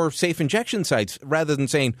need more safe injection sites, rather than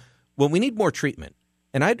saying, well, we need more treatment.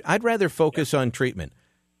 And I'd rather focus on treatment.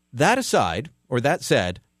 That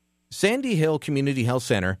said, Sandy Hill Community Health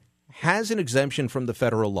Center has an exemption from the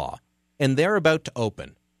federal law, and they're about to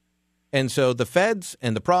open. And so the feds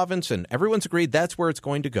and the province and everyone's agreed that's where it's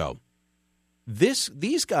going to go.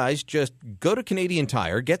 These guys just go to Canadian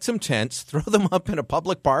Tire, get some tents, throw them up in a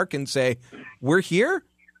public park and say, we're here?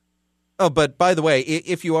 Oh, but by the way,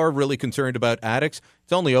 if you are really concerned about addicts,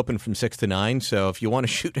 it's only open from 6 to 9. So if you want to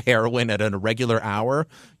shoot heroin at a regular hour,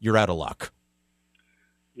 you're out of luck.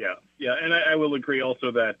 Yeah. And I will agree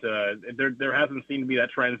also that there hasn't seemed to be that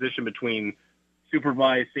transition between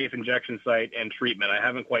supervised safe injection site and treatment. I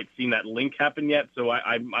haven't quite seen that link happen yet, so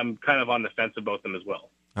I'm kind of on the fence about them as well.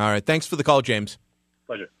 All right. Thanks for the call, James.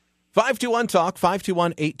 Pleasure. 521-TALK,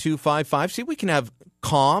 521-8255. See, we can have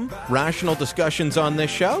calm, rational discussions on this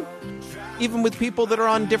show, even with people that are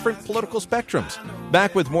on different political spectrums.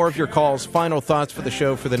 Back with more of your calls, final thoughts for the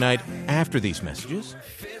show for the night after these messages.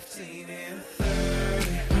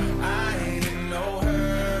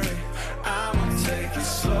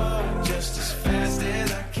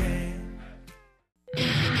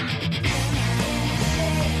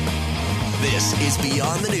 This is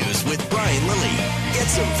Beyond the News with Brian Lilly. Get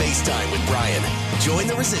some FaceTime with Brian. Join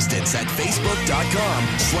the resistance at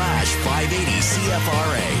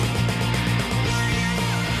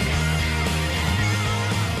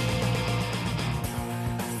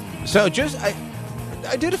Facebook.com/580CFRA. So I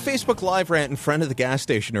did a Facebook Live rant in front of the gas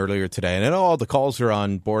station earlier today, and I know all the calls are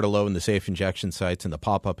on Bordelot and the safe injection sites and the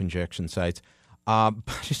pop-up injection sites. But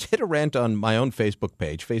I just did a rant on my own Facebook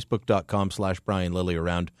page, Facebook.com/Brian Lilly,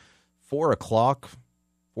 around 4 o'clock,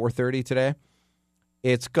 4:30 today.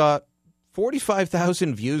 It's got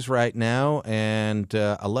 45,000 views right now and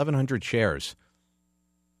 1,100 shares.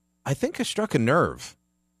 I think I struck a nerve.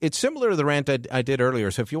 It's similar to the rant I did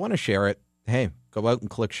earlier, so if you want to share it, hey, go out and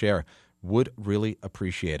click share. Would really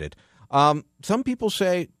appreciate it. Some people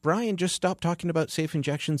say, Brian, just stop talking about safe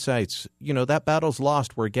injection sites. That battle's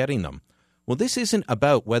lost. We're getting them. Well, this isn't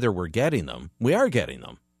about whether we're getting them. We are getting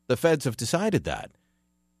them. The feds have decided that.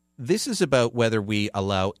 This is about whether we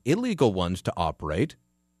allow illegal ones to operate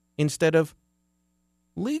instead of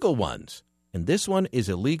legal ones. And this one is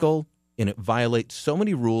illegal, and it violates so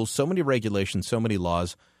many rules, so many regulations, so many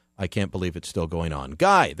laws. I can't believe it's still going on.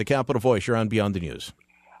 Guy, the Capital Voice, you're on Beyond the News.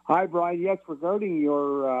 Hi, Brian. Yes, regarding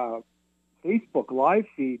your Facebook live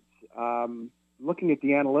feeds, looking at the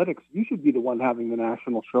analytics, you should be the one having the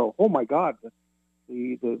national show. Oh, my God.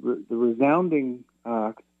 The resounding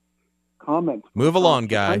comments. Move along,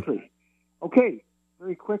 Guy. Okay,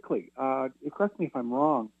 very quickly. Correct me if I'm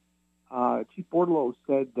wrong. Chief Bordelot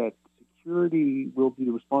said that security will be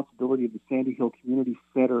the responsibility of the Sandy Hill Community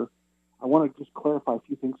Center. I want to just clarify a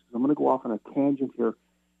few things because I'm going to go off on a tangent here.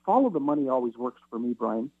 Follow the money always works for me,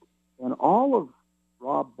 Brian. And all of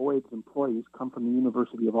Rob Boyd's employees come from the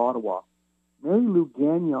University of Ottawa. Mary Lou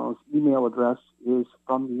Gagnon's email address is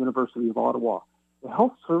from the University of Ottawa. The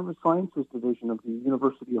Health Service Sciences Division of the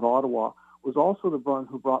University of Ottawa was also the one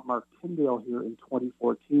who brought Mark Tyndale here in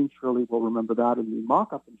 2014. Shirley will remember that in the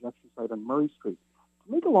mock-up injection site on Murray Street.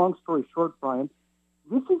 To make a long story short, Brian,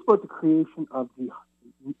 this is about the creation of the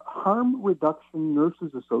Harm Reduction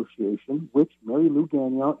Nurses Association, which Mary Lou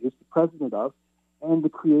Gagnon is the president of, and the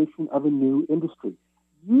creation of a new industry.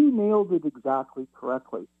 You nailed it exactly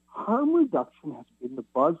correctly. Harm reduction has been the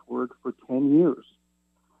buzzword for 10 years.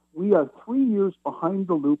 We are 3 years behind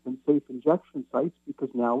the loop in safe injection sites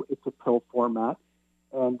because now it's a pill format.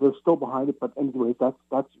 and they're still behind it. But anyways,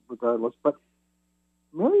 that's regardless. But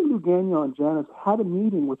Mary Lou Gagnon and Janice had a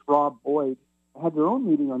meeting with Rob Boyd. They had their own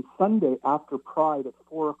meeting on Sunday after Pride at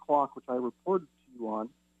 4:00, which I reported to you on,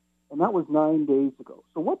 and that was 9 days ago.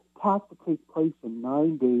 So what has to take place in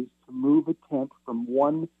 9 days to move a tent from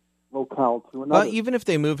one locale to another? Even if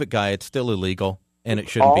they move it, Guy, it's still illegal, and it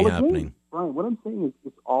shouldn't be happening. Game. Brian, what I'm saying is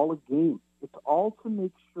it's all a game. It's all to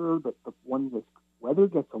make sure that when the weather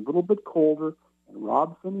gets a little bit colder and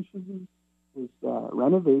Rob finishes his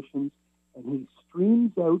renovations and he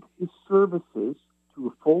streams out his services to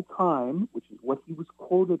a full time, which is what he was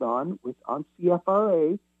quoted on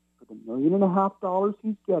CFRA for the $1.5 million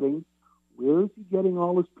he's getting. Where is he getting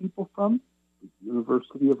all his people from? The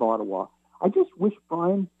University of Ottawa. I just wish,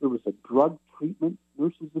 Brian, there was a drug treatment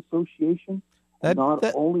nurses association, and not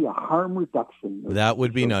only a harm reduction. That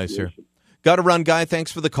would be nicer. Got to run, Guy.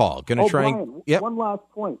 Thanks for the call. Going to try Brian, one last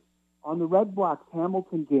point. On the Red Blacks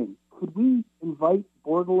Hamilton game, could we invite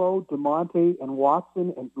Bordeleau, DeMonte, and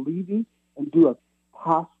Watson and Levy and do a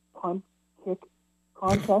pass, punt, kick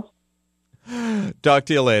contest? Talk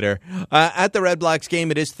to you later. At the Red Blacks game,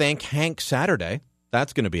 it is Thank Hank Saturday.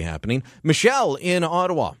 That's going to be happening. Michelle in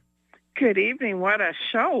Ottawa. Good evening. What a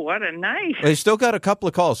show. What a night. I still got a couple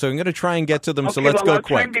of calls, so I'm going to try and get to them. Okay, so let's go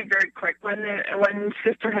quick. I'll try and be very quick. When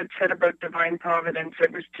Sister had said about divine providence,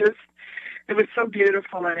 it was so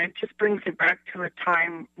beautiful, and it just brings you back to a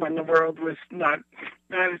time when the world was not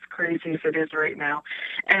as crazy as it is right now.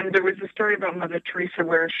 And there was a story about Mother Teresa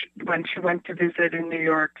where when she went to visit in New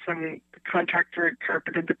York, some contractor had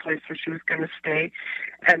carpeted the place where she was going to stay,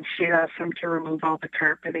 and she asked them to remove all the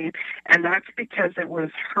carpeting. And that's because it was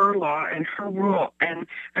her law and her rule. And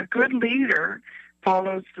a good leader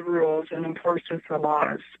follows the rules and enforces the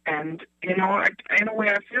laws. And, in a way,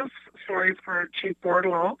 I feel sorry for Chief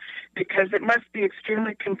Bordeleau because it must be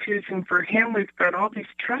extremely confusing for him. We've got all these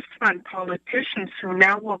trust fund politicians who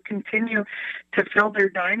now will continue to fill their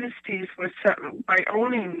dynasties by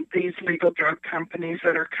owning these legal drug companies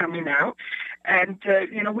that are coming out. And,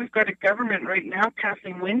 we've got a government right now,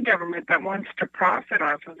 Kathleen Wynne government, that wants to profit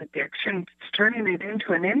off of addiction. It's turning it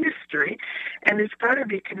into an industry, and it's got to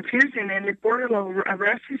be confusing. And if Bordeleau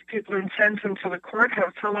arrests these people and sends them to the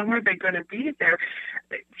courthouse, how long are they going to be there?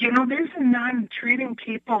 There's a nun treating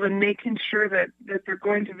people and making sure that they're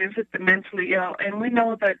going to visit the mentally ill. And we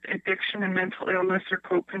know that addiction and mental illness are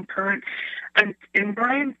co-concurrent. And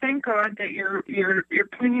Brian, thank God that you're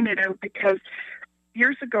pointing it out, because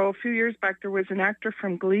years ago, a few years back, there was an actor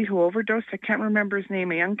from Glee who overdosed. I can't remember his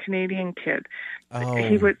name, a young Canadian kid. Oh.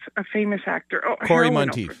 He was a famous actor. Corey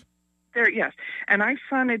Monteith. Yes. And I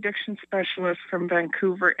saw an addiction specialist from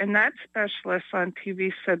Vancouver, and that specialist on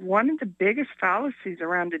TV said one of the biggest fallacies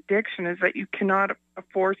around addiction is that you cannot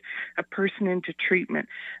force a person into treatment.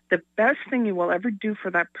 The best thing you will ever do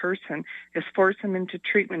for that person is force them into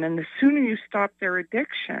treatment. And the sooner you stop their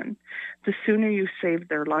addiction, the sooner you save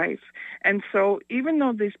their life. And so even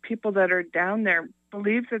though these people that are down there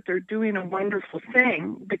believe that they're doing a wonderful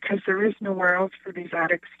thing because there is nowhere else for these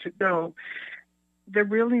addicts to go, they're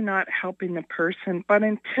really not helping the person. But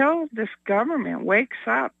until this government wakes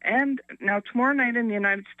up, and now tomorrow night in the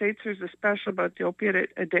United States, there's a special about the opiate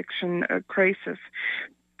addiction crisis.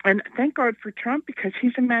 And thank God for Trump, because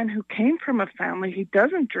he's a man who came from a family. He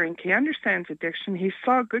doesn't drink. He understands addiction. He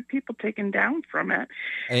saw good people taken down from it.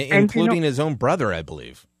 Including his own brother, I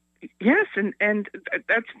believe. Yes, and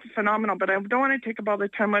that's phenomenal. But I don't want to take up all the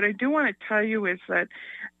time. What I do want to tell you is that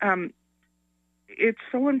it's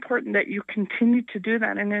so important that you continue to do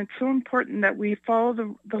that, and it's so important that we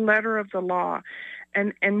follow the letter of the law.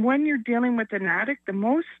 And when you're dealing with an addict, the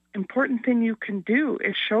most important thing you can do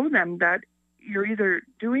is show them that you're either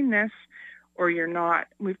doing this or you're not.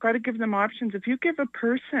 We've got to give them options. If you give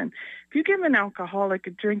an alcoholic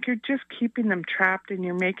a drink, you're just keeping them trapped and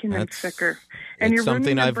you're making them sicker. And it's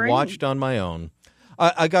something I've watched on my own.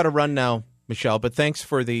 I got to run now, Michelle, but thanks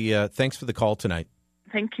for the call tonight.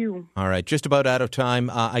 Thank you. All right, just about out of time.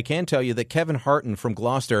 I can tell you that Kevin Harton from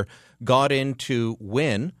Gloucester got in to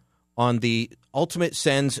win on the Ultimate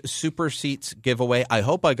Sends Super Seats giveaway. I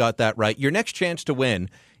hope I got that right. Your next chance to win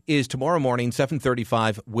is tomorrow morning,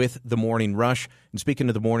 7:35 with The Morning Rush. And speaking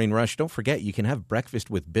of The Morning Rush, don't forget you can have breakfast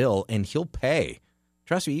with Bill, and he'll pay.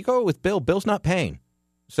 Trust me, you go with Bill, Bill's not paying.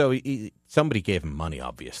 So somebody gave him money,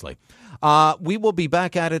 obviously. We will be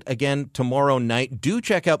back at it again tomorrow night. Do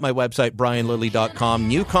check out my website, brianlilly.com.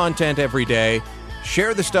 New content every day.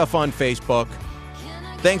 Share the stuff on Facebook.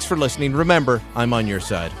 Thanks for listening. Remember, I'm on your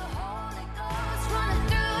side.